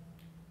was,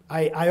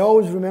 I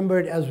always remember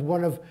it as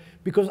one of,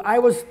 because I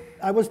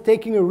was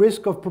taking a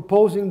risk of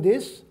proposing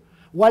this.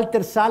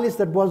 Walter Salles,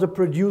 that was a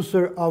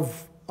producer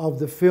of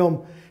the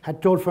film,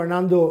 had told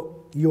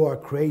Fernando, "You are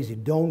crazy,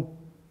 don't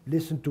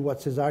listen to what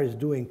César is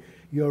doing,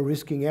 you're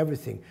risking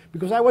everything."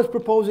 Because I was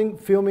proposing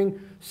filming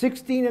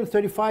 16 and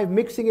 35,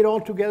 mixing it all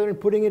together and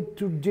putting it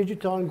to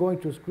digital and going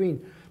to a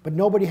screen, but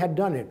nobody had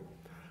done it.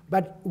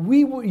 But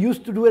we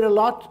used to do it a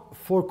lot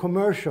for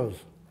commercials,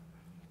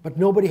 but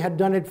nobody had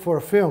done it for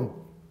a film.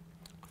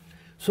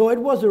 So it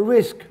was a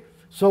risk.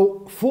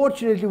 So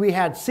fortunately we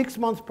had, 6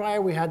 months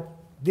prior, we had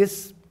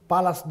this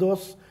Palace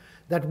dos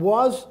that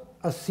was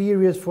a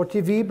series for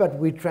TV, but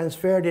we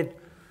transferred it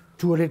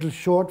to a little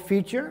short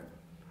feature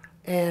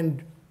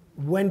and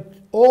went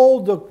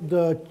all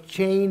the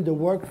chain, the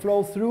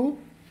workflow through.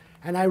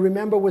 And I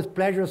remember with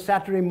pleasure,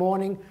 Saturday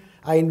morning,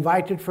 I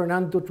invited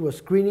Fernando to a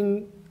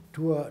screening,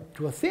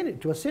 to a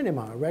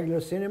cinema, a regular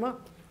cinema.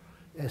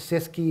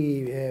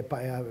 Sesky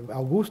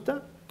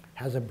Augusta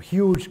has a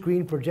huge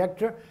screen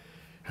projector,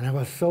 and I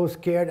was so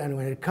scared. And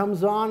when it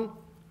comes on,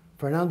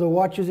 Fernando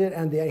watches it,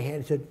 and then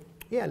he said,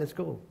 "Yeah, let's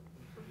go."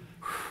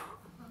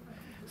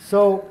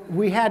 So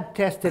we had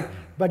tested,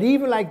 but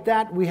even like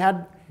that, we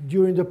had,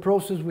 during the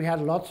process, we had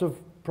lots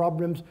of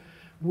problems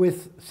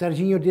with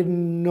Serginho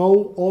didn't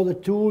know all the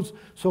tools,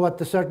 so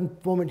at a certain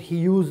moment he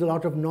used a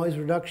lot of noise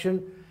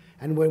reduction,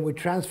 And when we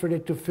transferred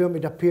it to film,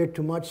 it appeared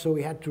too much, so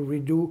we had to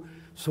redo.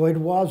 So it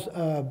was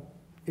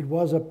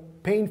a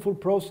painful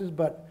process,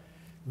 but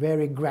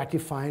very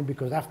gratifying,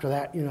 because after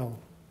that, you know,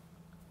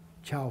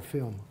 ciao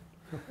film.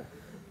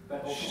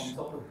 But on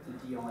top of the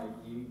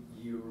DI,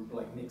 you're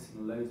like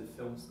mixing loads of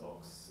film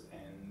stocks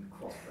and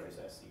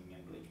cross-processing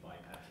and bleach by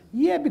patching.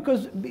 Yeah,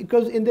 because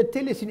in the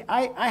telescene,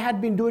 I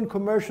had been doing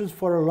commercials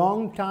for a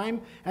long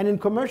time, and in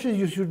commercials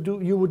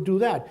you would do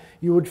that.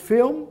 You would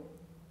film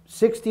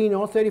 16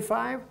 or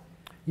 35,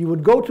 you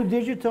would go to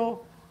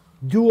digital,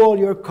 do all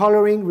your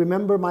coloring.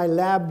 Remember my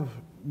lab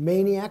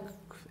maniac?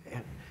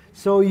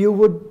 So you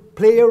would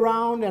play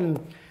around, and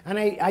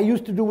I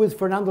used to do with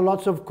Fernando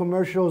lots of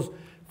commercials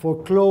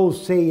for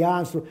clothes,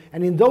 seance,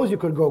 and in those you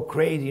could go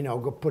crazy, you know,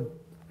 go put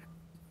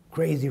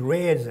crazy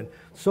reds, and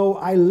so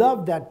I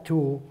loved that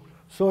tool.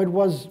 So it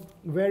was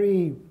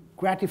very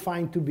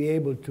gratifying to be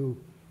able to.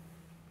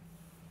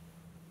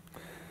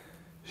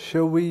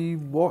 Shall we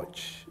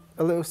watch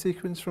a little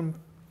sequence from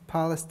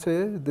Palace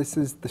 2? This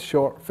is the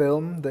short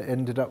film that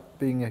ended up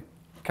being a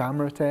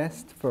camera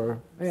test for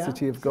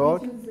City of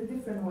God. So we choose a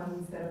different one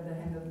instead of the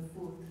hand of the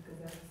foot, because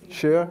I've seen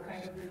Sure.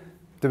 kind of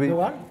Do we? The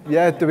what?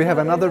 Yeah. Do we have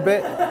another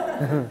bit? okay,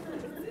 I'm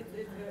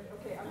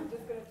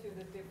just going to choose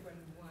a different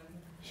one.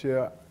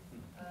 Sure.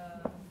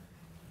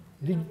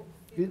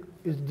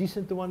 Is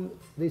decent the one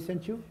they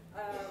sent you?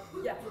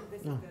 Yeah,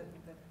 this No. is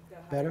the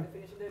Better?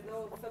 definition. There's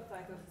no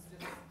subtitles, it's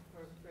just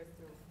for us to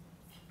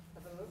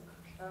have a look.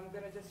 I'm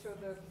going to just show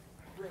the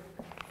brick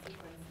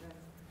sequence then.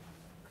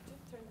 Could you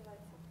turn the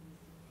lights off,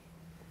 please?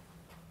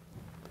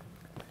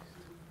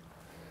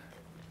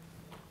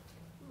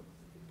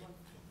 It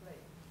wants to play.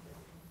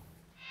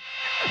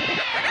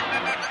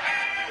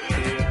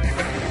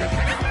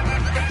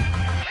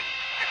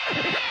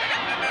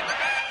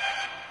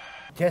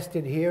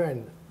 Tested here,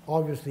 and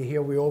obviously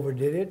here we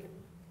overdid it.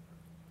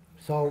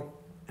 So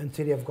in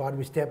City of God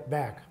we stepped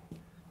back.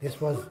 This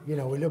was, you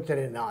know, we looked at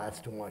it, no, that's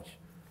too much.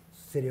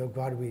 City of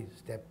God, we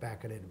stepped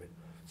back a little bit.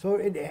 So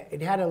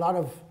it had a lot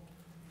of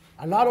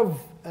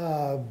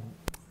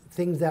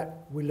things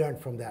that we learned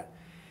from that.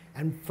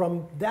 And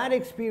from that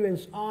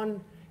experience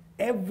on,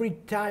 every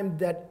time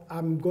that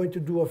I'm going to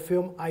do a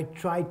film, I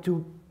try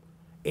to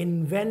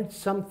invent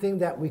something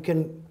that we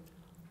can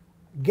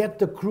get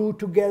the crew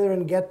together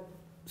and get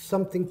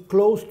something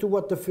close to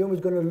what the film is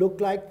going to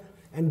look like,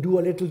 and do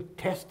a little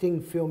testing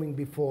filming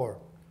before.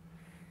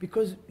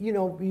 Because, you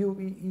know,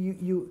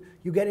 you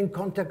get in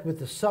contact with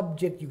the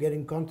subject, you get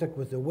in contact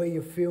with the way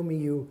you're filming,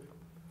 you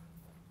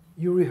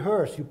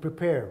rehearse, you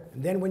prepare.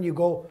 And then when you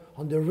go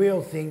on the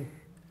real thing,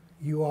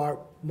 you are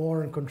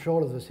more in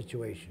control of the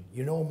situation.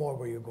 You know more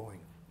where you're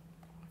going.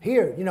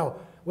 Here, you know,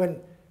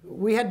 when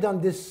we had done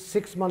this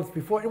 6 months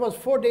before, it was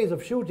 4 days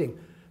of shooting,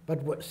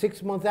 but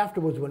 6 months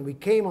afterwards, when we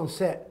came on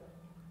set,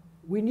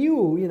 we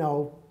knew, you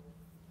know,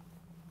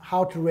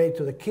 how to relate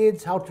to the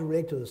kids, how to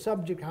relate to the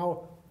subject,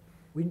 how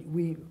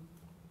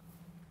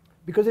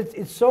because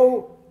it's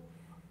so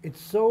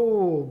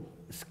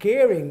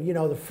scaring, you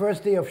know, the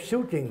first day of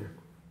shooting.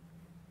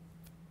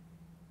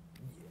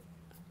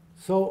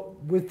 So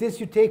with this,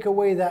 you take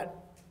away that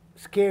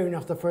scaring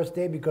of the first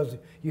day, because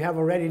you have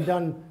already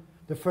done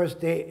the first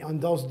day on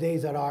those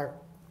days that are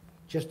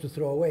just to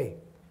throw away.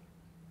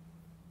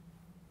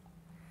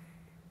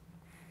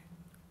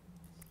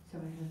 So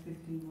I have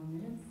 15 more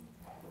minutes.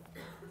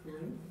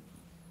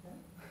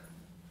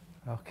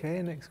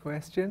 Okay, next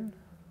question.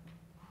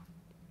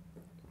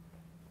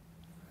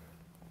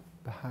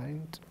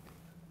 Behind.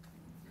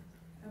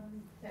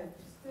 Yeah,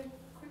 just a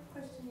quick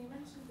question. You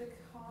mentioned the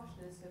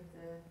harshness of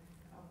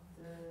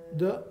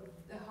the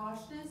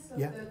harshness of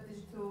the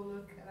digital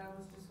look, and I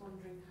was just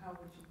wondering how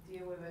would you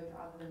deal with it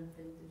other than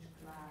vintage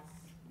glass?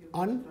 You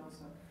mentioned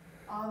also.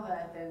 Other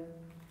than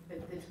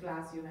vintage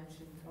glass, you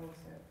mentioned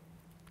also.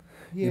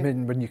 Yeah. You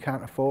mean when you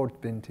can't afford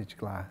vintage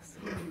glass?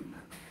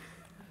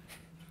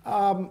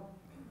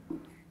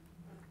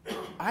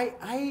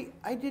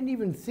 I didn't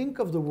even think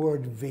of the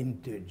word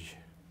vintage.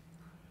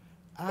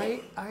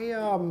 I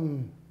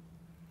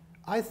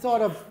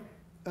thought of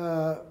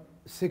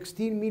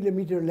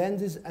 16mm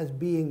lenses as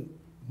being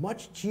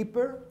much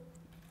cheaper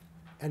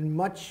and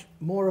much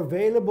more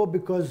available,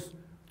 because,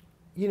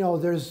 you know,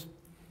 there's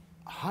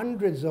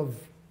hundreds of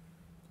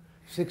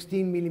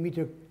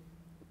 16mm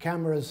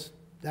cameras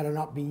that are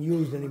not being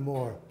used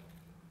anymore.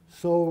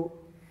 So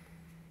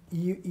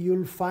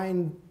you'll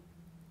find,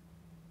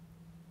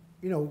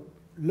 you know,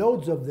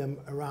 loads of them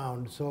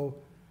around. So,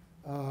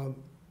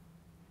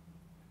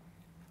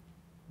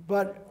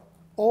 but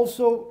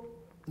also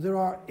there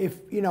are,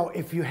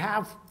 if you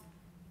have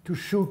to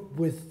shoot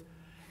with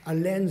a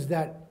lens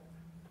that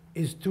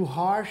is too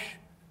harsh,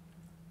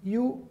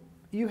 you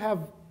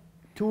have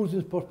tools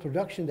in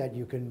post-production that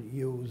you can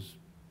use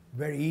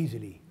very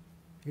easily,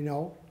 you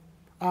know.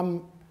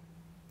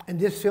 In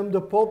this film,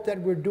 The Pope, that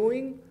we're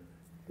doing,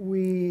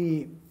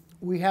 we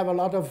have a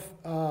lot of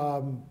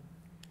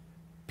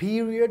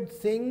period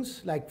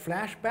things like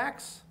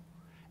flashbacks,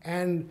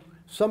 and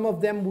some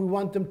of them we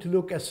want them to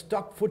look as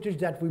stock footage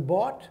that we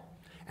bought,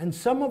 And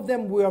some of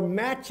them we are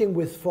matching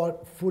with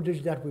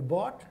footage that we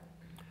bought.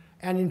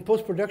 And in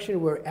post-production,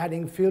 we're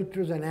adding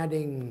filters and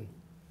adding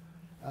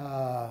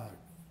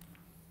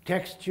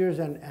textures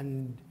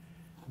and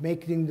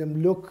making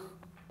them look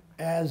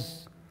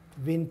as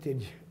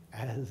vintage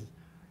as.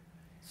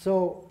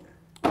 So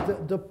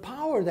the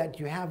power that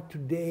you have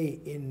today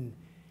in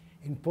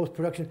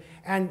post-production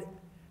and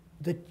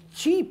the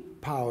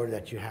cheap power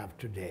that you have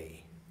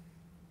today.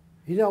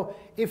 You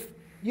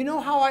know,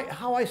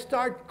 how I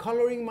start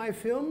coloring my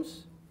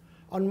films?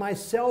 On my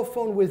cell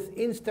phone with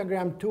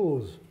Instagram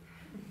tools.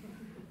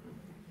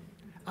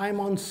 I'm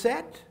on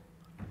set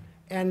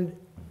and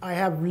I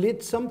have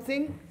lit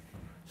something,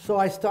 so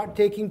I start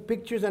taking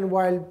pictures, and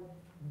while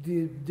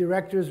the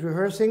director is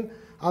rehearsing,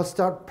 I'll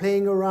start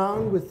playing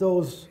around with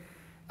those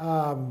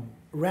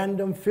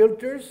random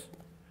filters,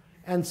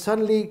 and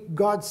suddenly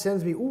God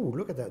sends me, ooh,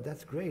 look at that,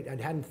 that's great, I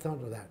hadn't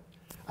thought of that.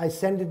 I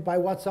send it by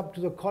WhatsApp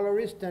to the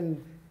colorist,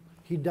 and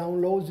he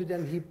downloads it,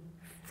 and he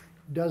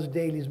does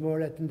dailies more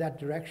or less in that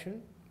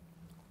direction.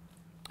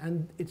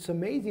 And it's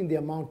amazing the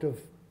amount of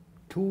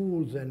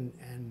tools and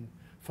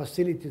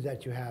facilities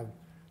that you have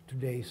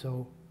today.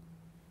 So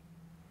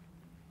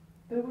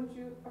would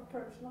you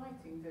approach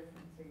lighting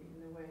differently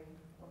in the way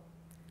of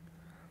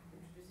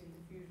introducing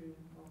diffusion?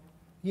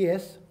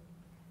 Yes,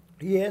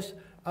 yes.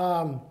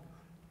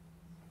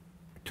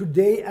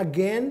 Today,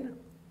 again,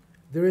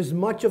 there is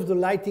much of the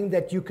lighting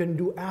that you can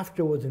do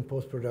afterwards in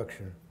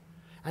post-production.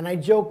 And I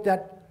joke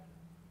that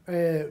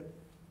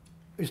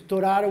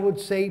Storaro would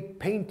say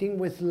painting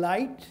with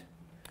light,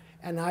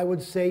 and I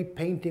would say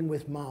painting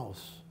with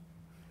mouse.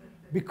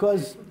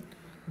 Because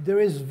there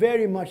is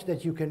very much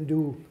that you can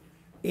do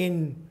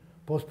in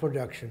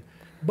post-production.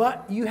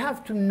 But you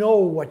have to know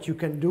what you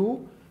can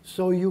do,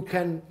 so you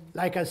can,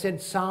 like I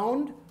said,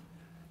 sound,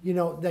 you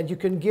know, that you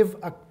can give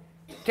a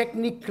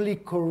technically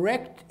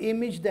correct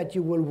image that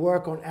you will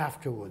work on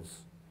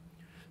afterwards.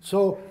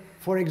 So,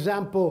 for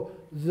example,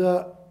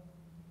 the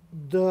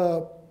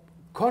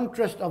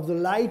contrast of the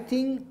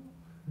lighting,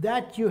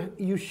 that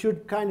you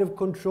should kind of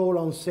control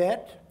on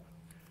set,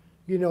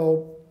 you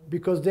know,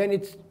 because then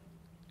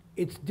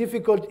it's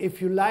difficult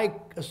if you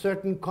like a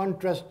certain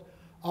contrast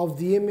of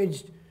the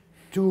image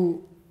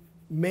to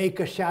make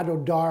a shadow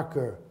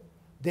darker,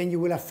 then you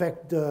will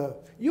affect the,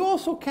 you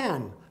also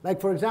can.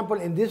 Like for example,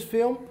 in this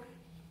film,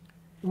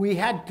 we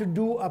had to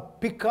do a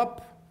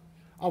pickup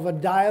of a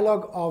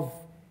dialogue of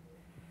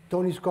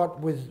Tony Scott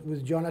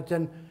with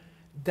Jonathan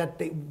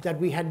that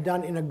we had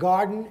done in a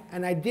garden,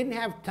 and I didn't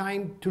have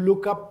time to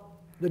look up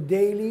the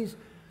dailies,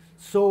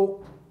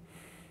 so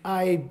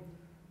I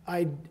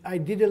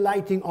did a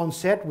lighting on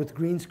set with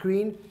green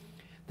screen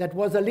that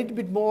was a little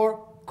bit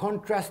more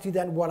contrasty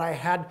than what I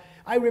had.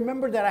 I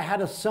remember that I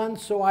had a sun,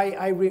 so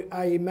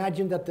I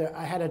imagined that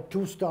I had a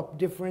two-stop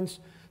difference,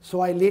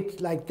 so I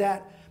lit like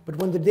that. But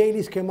when the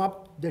dailies came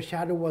up, the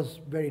shadow was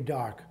very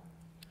dark.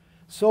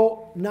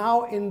 So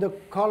now in the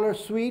color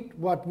suite,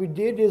 what we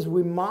did is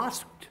we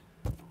masked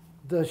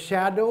the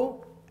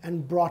shadow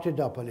and brought it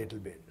up a little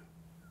bit.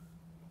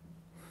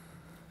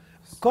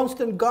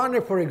 Constant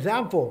Gardener, for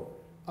example,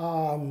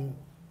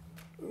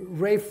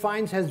 Ralph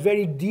Fiennes has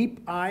very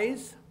deep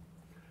eyes,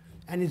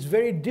 and it's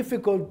very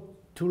difficult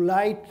to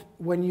light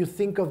when you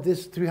think of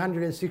this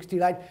 360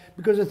 light,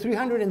 because the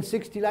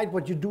 360 light,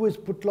 what you do is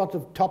put lots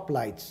of top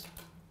lights.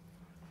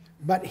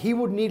 But he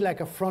would need like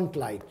a front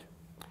light.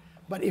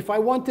 But if I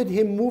wanted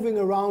him moving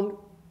around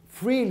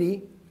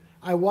freely,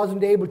 I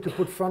wasn't able to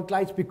put front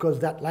lights because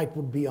that light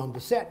would be on the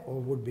set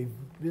or would be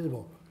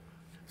visible.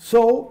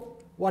 So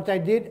what I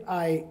did,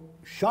 I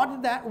shot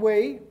it that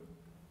way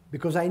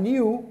because I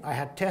knew, I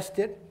had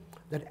tested,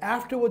 that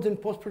afterwards in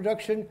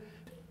post-production,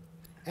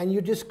 and you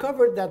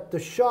discovered that the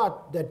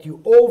shot that you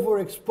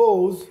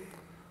overexpose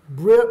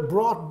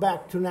brought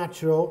back to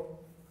natural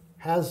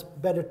has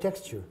better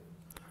texture.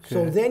 Okay.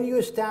 So then you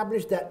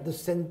establish that the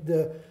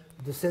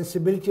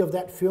sensibility of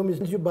that film is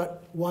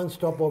but one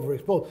stop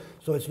overexposed.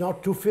 So it's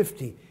not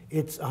 250,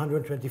 it's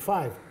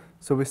 125.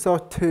 So we saw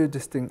two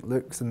distinct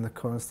looks in the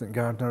Constant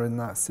Gardener in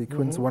that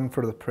sequence, one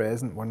for the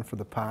present, one for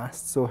the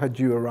past. So had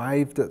you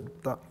arrived at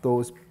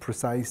those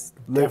precise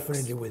looks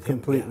Definitely with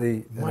completely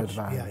him, yeah. in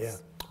advance? Yeah, yeah.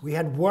 We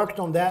had worked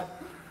on that.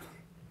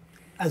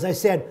 As I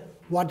said,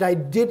 what I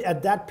did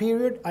at that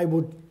period, I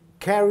would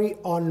carry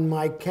on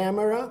my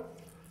camera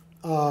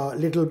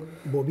little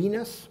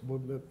bobinas,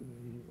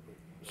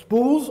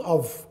 spools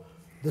of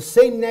the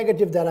same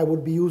negative that I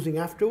would be using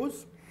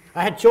afterwards.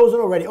 I had chosen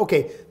already,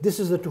 okay, this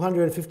is the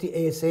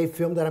 250 ASA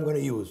film that I'm going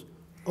to use.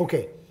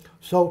 Okay,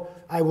 so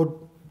I would,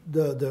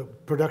 the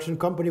production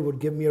company would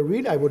give me a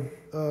reel, I would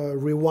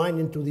rewind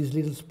into these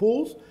little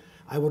spools,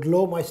 I would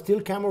load my still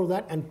camera with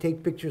that and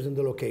take pictures in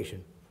the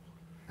location.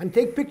 And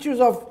take pictures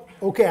of,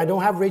 okay, I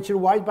don't have Rachel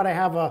Weisz, but I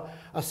have a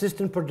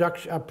assistant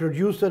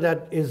producer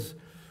that is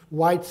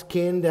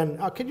white-skinned, and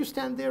can you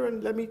stand there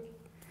and let me?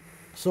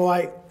 So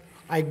I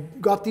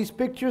got these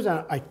pictures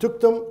and I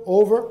took them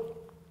over,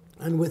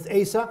 and with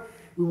Asa,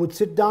 we would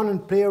sit down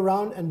and play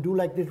around and do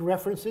like little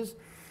references.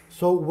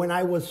 So when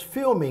I was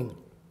filming,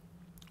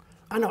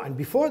 and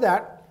before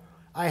that,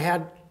 I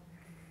had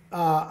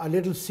a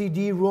little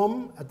CD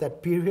room at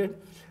that period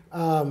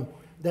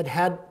that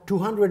had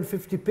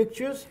 250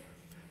 pictures,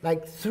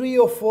 like 3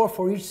 or 4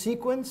 for each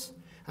sequence,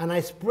 and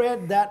I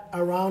spread that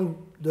around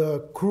the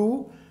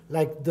crew,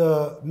 like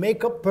the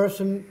makeup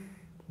person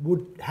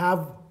would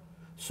have,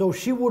 so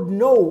she would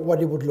know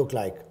what it would look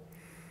like.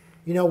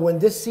 You know, when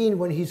this scene,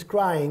 when he's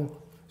crying,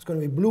 it's going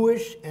to be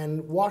bluish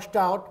and washed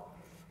out,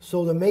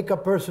 so the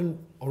makeup person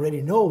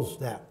already knows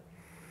that.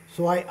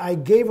 So I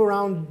gave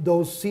around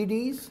those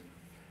CDs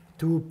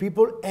to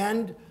people,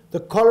 and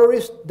the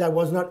colorist that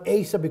was not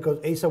Asa, because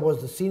Asa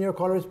was the senior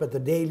colorist, but the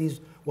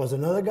dailies was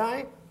another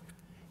guy.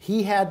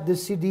 He had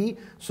this CD,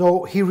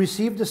 so he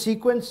received the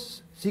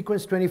sequence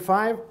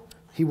 25.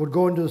 He would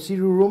go into the CD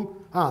room.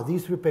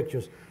 These 3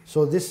 pictures.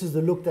 So this is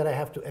the look that I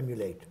have to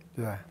emulate.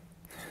 Yeah.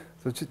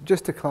 So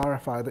just to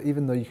clarify that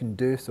even though you can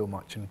do so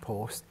much in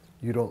post,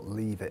 you don't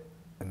leave it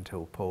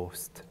until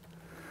post.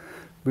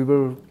 We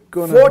were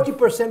going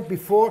 40%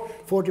 before,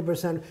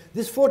 40%.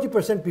 This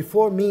 40%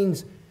 before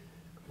means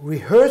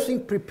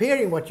rehearsing,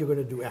 preparing what you're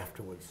going to do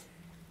afterwards.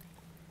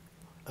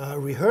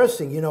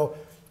 Rehearsing, you know,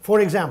 for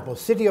example,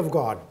 City of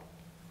God,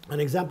 an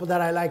example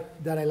that I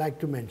like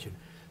to mention.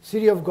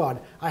 City of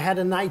God, I had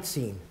a night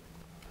scene.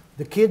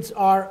 The kids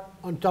are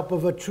on top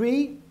of a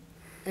tree,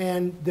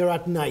 and they're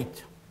at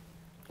night.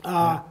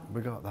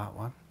 We got that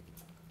one.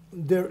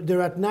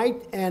 They're at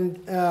night, and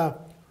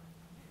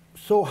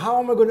so how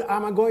am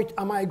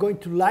I going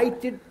to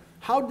light it?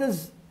 How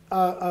does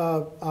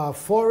a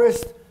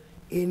forest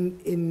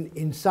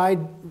inside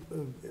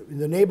in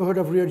the neighborhood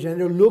of Rio de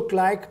Janeiro look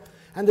like?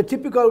 And the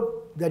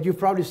typical that you've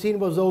probably seen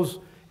was those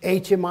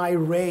HMI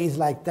rays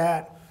like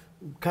that,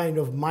 kind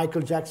of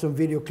Michael Jackson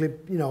video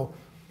clip, you know.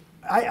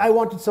 I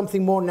wanted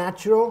something more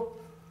natural,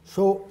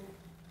 so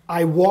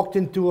I walked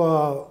into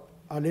a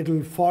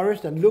little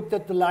forest and looked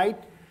at the light,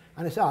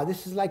 and I said,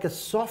 this is like a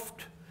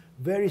soft,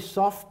 very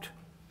soft,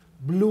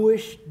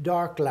 bluish,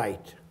 dark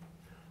light.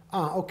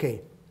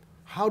 Okay,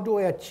 how do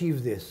I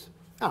achieve this?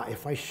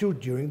 If I shoot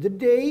during the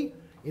day,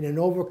 in an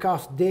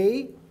overcast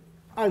day,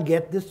 I'll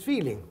get this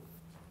feeling.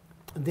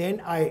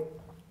 Then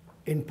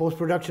in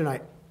post-production, I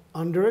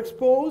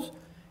underexpose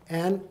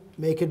and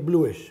make it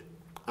bluish.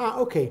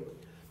 Okay.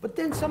 But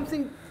then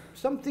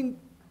something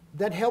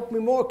that helped me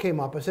more came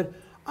up. I said,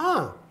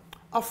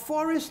 a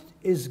forest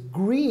is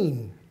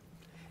green,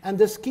 and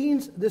the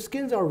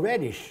skins are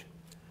reddish.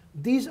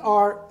 These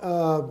are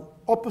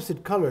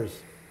opposite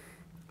colors.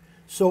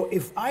 So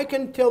if I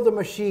can tell the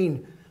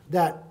machine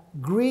that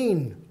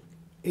green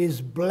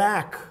is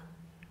black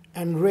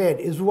and red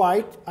is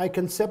white, I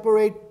can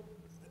separate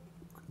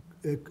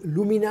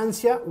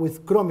luminancia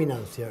with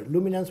chrominancia,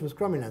 luminance with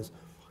chrominance.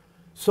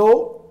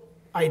 So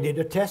I did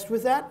a test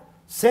with that,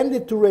 send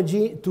it to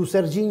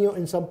Serginho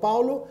in Sao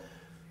Paulo.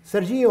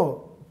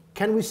 Serginho,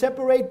 can we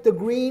separate the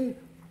green,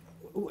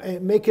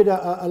 make it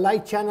a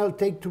light channel,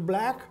 take to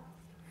black?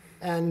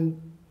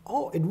 And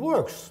it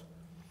works.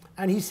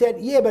 And he said,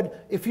 yeah,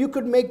 but if you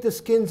could make the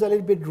skins a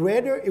little bit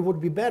redder, it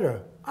would be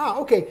better.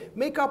 Okay,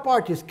 makeup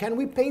artist, can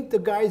we paint the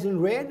guys in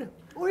red?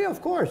 Oh yeah,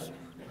 of course.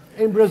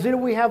 In Brazil,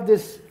 we have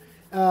this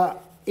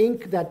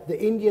ink that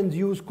the Indians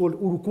use called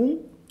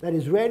urucum, that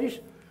is reddish.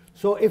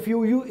 So if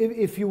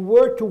you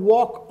were to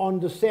walk on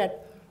the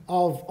set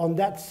on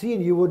that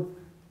scene, you would,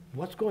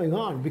 what's going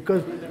on?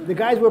 Because the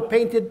guys were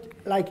painted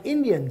like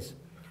Indians.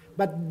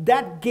 But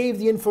that gave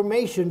the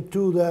information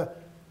to the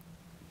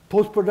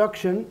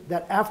post-production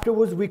that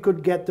afterwards we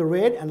could get the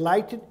red and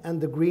light it and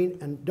the green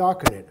and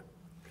darken it.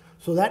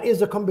 So that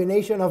is a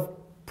combination of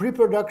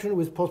pre-production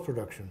with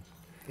post-production.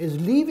 Is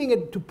leaving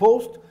it to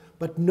post,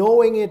 but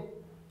knowing it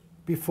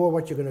before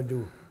what you're going to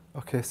do.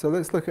 Okay, so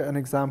let's look at an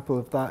example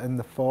of that in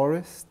the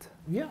forest.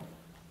 Yeah.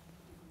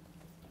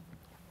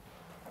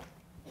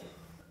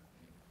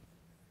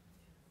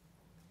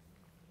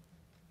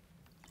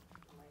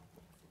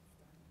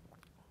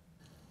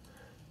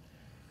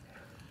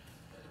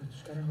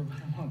 Os caras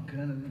roubaram uma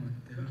grana, né?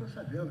 Eu tô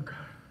sabendo,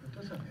 cara. Eu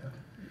tô sabendo.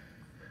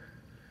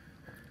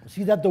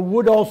 See that the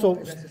wood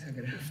also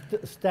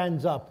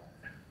stands up.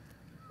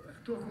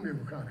 Tô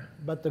comigo, cara.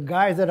 But the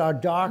guys that are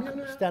dark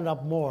stand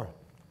up more.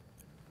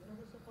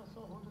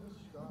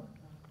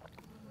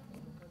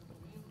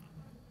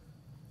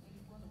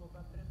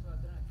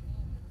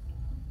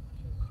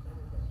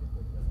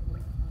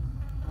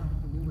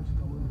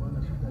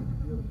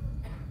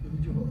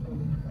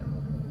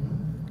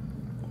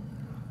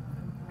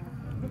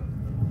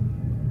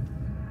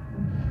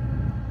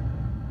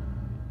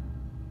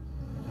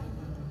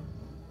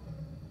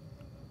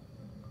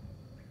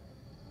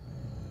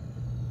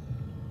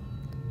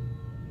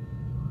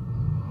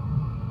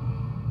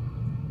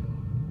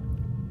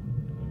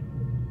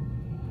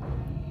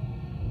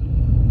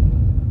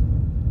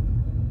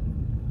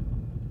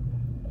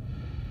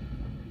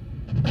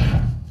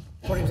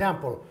 For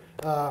example,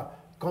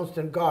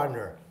 Constant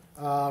Gardener.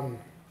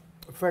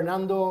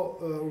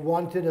 Fernando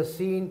wanted a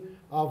scene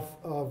of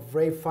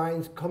Ray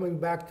Fiennes coming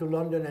back to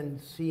London and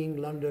seeing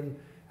London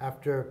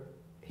after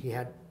he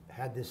had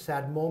this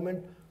sad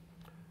moment.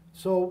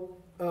 So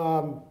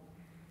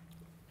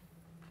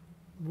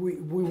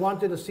we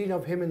wanted a scene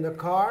of him in the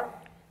car,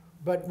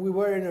 but we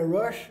were in a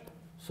rush.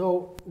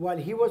 So while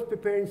he was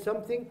preparing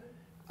something,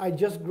 I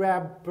just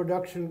grabbed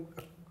production,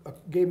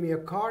 gave me a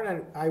car,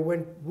 and I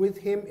went with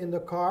him in the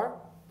car,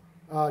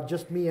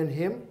 just me and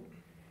him,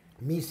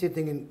 me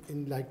sitting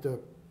in like the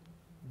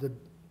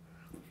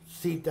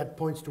seat that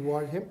points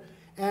toward him.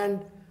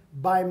 And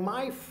by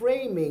my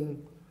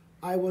framing,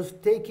 I was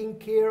taking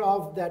care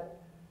of that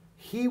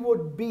he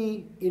would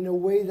be in a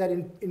way that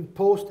in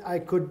post I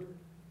could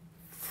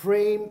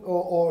frame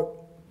or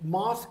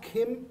mask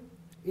him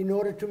in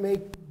order to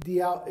make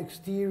the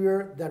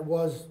exterior that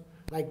was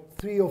like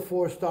 3 or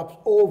 4 stops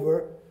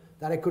over,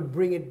 that I could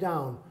bring it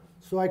down.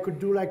 So I could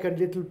do like a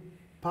little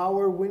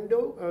power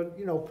window,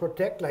 you know,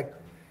 protect, like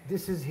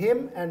this is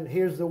him and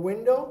here's the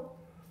window.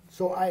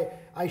 So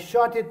I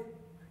shot it,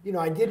 you know,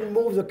 I didn't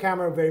move the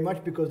camera very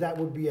much because that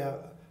would be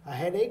a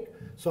headache.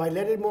 So I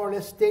let it more or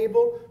less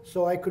stable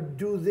so I could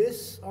do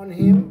this on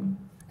him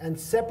and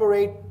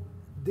separate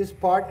this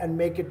part and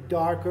make it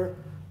darker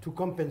to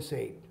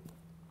compensate.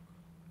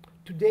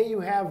 Today you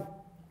have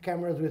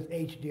cameras with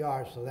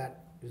HDR, so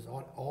that is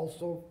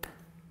also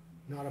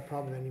not a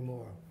problem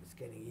anymore. It's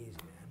getting easy,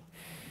 man.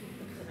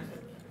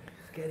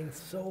 It's getting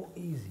so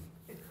easy.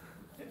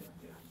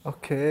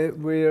 Okay,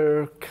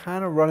 we're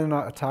kind of running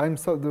out of time.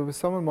 So there was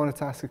someone wanted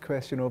to ask a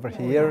question over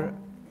here,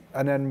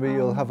 and then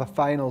we'll have a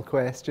final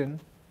question.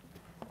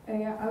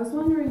 Yeah, I was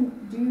wondering,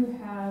 do you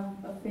have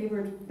a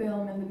favorite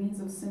film in the means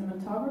of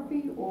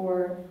cinematography,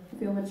 or a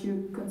film that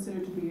you consider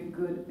to be a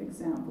good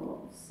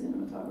example of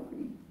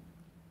cinematography?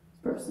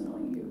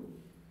 Personally, you.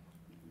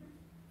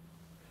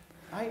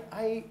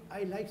 I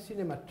like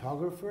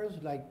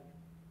cinematographers like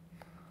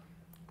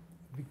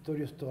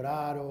Vittorio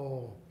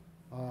Storaro,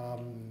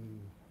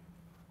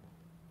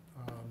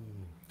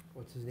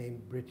 what's his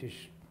name,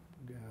 British,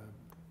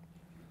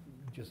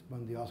 just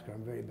won the Oscar.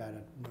 I'm very bad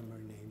at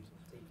remembering names.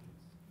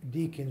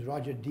 Deakins,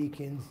 Roger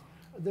Deakins.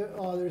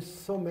 There's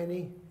so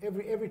many.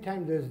 Every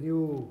time there's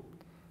new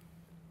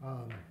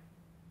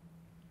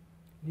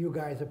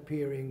guys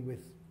appearing with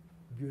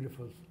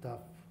beautiful stuff.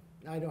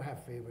 I don't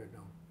have favorite,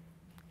 no.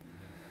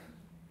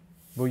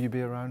 Will you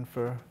be around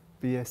for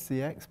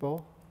BSC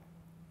Expo?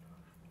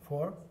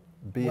 For?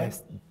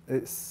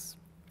 It's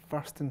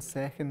 1st and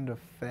 2nd of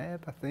Feb,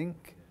 I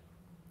think.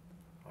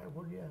 I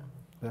would, yeah.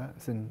 Yeah,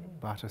 it's in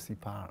Battersea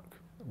Park.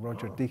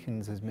 Roger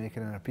Deakins is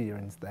making an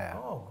appearance there.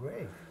 Oh,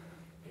 great.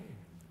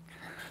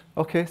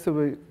 Okay,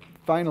 so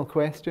final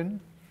question.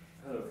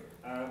 Hello.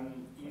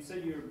 You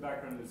said your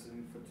background is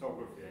in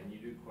photography and you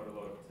do quite a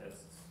lot of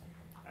tests.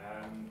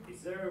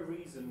 Is there a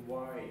reason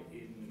why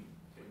in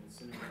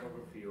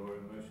cinematography or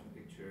in motion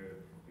picture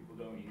people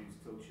don't use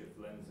tilt-shift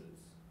lenses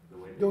the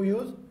way Don't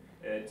use?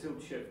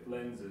 Tilt-shift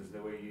lenses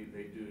the way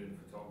they do in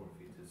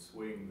photography to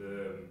swing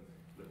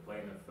the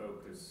plane of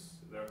focus?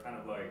 They're kind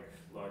of like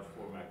large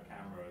format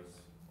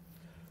cameras.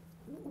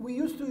 We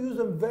used to use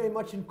them very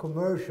much in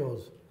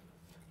commercials,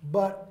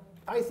 but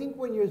I think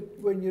when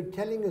you're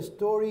telling a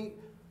story,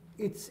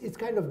 it's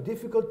kind of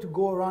difficult to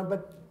go around,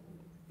 but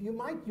you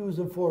might use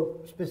them for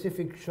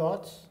specific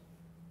shots.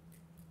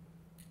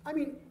 I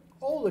mean,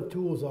 all the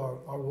tools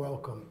are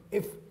welcome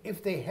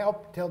if they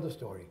help tell the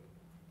story,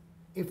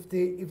 if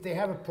they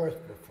have a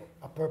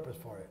purpose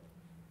for it,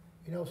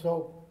 you know.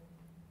 So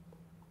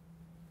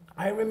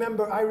I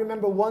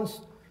remember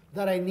once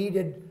that I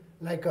needed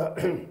like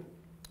a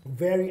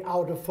very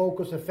out of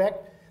focus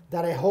effect,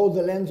 that I hold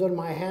the lens on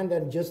my hand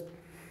and just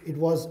it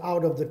was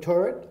out of the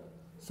turret,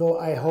 so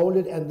I hold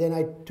it and then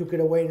I took it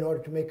away in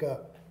order to make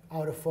a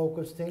out of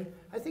focus thing.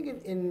 I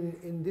think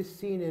in this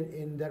scene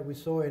in that we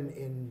saw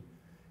in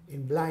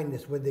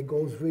Blindness, when they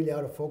goes really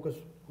out of focus,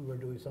 we were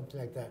doing something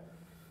like that.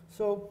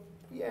 So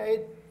yeah,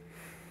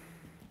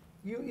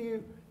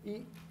 you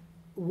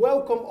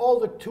welcome all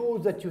the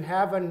tools that you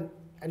have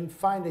and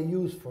find a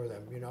use for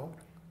them, you know.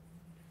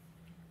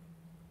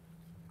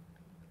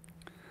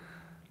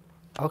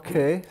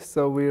 Okay,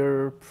 so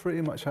we're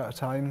pretty much out of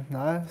time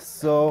now.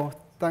 So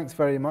thanks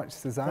very much,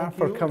 César,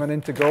 for coming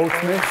into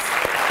Goldsmiths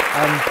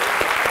and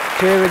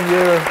sharing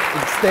your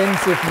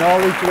extensive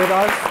knowledge with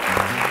us.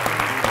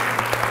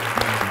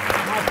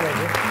 My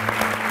pleasure.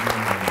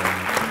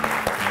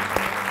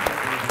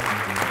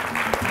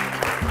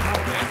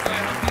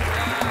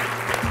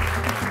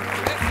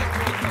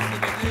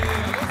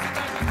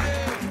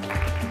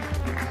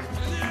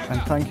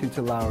 And thank you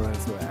to Laura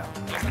as well.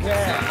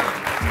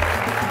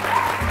 Yeah.